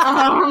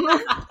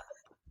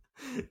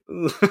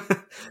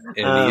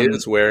 And he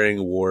is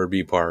wearing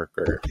Warby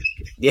Parker.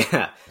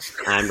 Yeah,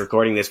 I'm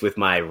recording this with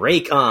my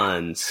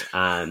Raycons.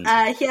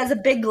 He has a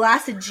big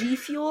glass of G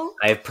Fuel.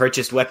 I have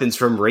purchased weapons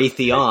from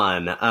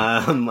Raytheon.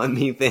 Let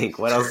me think.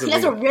 What else? He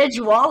has a Ridge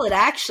wallet,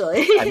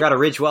 actually. I've got a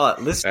Ridge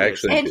wallet. Listen,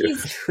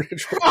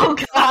 oh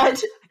god.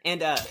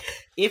 And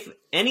if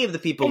any of the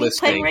people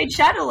listening, playing Raid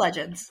Shadow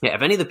Legends. Yeah,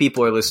 if any of the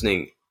people are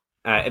listening.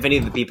 If any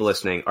of the people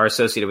listening are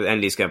associated with any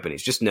of these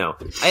companies, just know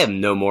I have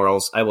no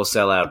morals. I will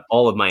sell out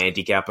all of my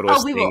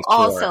anti-capitalist things. We will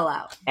all sell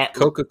out.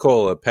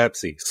 Coca-Cola,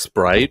 Pepsi,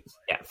 Sprite.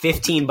 Yeah,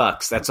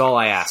 $15. That's all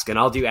I ask, and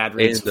I'll do ad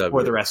reads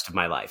for the rest of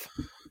my life.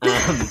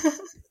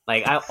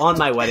 On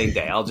my wedding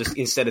day, I'll just,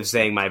 instead of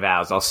saying my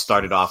vows, I'll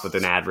start it off with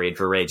an ad read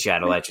for Raid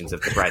Shadow Legends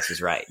if the price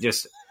is right.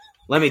 Just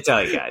let me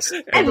tell you guys.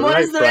 And what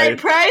is the right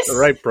price? The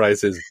right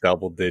price is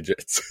double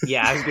digits.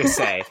 Yeah, I was going to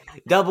say.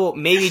 Double,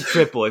 maybe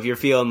triple if you're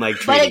feeling like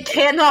treating. But it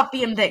cannot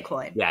be in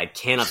Bitcoin. Yeah, it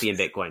cannot be in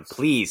Bitcoin.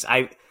 Please.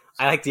 I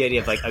like the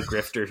idea of a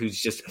grifter who's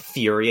just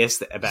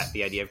furious about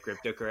the idea of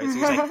cryptocurrency.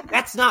 He's like,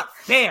 that's not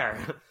fair.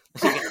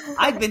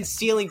 I've been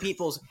stealing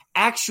people's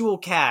actual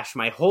cash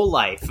my whole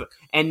life,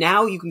 and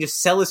now you can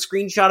just sell a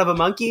screenshot of a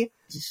monkey?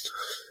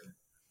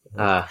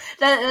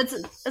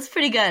 That's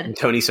pretty good.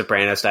 Tony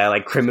Soprano style,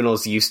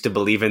 criminals used to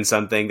believe in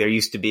something. There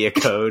used to be a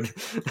code.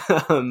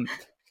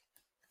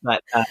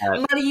 But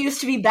money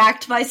used to be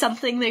backed by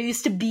something. There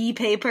used to be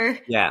paper.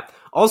 Yeah.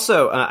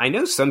 Also, I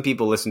know some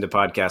people listen to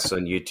podcasts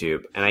on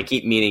YouTube, and I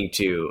keep meaning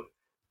to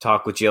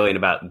talk with Jillian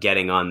about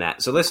getting on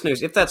that. So,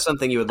 listeners, if that's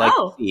something you would like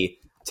to see,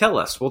 tell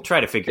us. We'll try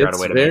to figure out a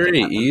way to make it happen.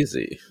 It's very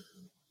easy.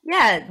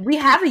 Yeah, we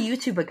have a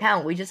YouTube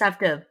account. We just have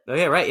to... Oh,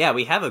 yeah, right. Yeah,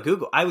 we have a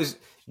Google. I was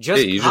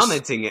just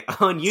commenting it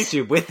on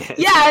YouTube with it.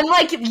 Yeah,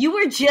 and you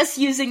were just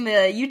using the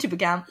YouTube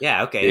account.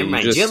 Yeah, okay. Never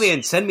mind.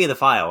 Jillian, send me the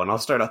file, and I'll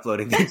start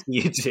uploading this to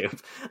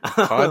YouTube.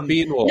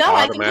 Podbean will automatically do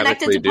I can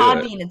connect it to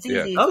Podbean. It's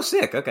easy. Oh,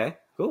 sick. Okay,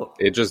 cool.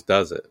 It just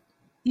does it.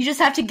 You just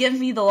have to give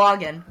me the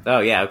login.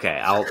 Oh, yeah,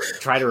 okay. I'll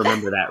try to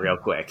remember that real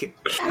quick.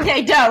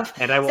 Okay, dope.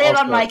 And I will say it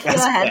on mic. Go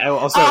ahead. I will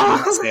also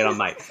say it on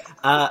mic.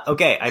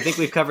 Okay, I think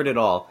we've covered it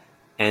all.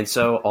 And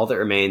so all that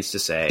remains to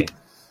say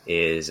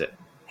is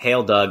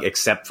hail Doug,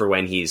 except for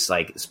when he's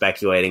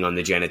speculating on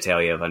the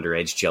genitalia of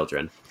underage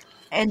children.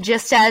 And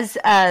just as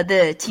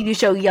the TV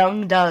show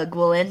Young Doug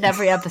will end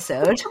every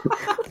episode.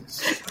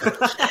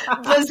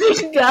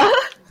 Bazinga!